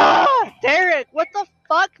 Derek, what the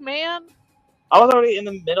fuck, man? I was already in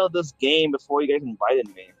the middle of this game before you guys invited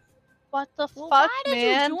me. What the Well, fuck, why did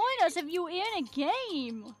man? you join us if you in a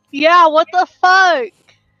game? Yeah, what the fuck?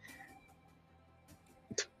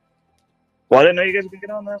 Well, I didn't know you guys could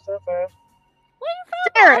get on there so fast. What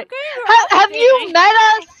are you Derek, talking about? have you met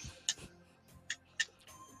us?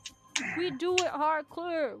 We do it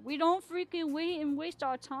hardcore. We don't freaking wait and waste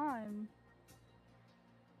our time.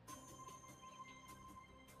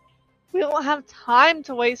 We don't have time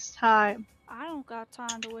to waste time. I don't got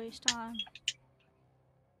time to waste time.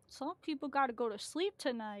 Some people gotta go to sleep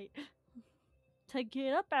tonight to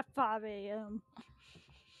get up at 5 a.m.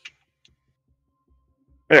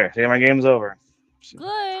 There, see, my game's over.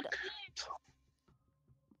 Good.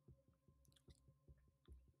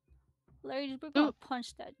 Ladies, we're gonna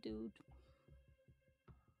punch that dude.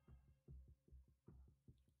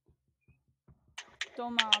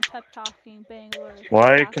 Don't mind pep talking Bangalore.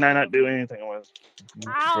 Why can I not do anything with?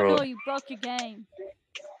 I don't know. You broke your game.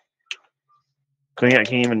 I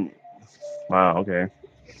can't even. Wow. Okay.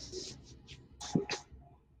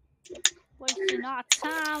 Wasting our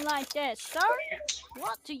time like that, sir.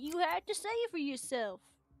 What do you have to say for yourself?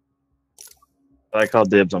 I call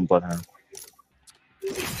dibs on Bloodhound.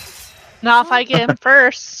 Not if I get him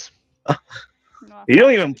first. You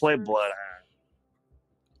don't even play Bloodhound.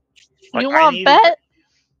 Like, you want to bet?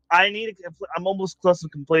 I'm almost close to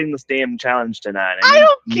completing this damn challenge tonight. I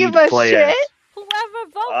don't give a shit.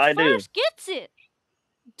 Whoever votes first gets it.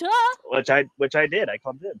 Duh. Which I did. I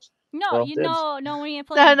called dibs. No, Well, you dibs. know, we ain't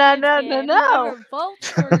playing No, dibs no, no, game. no. Whoever votes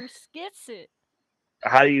first gets it.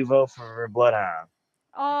 How do you vote for Bloodhound?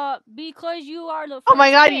 Because you are the first Oh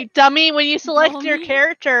my god, pick. you dummy! When you select your Dummy.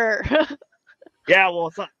 character. Yeah, well,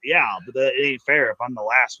 it's not. Yeah, but it ain't fair if I'm the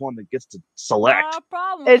last one that gets to select. Not a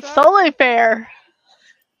problem, It's sir. totally fair.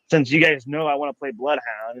 Since you guys know I want to play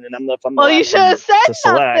Bloodhound, and I'm the Well, you last should one have said to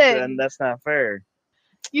select, nothing. then that's not fair.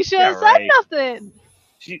 You should Yeah, have said right. nothing.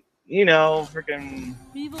 You know, freaking.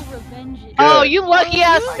 We will revenge it. Oh, Good. you lucky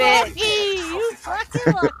ass You bitch. lucky. You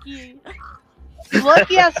fucking lucky. You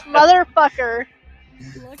lucky ass motherfucker.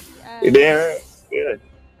 Lucky Yeah, ass. good.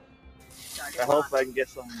 I hope I can get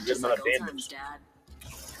some good amount of damage.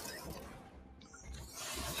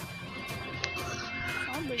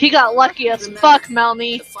 He got lucky as fuck,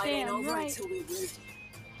 Melanie. Damn right. I'm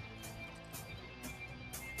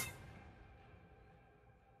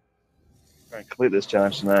trying to complete this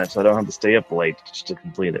challenge tonight, so I don't have to stay up late just to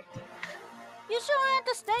complete it. You shouldn't have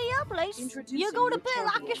to stay up late. You go to bed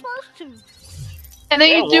like you're supposed to. And then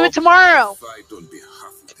Yeah, you do well- it tomorrow.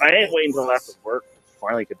 I ain't waiting until after work to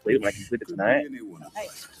finally complete it when I complete it tonight.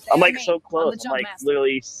 I'm like so close. I'm like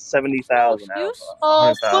literally 70,000 out of Excuse?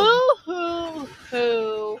 100,000. Oh,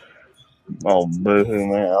 boo-hoo. Oh, boo-hoo,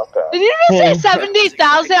 man. Okay. Did you just say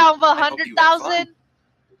 70,000 out of 100,000?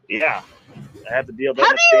 Yeah. I have to deal that How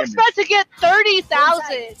do much you damage. expect to get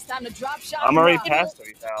 30,000? I'm already past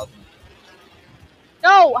 30,000.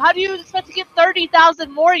 No, how do you expect to get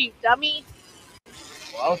 30,000 more, you dummy?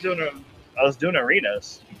 Well, I was doing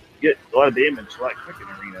arenas. You get a lot of damage, like quick in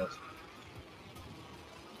arenas.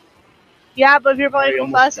 Yeah, but if you're playing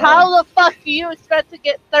Already with us, almost done. how the fuck do you expect to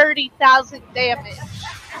get 30,000 damage?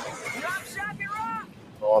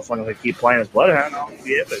 Well, as long as I keep playing as Bloodhound, I'll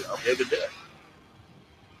be able to do it.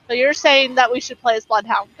 So you're saying that we should play as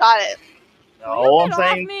Bloodhound. Got it. Will you No, I'm get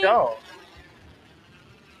off saying me? don't.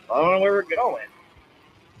 I don't know where we're going.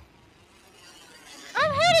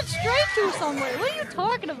 I'm headed straight to somewhere. What are you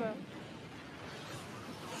talking about?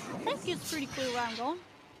 I think it's pretty clear where I'm going.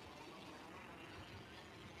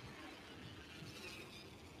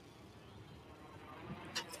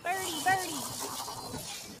 Birdie.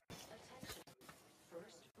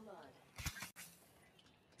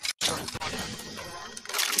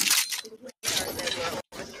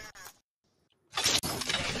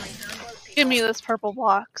 Give me this purple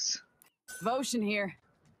box. Devotion here.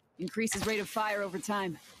 Increases rate of fire over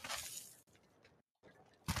time.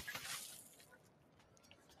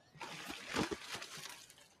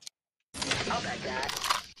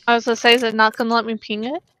 I was gonna say, is it not gonna let me ping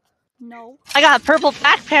it? No. I got a purple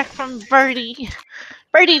backpack from Birdie.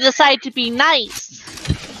 Birdie decided to be nice.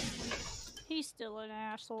 He's still an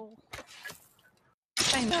asshole.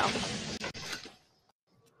 I know.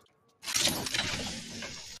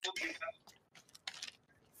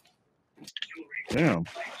 Damn.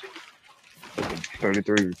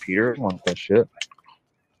 33 repeater? I want that shit.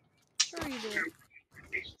 Sure you do.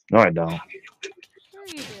 No, I don't. Sure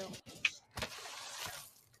you do.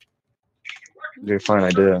 You're fine, I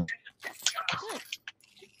do.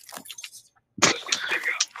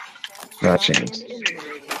 Not chance.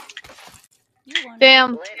 You won.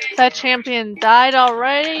 Damn, that champion died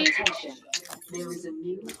already.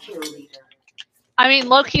 I mean,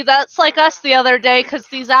 Loki, that's like us the other day, because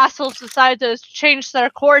these assholes decided to change their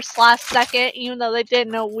course last second, even though they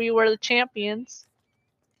didn't know we were the champions.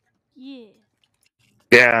 Yeah.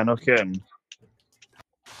 Yeah, no kidding.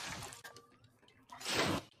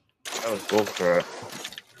 That was bullcrap.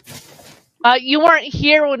 You weren't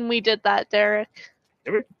here when we did that, Derek.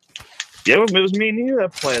 Yeah, it was me and you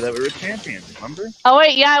that played that we were champions, remember? Oh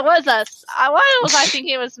wait, yeah, it was us. Why was I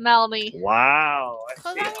thinking it was Melanie? Wow.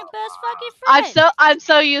 Cause I'm your best fucking friend. I'm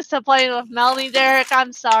so used to playing with Melanie, Derek.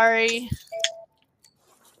 I'm sorry.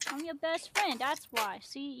 I'm your best friend. That's why.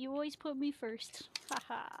 See, you always put me first.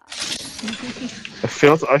 Haha. I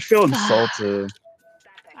feel insulted.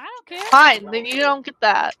 I don't care. Fine, then you don't get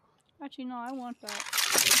that. Actually, no, I want that.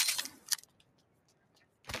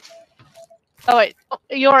 Oh wait,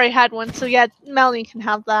 you already had one, so yeah, Melanie can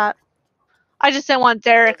have that. I just didn't want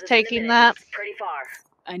Derek taking that. Pretty far.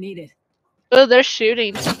 I need it. Oh, they're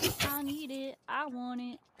shooting. I need it. I want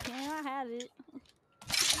it. Can I have it?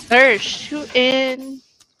 They're shooting.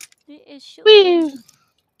 It is shooting. Woo!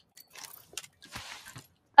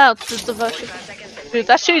 Oh, it's the devotion. Dude,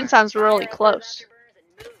 that shooting sounds really close.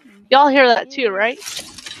 Y'all hear that too, right?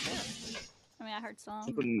 I mean, I heard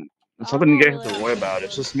some. It's something you guys have to worry about.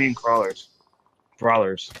 It's just me and crawlers.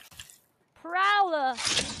 Brawlers. Prowler.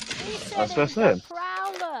 That's what I said.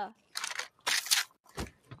 Prowler.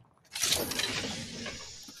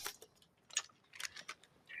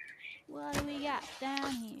 What do we got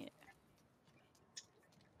down here?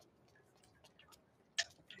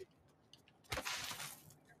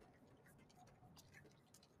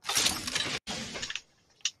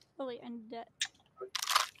 that.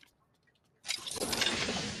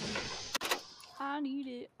 I need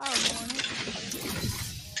it. I want it.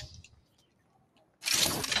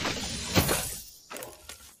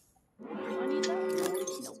 Do I need that?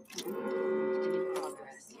 Nope.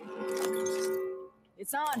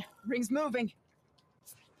 It's on. Ring's moving.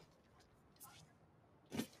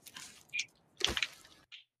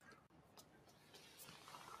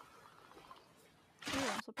 Ooh,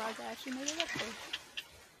 I'm surprised I actually made it up there.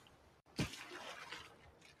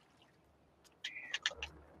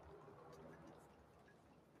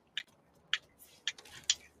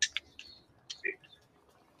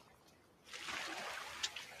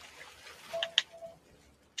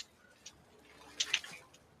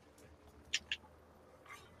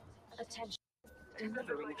 Attention.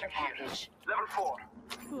 Delivering care package. Level 4.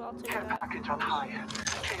 Ooh, I'll take Care that. package on high.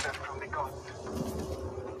 Payment from the gods.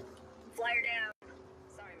 Flyer down.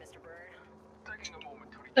 Sorry, Mr. Bird. Taking a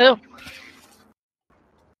moment to Oh, recharge my shields.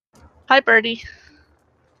 hi, Birdie.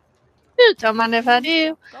 Ooh, don't mind if I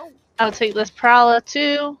do. Go. I'll take this Prowler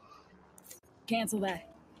too. Cancel that.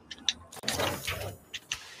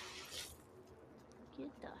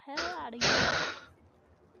 Get the hell out of here.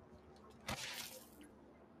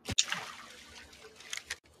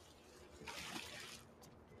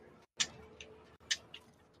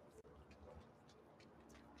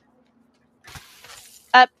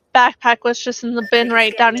 That backpack was just in the bin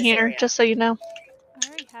right down here, just so you know. I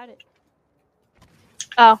already had it.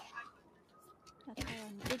 Oh. That's all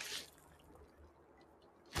I need.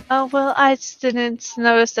 Oh, well, I just didn't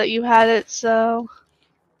notice that you had it, so...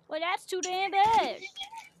 Well, that's too damn bad.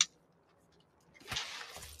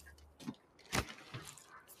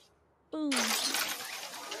 Boom.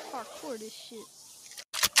 Parkour this shit.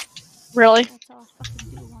 Really? That's all I fucking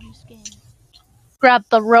do on this game. Grab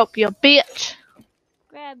the rope, you bitch.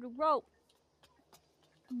 Grab the rope.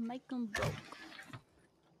 Make them broke.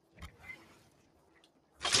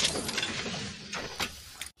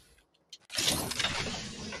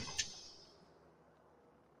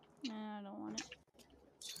 Nah, I don't want it.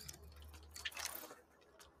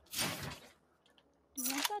 Do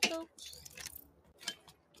you want that though?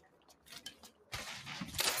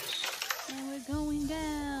 And we're going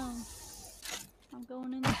down. I'm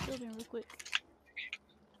going in this building real quick.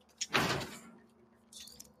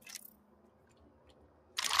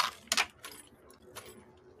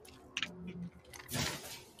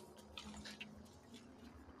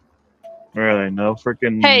 Really, no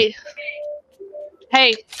freaking.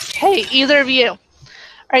 Hey, either of you.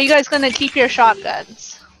 Are you guys gonna keep your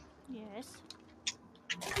shotguns? Yes.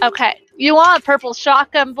 Okay. You want a purple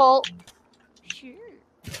shotgun bolt? Sure.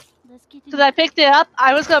 Let's get Because I picked it up.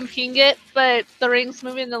 I was gonna ping it, but the ring's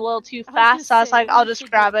moving a little too fast, so I was like, I'll just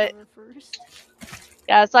grab it. First.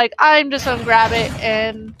 Yeah, it's like, I'm just gonna grab it,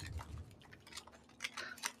 and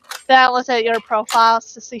then I looked at your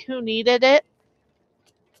profiles to see who needed it.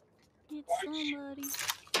 Get somebody.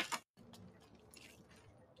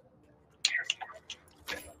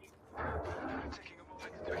 Taking a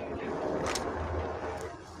moment to heal.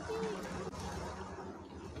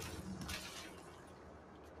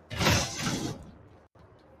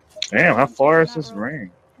 Damn, how I'm far taking is that this rope.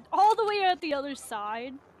 ring? All the way at the other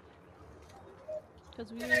side.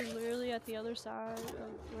 Because we were literally at the other side of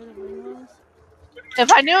where the ring was.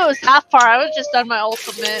 If I knew it was that far, I would have just done my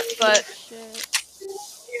ultimate, but Shit.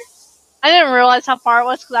 I didn't realize how far it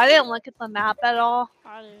was because I didn't look at the map at all.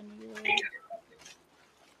 I didn't either.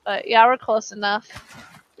 But yeah, we're close enough.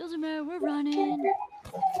 Doesn't matter, we're running.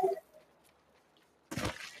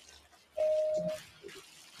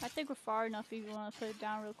 I think we're far enough if you want to put it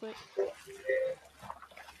down real quick.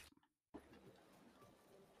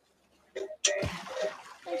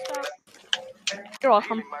 Thanks, Doc. You're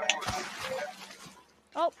welcome. Healing my wounds.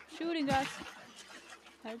 Oh, shooting, guys.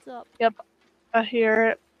 Heads up. Yep, I hear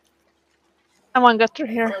it. I want to go through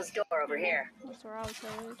here. Closed door over here. That's where I was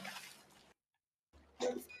headed.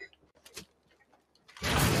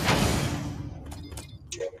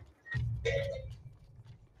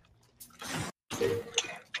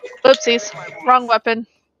 Oopsies, wrong weapon.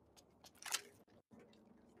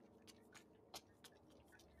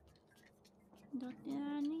 Nothing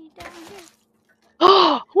I need down here.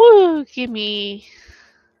 Oh, woo, gimme.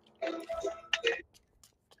 I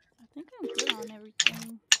think I'm good on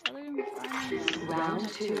everything. Other than finding Round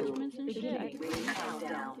two. attachments and shit, I Beginning think ring I don't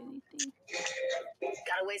countdown. need anything.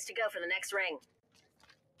 Got a ways to go for the next ring.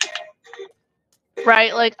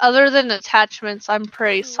 Right, like other than attachments, I'm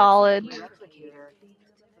pretty Ooh, what's up solid. here?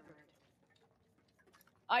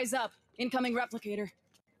 Eyes up. Incoming replicator.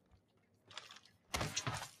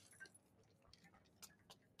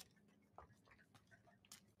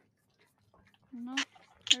 No,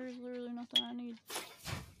 there's literally nothing I need.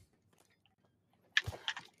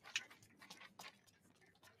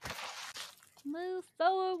 Move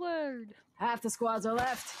forward. Half the squads are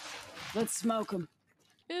left. Let's smoke them.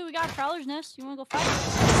 Ooh, we got a Prowler's Nest. You wanna go fight?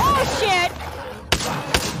 Oh shit!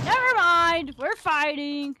 Never mind. We're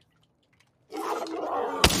fighting.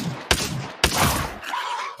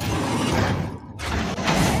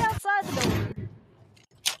 Right outside the door.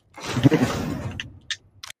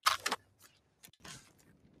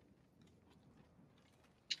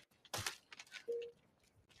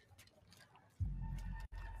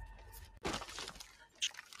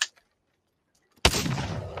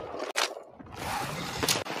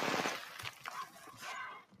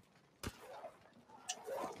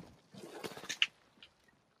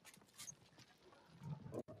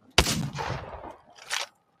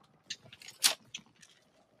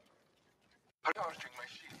 Recharging my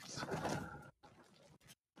shields.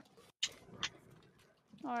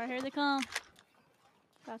 Alright, here they come.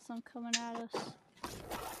 Got some coming at us.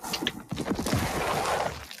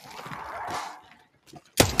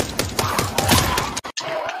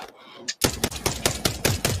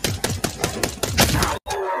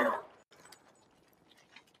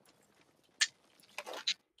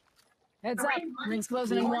 Heads up. Ring's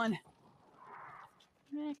closing in 1.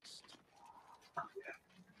 Next.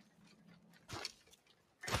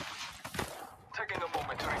 Taking a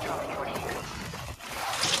moment to recharge my shields.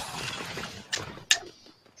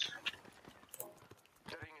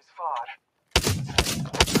 The ring is far.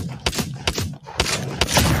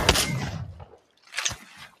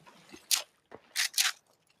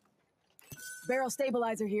 Barrel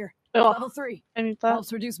stabilizer here. Oh, Level 3. I need that.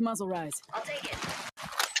 Helps reduce muzzle rise. I'll take it.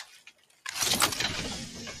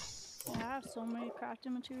 Yeah, I have so many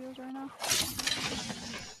crafting materials right now.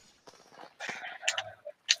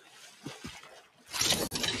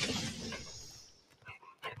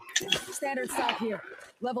 Standard stock here.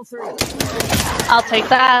 Level 3. I'll take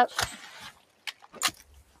that.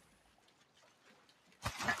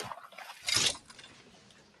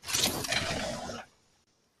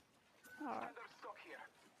 Alright. Standard stock here.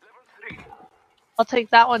 Level 3. I'll take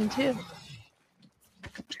that one too.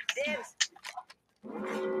 Dibs.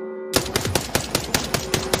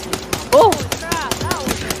 Oh, Crap, that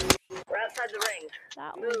was We're outside the ring.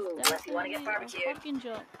 That Move, was unless you wanna get definitely a barbecued. fucking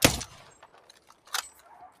jump.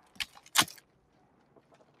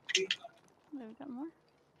 Wait, we got more?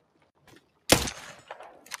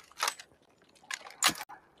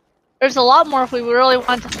 there's a lot more if we really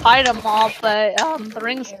want to fight them all, but the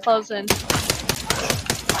ring's closing.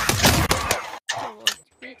 Oh,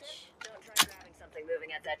 bitch. Don't try grabbing something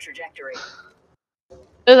moving at that trajectory.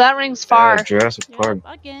 Oh, that ring's far. Jurassic Park.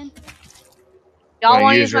 Yep, again. Y'all Wanna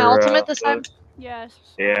want to use use my your, ultimate this time? Yes.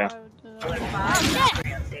 Yeah. I would do that. Alert Oh 5. shit!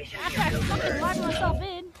 Ground station. After I fucking locked myself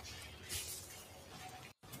in.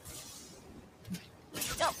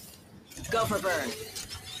 Go for burn.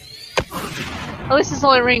 At least it's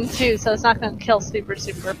only ring 2, so it's not going to kill super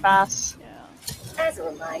fast. Yeah. As a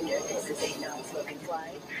reminder, this is a non-smoking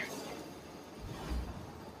flight.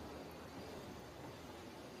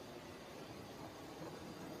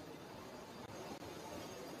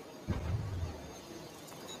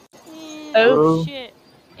 And Oh. shit.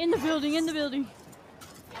 In the building, in the building.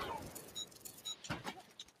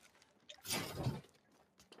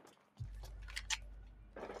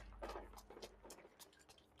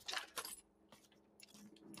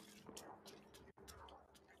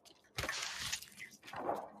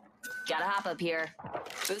 Gotta hop up here.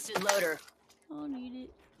 Boosted loader. Oh, need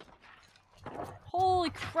it. Holy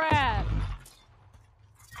crap.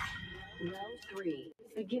 Round 3.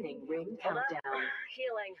 Beginning ring countdown.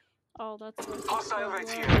 Healing. Oh, that's what Hostile right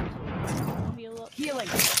here. I'll heal up. Healing.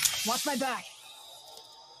 Watch my back.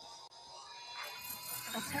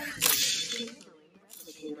 Attention.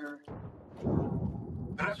 Replicator.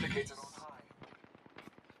 Replicator on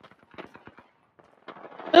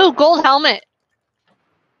high. Ooh, gold helmet.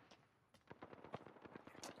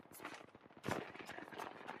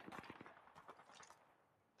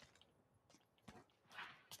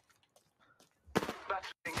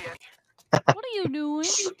 Battling the enemy. What are you doing?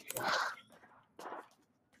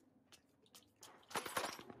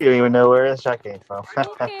 You don't even know where this shot came from.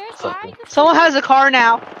 Okay, Something. Someone has a car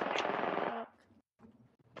now.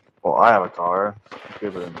 Well, I have a car.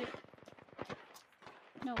 Good one.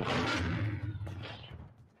 No.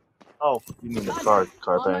 Oh, you mean the car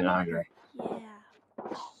On my thing? marker. Yeah.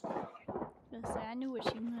 Just say, I knew what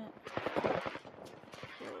she meant.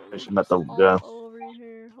 She meant the All gun. over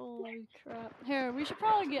here. Holy crap. Here, we should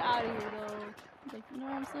probably get out of here though. Like, you know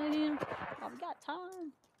what I'm saying? Oh, we got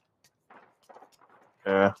time.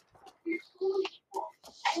 Yeah.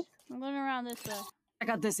 I'm going around this way. Check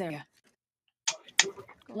out this area. Go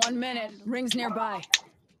 1 minute. around them. Rings nearby.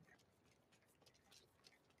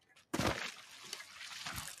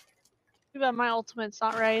 Too bad my ultimate's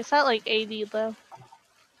not right. It's at like 80 though.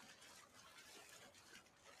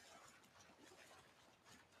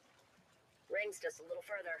 Ring's just a little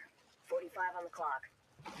further. 45 on the clock.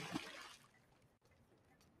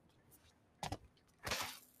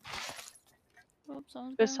 Oops,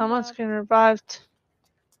 someone's If getting someone's revived. getting revived.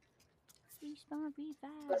 Respawn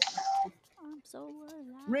revive. I'm so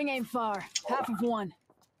alive. Ring ain't far. Half of one.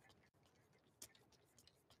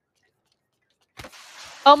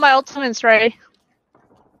 Oh, my ultimate's right.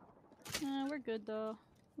 We're good though.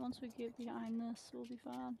 Once we get behind this, we'll be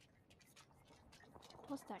fine.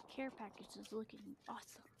 Plus, that care package is looking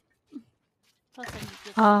awesome. Plus, I need to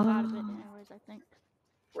get stuff out of it anyways, I think.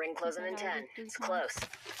 Ring closing in 10. It's close.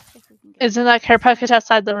 If we can get Isn't that care package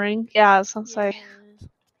outside the ring? Yeah, I was gonna say. Yes.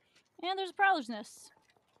 And there's a prowler's nest.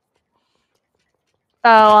 So,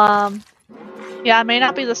 yeah, it may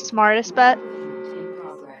not be the smartest bet. In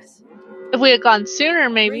progress. If we had gone sooner,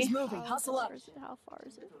 maybe. Rings moving. Hustle up. Far is it? How far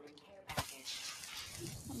is it?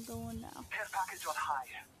 I'm going now. Care package on high.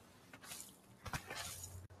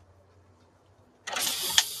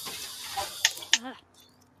 Ah.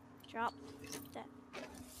 Drop that.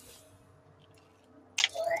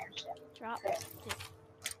 Drop it.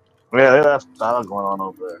 Yeah, they left battle going on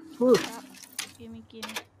over there. Whew. Drop. Gimme.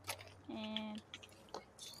 And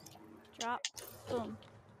drop. Boom.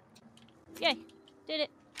 Yay. Did it.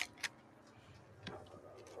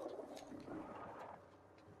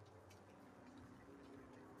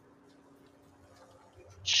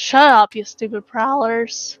 Shut up, you stupid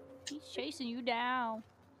prowlers. He's chasing you down.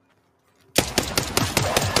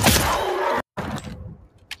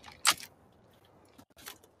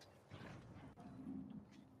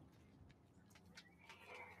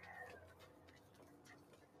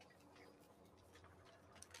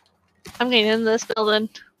 I'm getting in this building.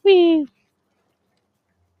 Whee!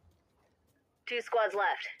 2 squads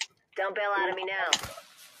left. Don't bail out of me now.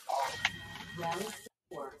 Round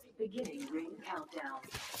 4. Beginning ring countdown.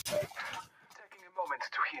 Taking a moment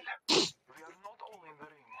to heal. We are not all in the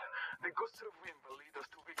ring. The ghosts of wind will lead us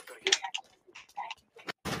to victory.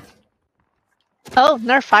 Oh,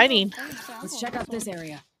 they're fighting. Let's check out this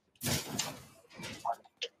area.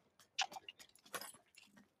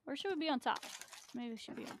 Or should we be on top? Maybe we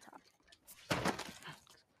should be on top.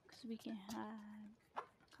 Because we can hide.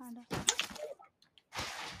 Kinda.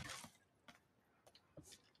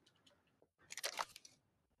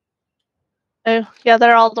 Oh, yeah,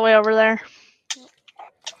 they're all the way over there. Yep.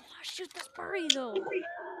 Oh, shoot this furry though.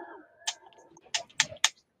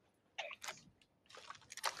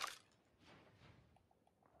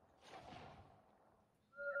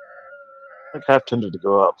 I think I've tended to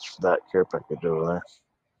go up for that care package over there.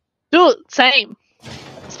 Dude, same.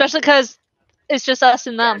 Especially because it's just us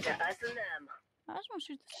and them. Down to us and them. I just want to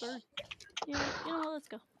shoot this bird. Yeah, you know what? Let's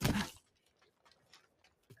go.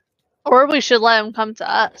 Or we should let them come to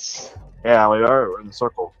us. Yeah, we are. We're in the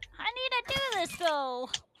circle. I need to do this though.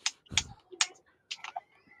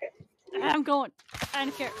 I'm going. I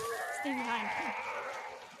don't care. Stay behind.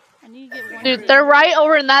 I need to get one. Dude, they're right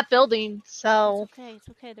over in that building, so. It's okay. It's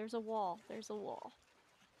okay. There's a wall. There's a wall.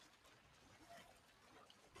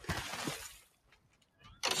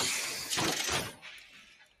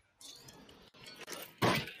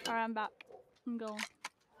 Alright, I'm back. I'm going.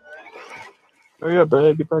 Oh yeah,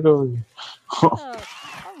 babe, get back over here.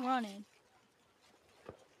 I'm running.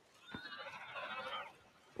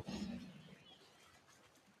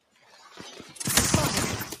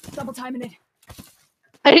 Double timing it.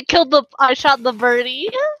 I shot the birdie.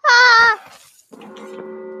 Ah!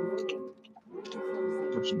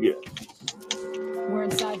 What you get? We're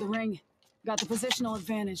inside the ring. Got the positional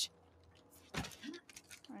advantage.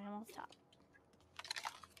 Alright, I'm on top.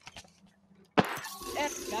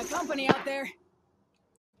 Got company out there.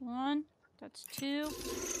 1. That's 2. Do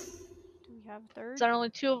we have a third? Is there only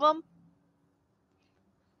 2 of them?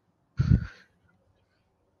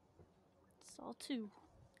 It's all 2.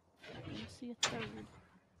 I don't see a third.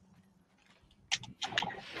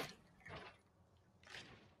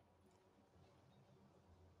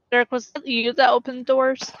 Derek, was that you that opened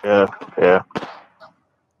doors? Yeah. What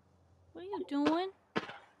are you doing?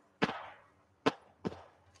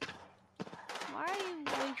 Why are you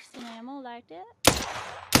wasting ammo like that?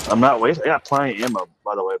 I'm not wasting. I got plenty of ammo,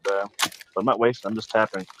 by the way, bro. I'm not wasting. I'm just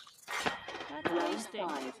tapping. That's Round wasting.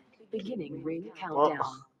 5. Beginning ring countdown.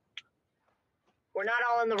 Well, We're not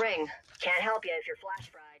all in the ring. Can't help you if you're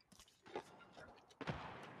flash fried.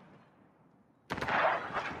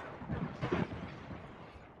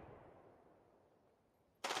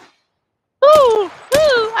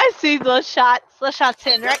 I see those shots. The shots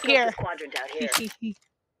in right West Coast here. is quadrant out here.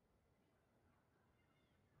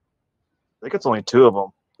 I think it's only two of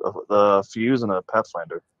them: the Fuse and the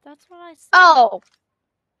Pathfinder. That's what I said. Oh,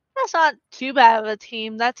 that's not too bad of a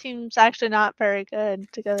team. That team's actually not very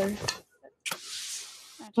good together.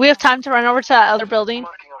 That's We have right. time to run over to that other building.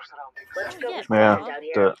 Marking our surroundings. West Coast is Yeah. quadrant out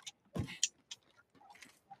here.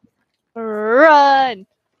 Run!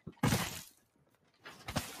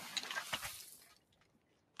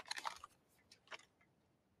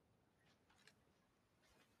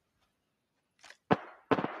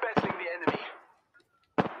 Battling the enemy.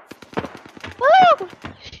 Woo!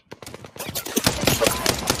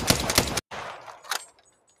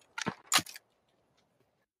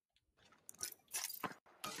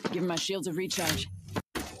 Give my shields a recharge.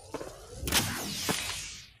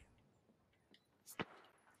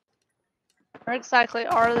 Where exactly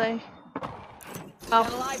are they?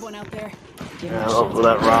 Got a live one out there. Give Yeah, my over shields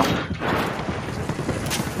that a rock.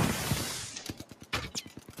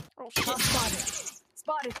 Oh Top shit. spotted.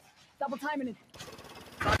 Spotted. Double timing it.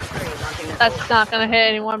 Fox 3 launching missiles. That's not gonna hit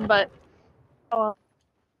anyone, but oh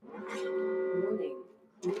Warning.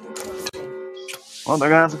 Well, they're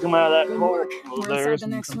gonna have to come out of that Good hole work. over We're there inside the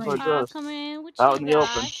and next come ring. towards I'll us. come in with Out you in the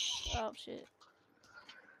open. guys. Oh shit.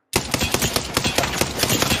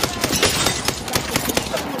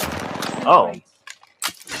 Oh,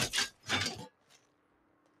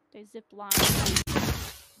 They zip line.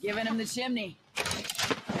 Giving him the chimney.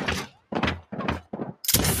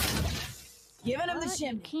 Giving him the What? You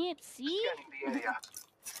chimney. can't see? Scanning the area.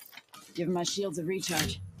 Giving my shields a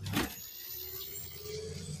recharge.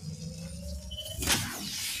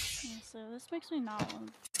 Yeah, so this makes me not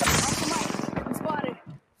want. Off the mic. I'm spotted.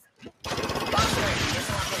 Fox 3,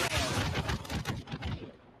 missile on the way.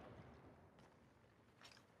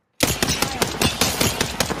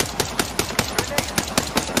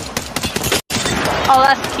 Oh,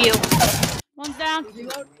 that's cute. One's down.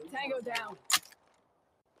 Reload. Tango down.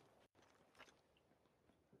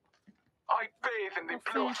 I bathe in the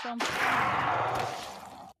I'll blood. finish them.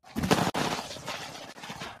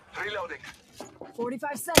 Reloading.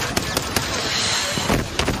 45 seconds.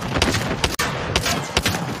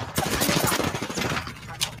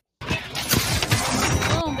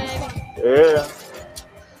 Boom, baby. yeah.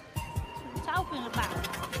 What are you talking about?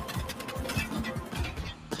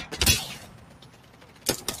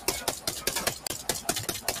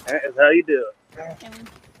 That is how you do it. And we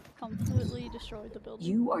completely destroyed the building.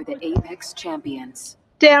 You are the With Apex champions.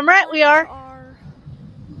 Damn right we are.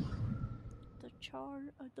 The char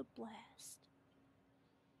of the blast.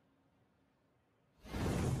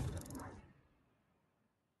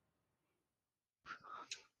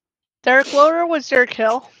 Derek Loader was your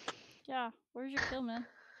kill. Yeah, where's your kill, man?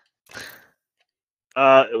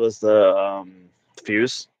 It was the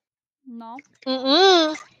Fuse. No.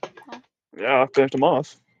 Mm-mm. Yeah, I finished him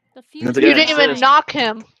off. The You fuse. to You get didn't an even assist. knock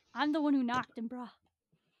him. I'm the one who knocked him, bruh.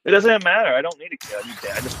 It doesn't matter. I don't need a kill.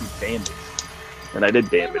 I just need damage, and I did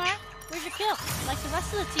damage. Alright, where's your kill? Like the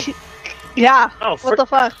rest of the team. Yeah. Oh, What the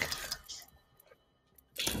fuck?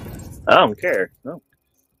 I don't care. No.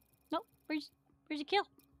 Nope. Where's your kill?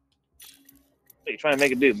 What are you trying to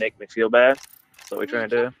make it do? Make me feel bad? That's what we're trying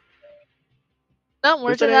to do? No,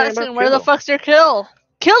 we're Who said just anything about asking where the kill? fuck's your kill?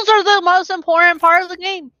 Kills are the most important part of the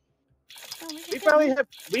game. Oh, where's We your kill? probably have.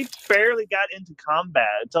 We barely got into combat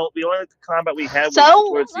until the only combat we had was So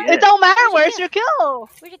towards the it end. don't matter. Where's Where's your your kill?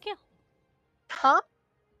 Where's your kill? Huh?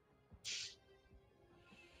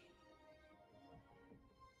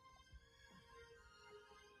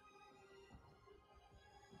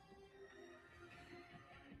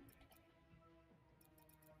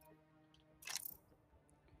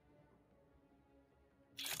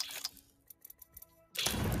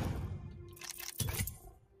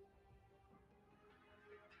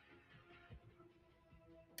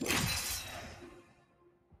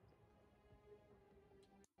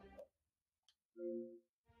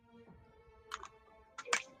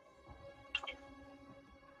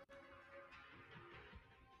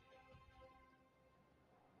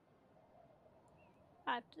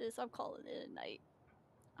 After this, I'm calling it a night.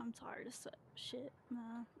 I'm tired of shit,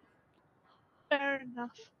 man. Fair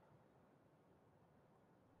enough.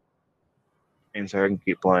 Means I can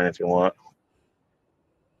keep playing if you want.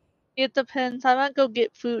 It depends. I might go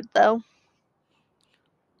get food though.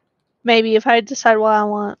 Maybe if I decide what I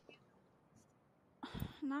want.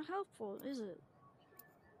 Not helpful, is it?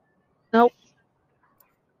 Nope.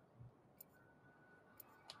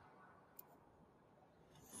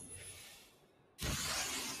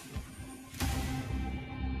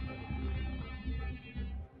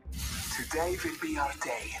 Today will be our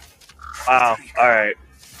day. Wow. All right.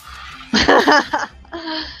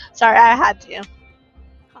 Sorry, I had to. Ha,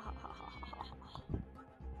 ha, ha, ha, ha, ha.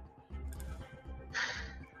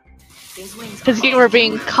 These wings Because you were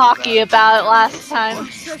being cocky about it last time.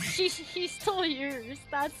 He stole yours.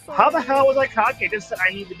 That's so How the weird. hell was I cocky? I just said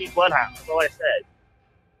I need to be Bloodhound. That's all I said.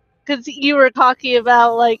 Because you were cocky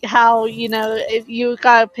about, like, how, you know, if you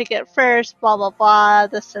gotta pick it first, blah, blah, blah,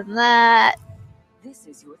 this and that. This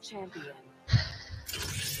is your champion.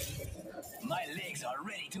 My legs are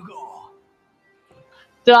ready to go.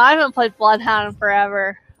 Dude, I haven't played Bloodhound in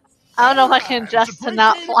forever. I don't know if I can adjust to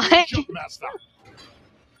not flying.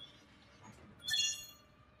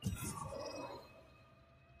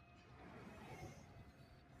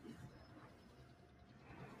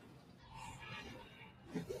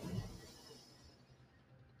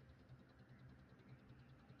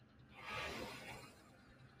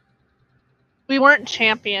 We weren't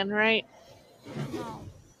champion, right? No.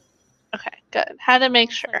 Okay, good. Had to make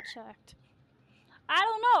Unless sure. I checked. I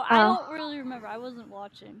don't know. I don't really remember. I wasn't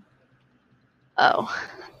watching. Oh.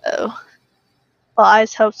 Well, I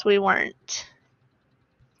just hoped we weren't.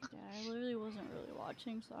 Yeah, I literally wasn't really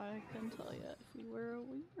watching, so I couldn't tell you if we were or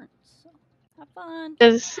we weren't. So, have fun.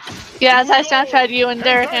 Because, yeah, as I Snapchat, you and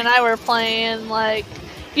Derek and I were playing, like,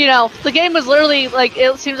 you know, the game was literally, like,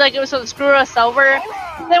 it seems like it was going to screw us over.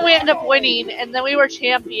 And then we ended up winning, and then we were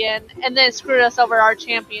champion, and then it screwed us over our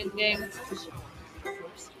champion game.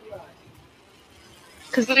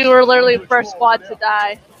 Because we were literally the first squad to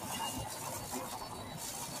die.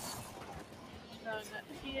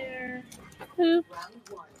 Here. Oops.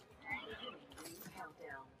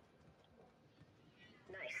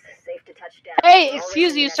 Nice. Safe to touch down. Hey,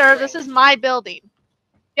 excuse you, sir. This is my building.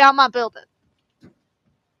 Yeah, I'm not building.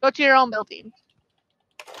 Go to your own building.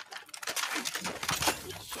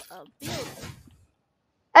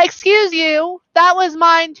 Excuse you. That was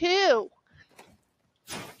mine too.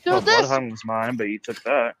 Do Well, this Bloodhound was mine, but you took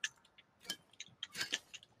that.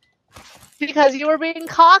 because you were being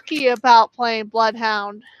cocky about playing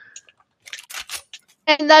Bloodhound.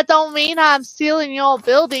 And that don't mean I'm stealing your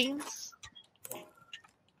buildings.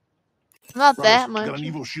 Not that much. Got an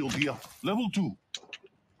Evo shield here. Level 2.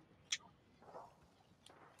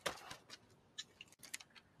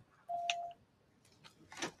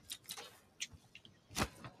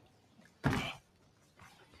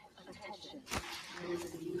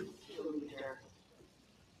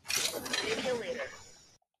 Kill leader.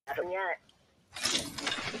 Nothing yet.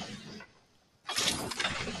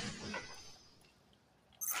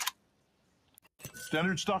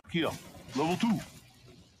 Standard stock here. Level 2.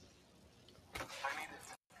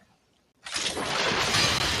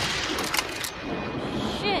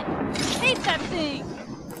 Shit! Hate that thing!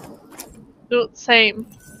 Dude, same.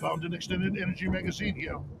 Found an extended energy magazine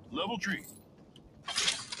here. Level 3.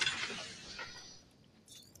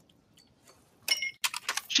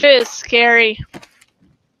 Shit is scary.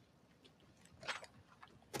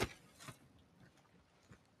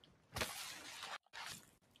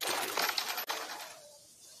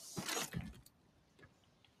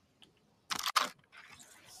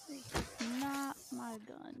 It's not my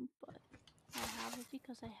gun, but I have it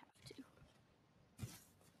because I have to.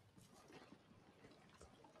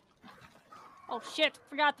 Oh shit,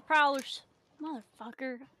 forgot the prowlers.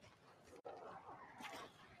 Motherfucker.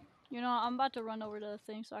 You know, I'm about to run over to the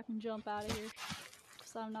thing so I can jump out of here.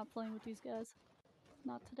 Because I'm not playing with these guys.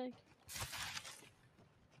 Not today.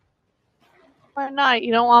 Why not?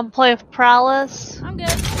 You don't want to play with Prowess? I'm good.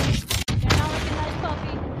 You're not like a nice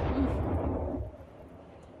puppy.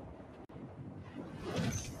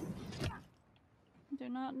 They're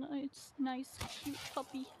not nice, cute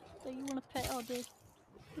puppy that you want to pet all day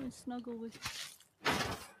and snuggle with.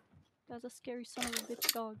 That's a scary son of a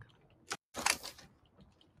bitch dog.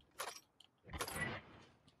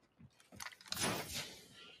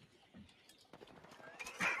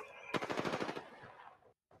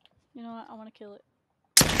 You know what? I want to kill it.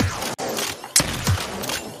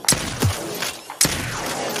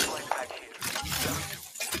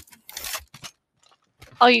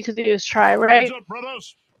 All you can do is try, right? Heads up,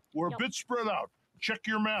 brothers. We're a bit spread out. Check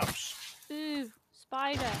your maps. Ooh,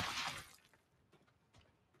 spider.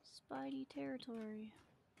 Spidey territory.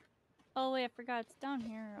 Oh wait, I forgot it's down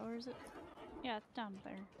here, or is it? Yeah, it's down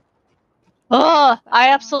there. Ugh, I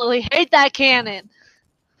absolutely hate that cannon.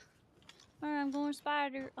 Alright, I'm going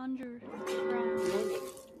spider underground.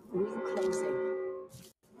 Ring closing.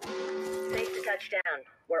 Safe to touch down.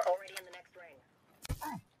 We're already in the next ring.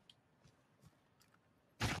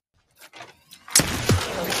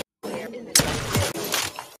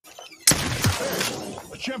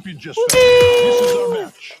 A champion just fell. This is our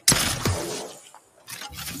match.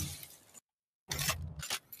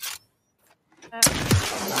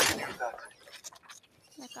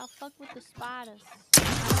 I'll fuck with the spiders. I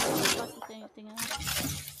don't wanna fuck with anything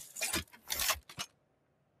else.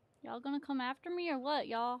 Y'all gonna come after me or what,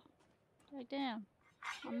 y'all? Like, damn.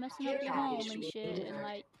 I'm messing up your home and shit, and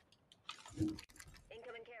like...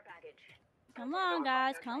 Incoming care package. Come on,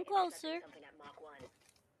 guys, come closer. Something at Mach 1.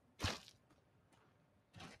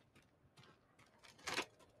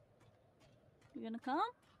 You gonna come?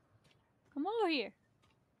 Come over here.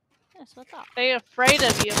 That's what I thought. They afraid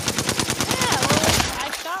of you. Yeah, well, like,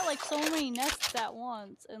 I shot like so many nests at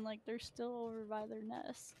once, and like they're still over by their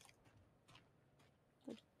nest.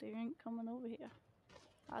 Like, they ain't coming over here.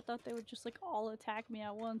 I thought they would just like all attack me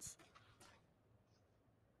at once.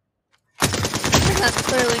 That's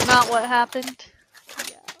clearly not what happened.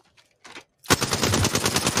 Yeah.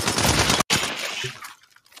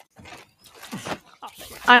 Oh,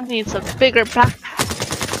 I need some bigger backpacks.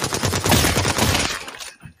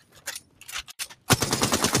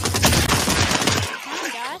 come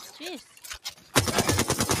on, guys. Jeez.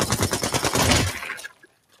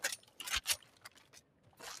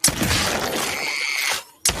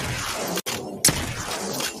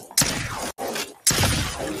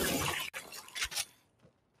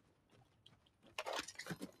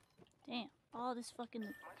 Damn. All this fucking...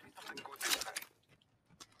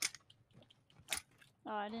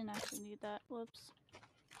 Oh, I didn't actually need that. Whoops.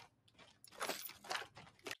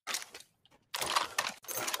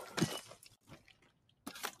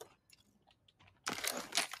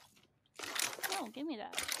 Oh, give me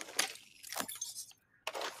that.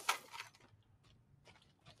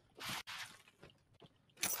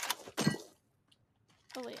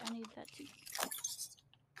 Oh wait, I need that too.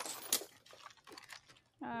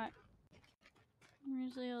 Alright.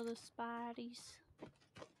 Where's the other spideys?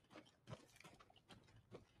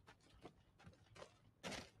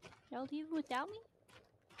 Y'all leaving without me?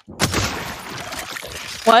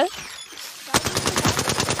 What?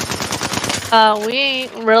 We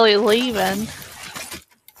ain't really leaving.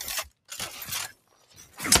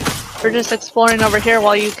 We're just exploring over here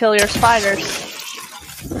while you kill your spiders.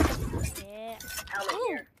 Yeah. Helmet Ooh.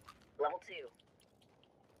 here. Level 2.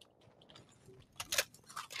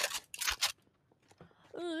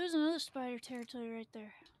 Oh, there's another spider territory right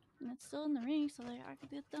there. And it's still in the ring, so like, I could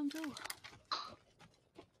get them too.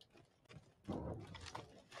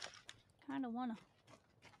 Kinda wanna.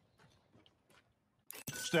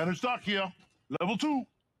 Standard stock here. Level 2.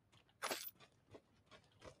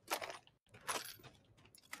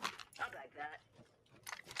 I'll bag that.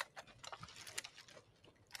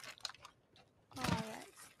 Alright.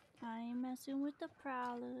 I ain't messing with the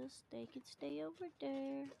prowlers. They can stay over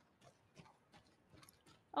there.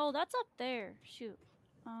 Oh, that's up there. Shoot.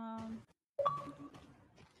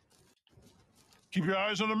 Keep your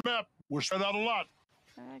eyes on the map. We're spread out a lot.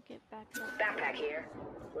 I gotta get back up. Backpack here.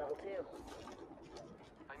 Level 2.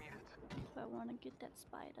 I need it. If I wanna get that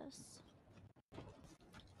spiders.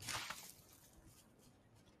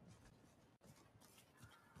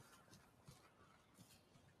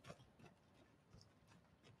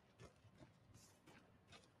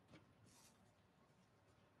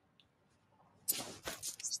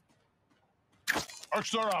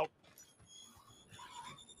 Arcstar out.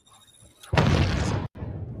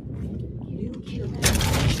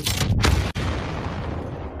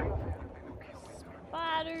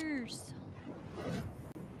 Spiders!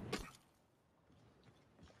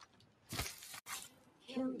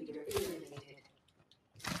 Kill leader eliminated.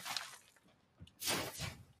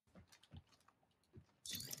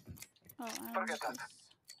 Oh, I Forget don't that.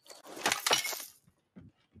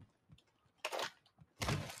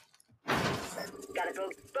 Got a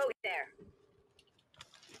bogey there.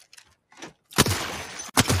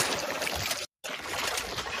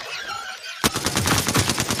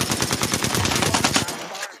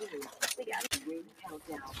 We got it. Ring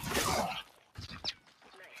countdown.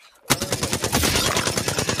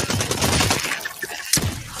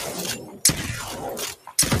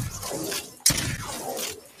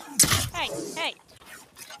 Hey, hey!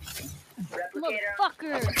 Replicator.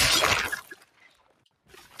 Motherfucker!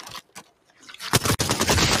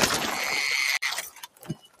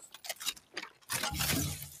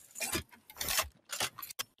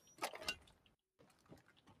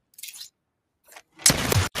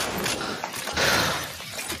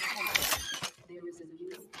 There is a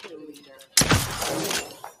new kill leader.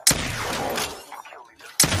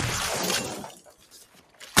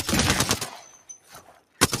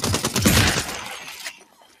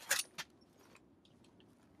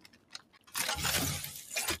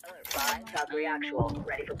 Alert 5, Valkyrie actual.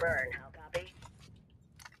 Ready for burn. How copy?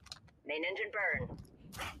 Main engine burn.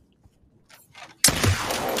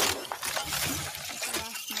 That's the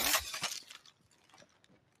last nest.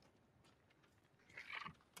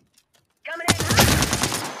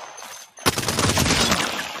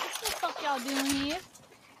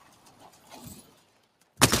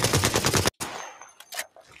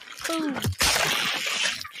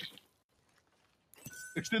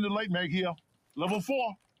 Extended light mag here. Level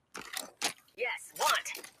 4. Yes,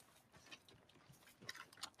 want.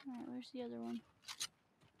 Alright, where's the other one?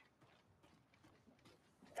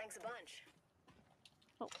 Thanks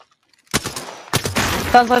a bunch.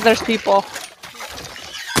 Sounds like there's people.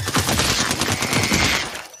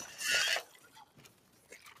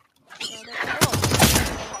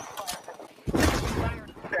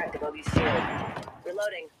 Crack the bogey's shield.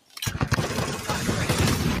 Reloading.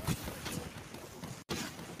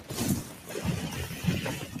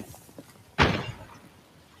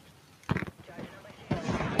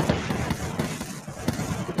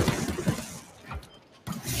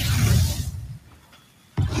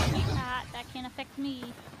 Ah, that can't affect me.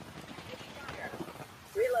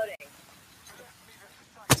 Reloading.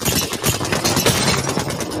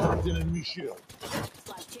 Locked in enemy shield.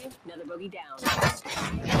 Slash 2, another bogey down.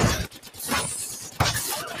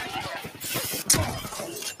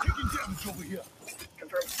 Taking damage over here.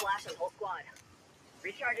 Confirm splash on whole squad.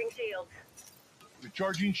 Recharging shields.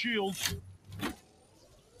 Recharging shields.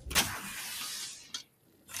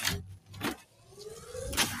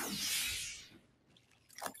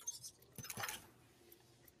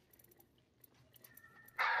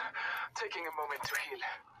 Taking a moment to heal.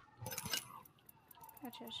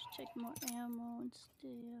 Actually, I should take more ammo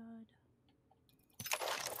instead.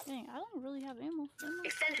 Dang, I don't really have ammo for ammo.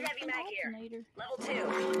 Extended heavy mag here. Alternator. Level 2.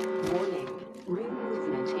 Warning. Ring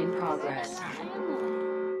movement in progress. Ammo.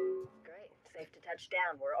 Great. Safe to touch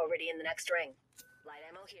down. We're already in the next ring. Light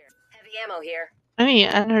ammo here. Heavy ammo here. I need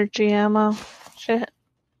energy ammo. Shit.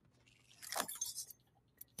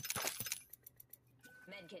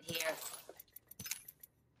 Medkit here.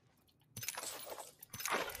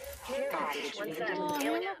 Care package. One sec. Oh,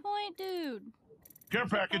 Healing ammo up. point, dude. Care I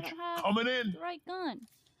package don't have coming in. the right gun.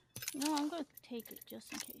 You know, I'm gonna take it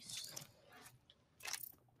just in case.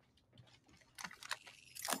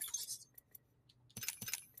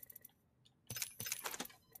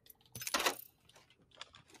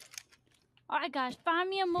 Alright guys, find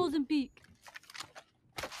me a Mozambique.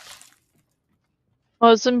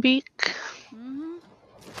 Mozambique. Mm-hmm.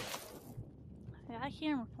 Yeah, I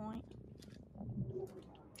camera point.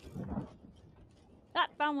 Ah,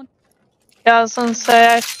 found one. Yeah, I was gonna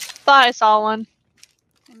say, I thought I saw one.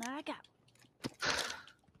 Well, now I got one.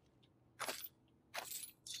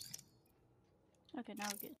 Okay, now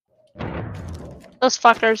we're good. Those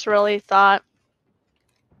fuckers really thought.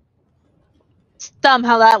 It's dumb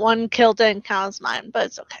how that one kill didn't count as mine, but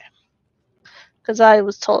it's okay. Because I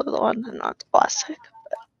was totally the one and not the plastic.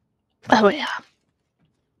 But, oh yeah.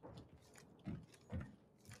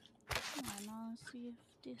 Alright, now let's see if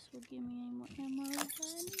this will give me any more ammo that I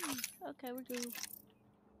need. Okay, we're good.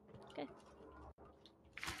 Okay.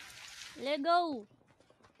 Let go!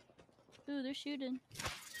 Ooh, they're shooting.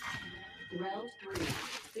 Round 3.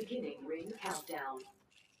 Beginning ring countdown.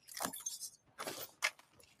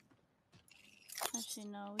 Actually,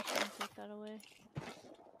 no, we shouldn't take that away.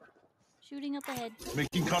 Shooting up ahead.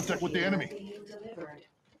 Making contact with the enemy. Being delivered.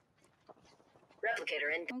 Replicator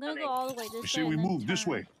I'm gonna incoming. go all the way this I way. say we and then move this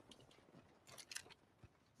turn. way.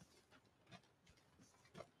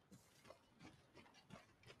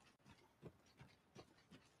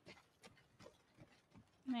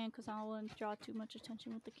 Man, because I don't want to draw too much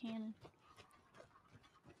attention with the cannon.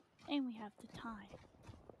 And we have the time.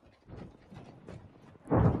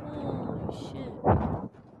 Holy shit.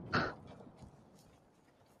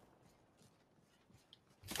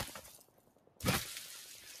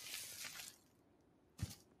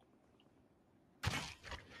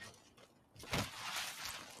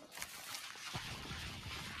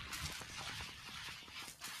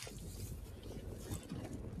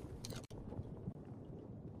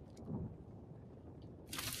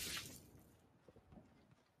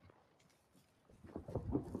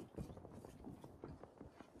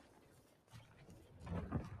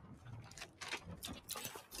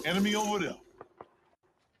 Enemy over there. 1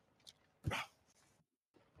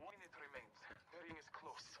 minute remains. The ring is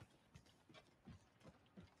close.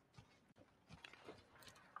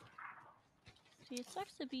 See, it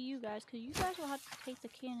sucks to be you guys, because you guys will have to take the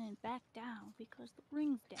cannon back down, because the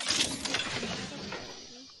ring's down.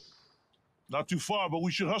 Not too far, but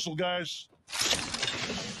we should hustle, guys.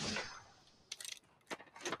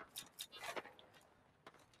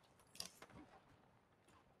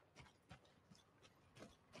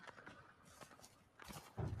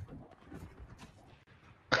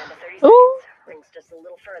 Down to 30 Ooh. seconds. Ring's just a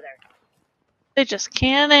little further. They just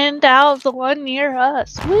cannoned out the one near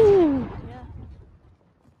us. Woo! Yeah.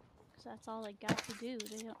 Because that's all they got to do.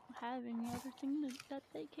 They don't have any other thing that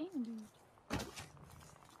they can do.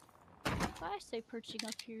 If I say perching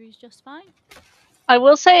up here is just fine. I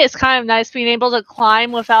will say it's kind of nice being able to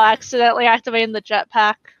climb without accidentally activating the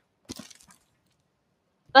jetpack.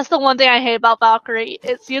 That's the one thing I hate about Valkyrie.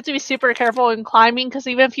 It's you have to be super careful in climbing because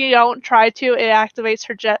even if you don't try to, it activates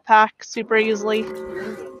her jetpack super easily.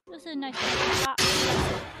 This is a nice spot.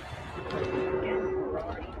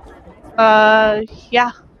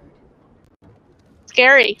 Yeah.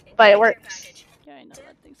 Scary, but it works. Yeah, I know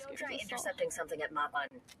that thing Don't scares try us all. intercepting something at Mop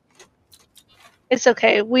button. It's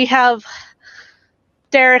okay. We have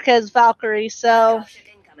Derek as Valkyrie, so Dropship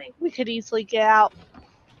incoming. we could easily get out.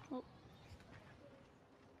 Oh.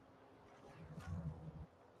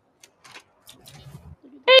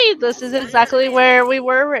 Look at Hey, these this is dumbasses. exactly where we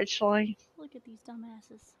were originally. Look at these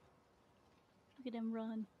dumbasses. Look at him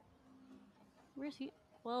run. Where's he?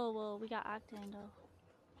 Whoa, whoa, we got Octane though.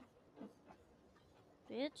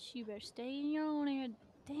 Bitch, you better stay in your own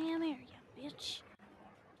damn area, bitch.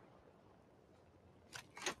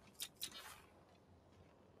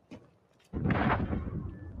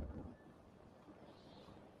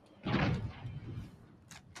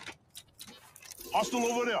 Hostile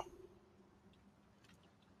over there.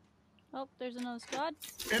 Oh, there's another squad.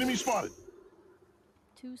 Enemy spotted.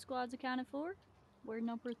 2 squads accounted for. We're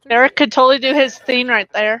number 3. Derek could totally do his thing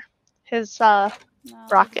right there. His No,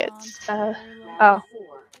 rockets. they're very low. Oh.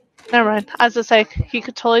 Never mind. I was gonna say he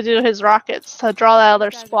could totally do his rockets to draw that other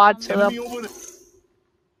These guys are squad to coming. Enemy them. over there.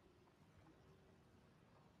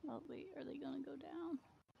 Oh wait, are they gonna go down?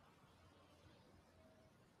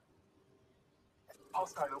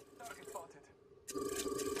 Hostile. Target spotted.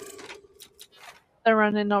 They're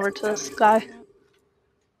running over to this guy. Yep.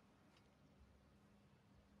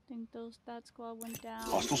 I think that squad went down.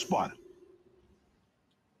 Hostile spotted.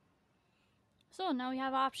 So now we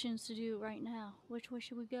have options to do right now. Which way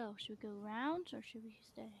should we go? Should we go around or should we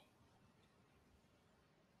stay?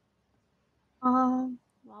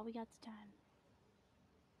 While we got the time.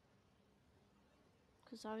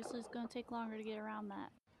 Because obviously it's going to take longer to get around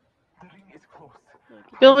that. The ring is close.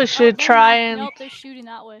 Feel we should try and. Nope, they're shooting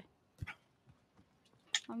that way.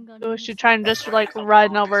 I'm gonna. We should try and just like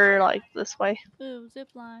run over like this way. Ooh,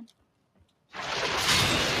 zipline.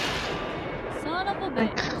 Son of a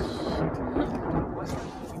bitch.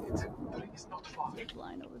 The ring is not far.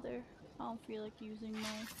 Zipline over there. I don't feel like using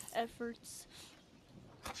my efforts.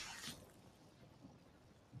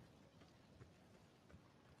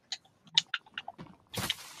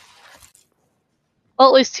 Well,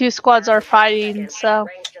 at least 2 squads are fighting, so.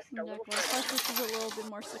 Exactly. Plus this is a little bit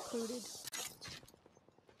more secluded.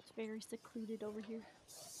 It's very secluded over here.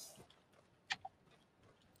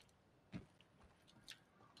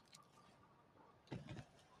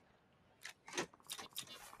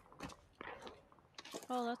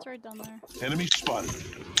 Oh, that's right down there. Enemy spotted.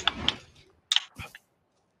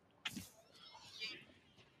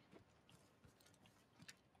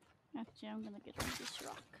 Actually, I'm gonna get rid of this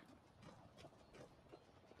rock.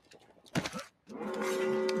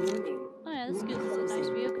 Oh yeah, this is good. This is a nice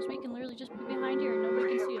view because we can literally just be behind here and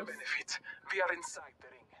nobody can see us. Benefit. We are inside the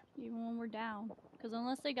ring. Even when we're down. Because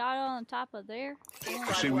unless they got it on top of there.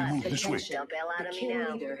 Say we move this way. Don't bail out of me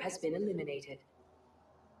now. Leader has been eliminated.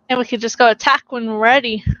 And we could just go attack when we're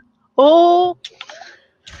ready. Oh!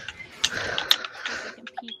 They can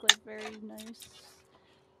peek like very nice.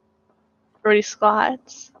 3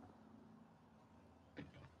 squads.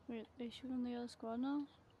 Wait, they shooting the other squad now?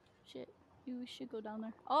 Shit. We should go down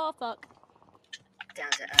there. Oh, fuck.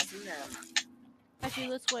 Down to us and them. Actually,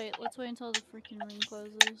 let's wait. Let's wait until the freaking ring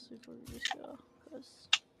closes before we just go. Because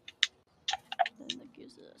then that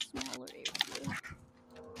gives it a smaller area.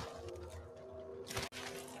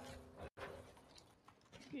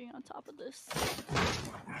 Getting on top of this.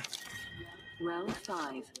 Round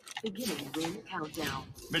 5. Beginning ring countdown.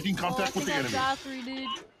 Making contact with the enemy. Joffrey, dude.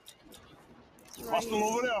 Right Hostile here.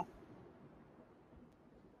 over there.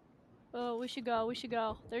 Oh, we should go. We should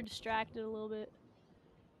go. They're distracted a little bit.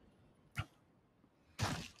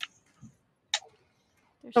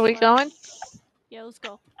 Are we going? Yeah, let's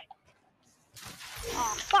go.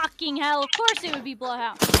 Oh, fucking hell. Of course it would be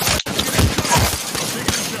Bloodhound. Taking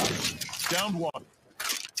a shot. Downed 1.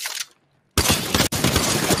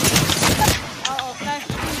 Uh-oh, can I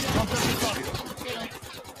shoot him? Contact with target. Get him.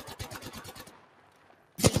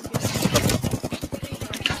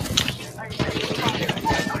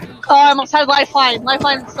 Oh, I almost had Lifeline.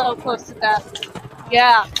 Lifeline's so close to death.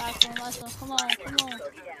 Yeah. Last one. Come on, come on.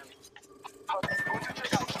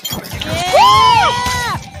 Yeah!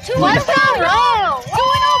 Yeah! 2 in a Let's row! go! 2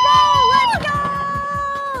 in a row! Let's go!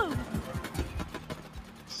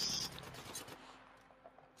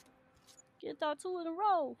 Get that 2 in a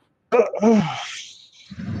row.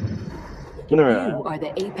 You are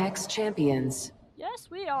the Apex champions. Yes,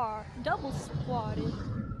 we are double squatted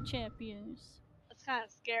champions. That's kind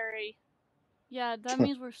of scary. Yeah, that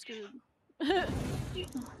means we're screwed.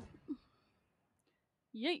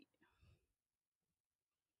 Yeet.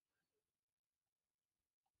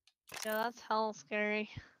 Yeah, that's hell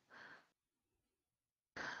scary.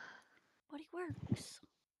 Buddy works.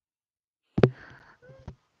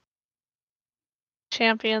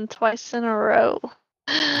 Champion twice in a row.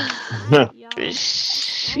 Alright, y'all.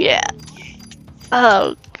 Let's Yeah. roll.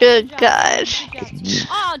 Oh, good Good job, gosh. team. Good job, team.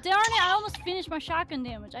 Oh, darn it! I almost finished my shotgun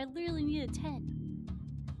damage. I literally needed 10.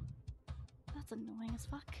 That's annoying as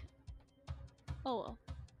fuck. Oh well.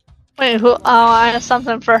 Wait, who? Oh, I have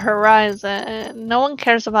something for Horizon. No one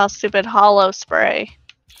cares about stupid hollow spray.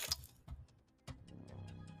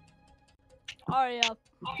 Alright, y'all.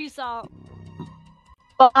 Peace out.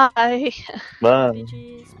 Bye. Bye.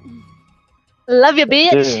 Bitches. Love you,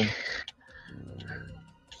 bitch. Yeah.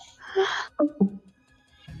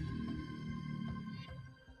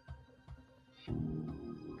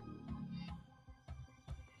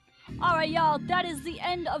 Alright, y'all, that is the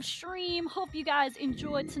end of stream. Hope you guys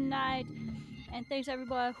enjoyed tonight. And thanks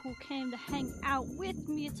everybody who came to hang out with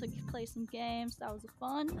me to play some games. That was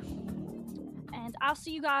fun. And I'll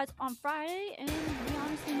see you guys on Friday. And we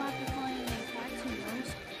honestly might be playing Apex, who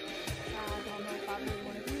knows. I don't know if I really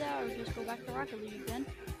want to do that or just go back to Rocket League again.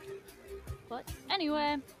 But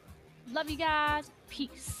anyway, love you guys.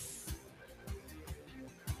 Peace.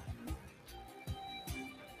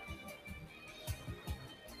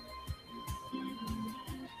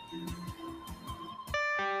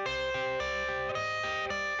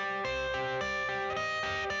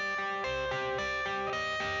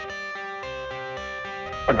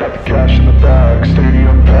 I got the cash in the bag,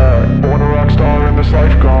 stadium packed. Born a rock star in this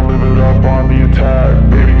life, gon' live it up on the attack.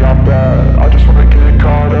 Baby, I'm bad, I just wanna get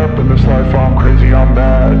caught up in this life. I'm crazy, I'm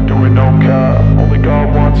mad, doing no cap. Only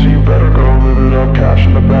God wants you, better go live it up. Cash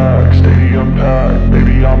in the bag, stadium packed.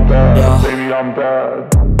 Baby, I'm bad, yeah. Baby, I'm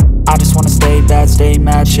bad. I just wanna stay bad, stay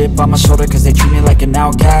mad. Chip on my shoulder cause they treat me like an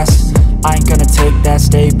outcast. I ain't gonna take that,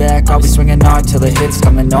 stay back. I'll be swinging hard till the hits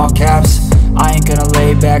come in all caps. I ain't gonna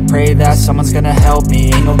lay back, pray that someone's gonna help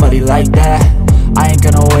me. Ain't nobody like that. I ain't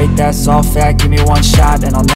gonna wait, that's all fact. Give me one shot and I'll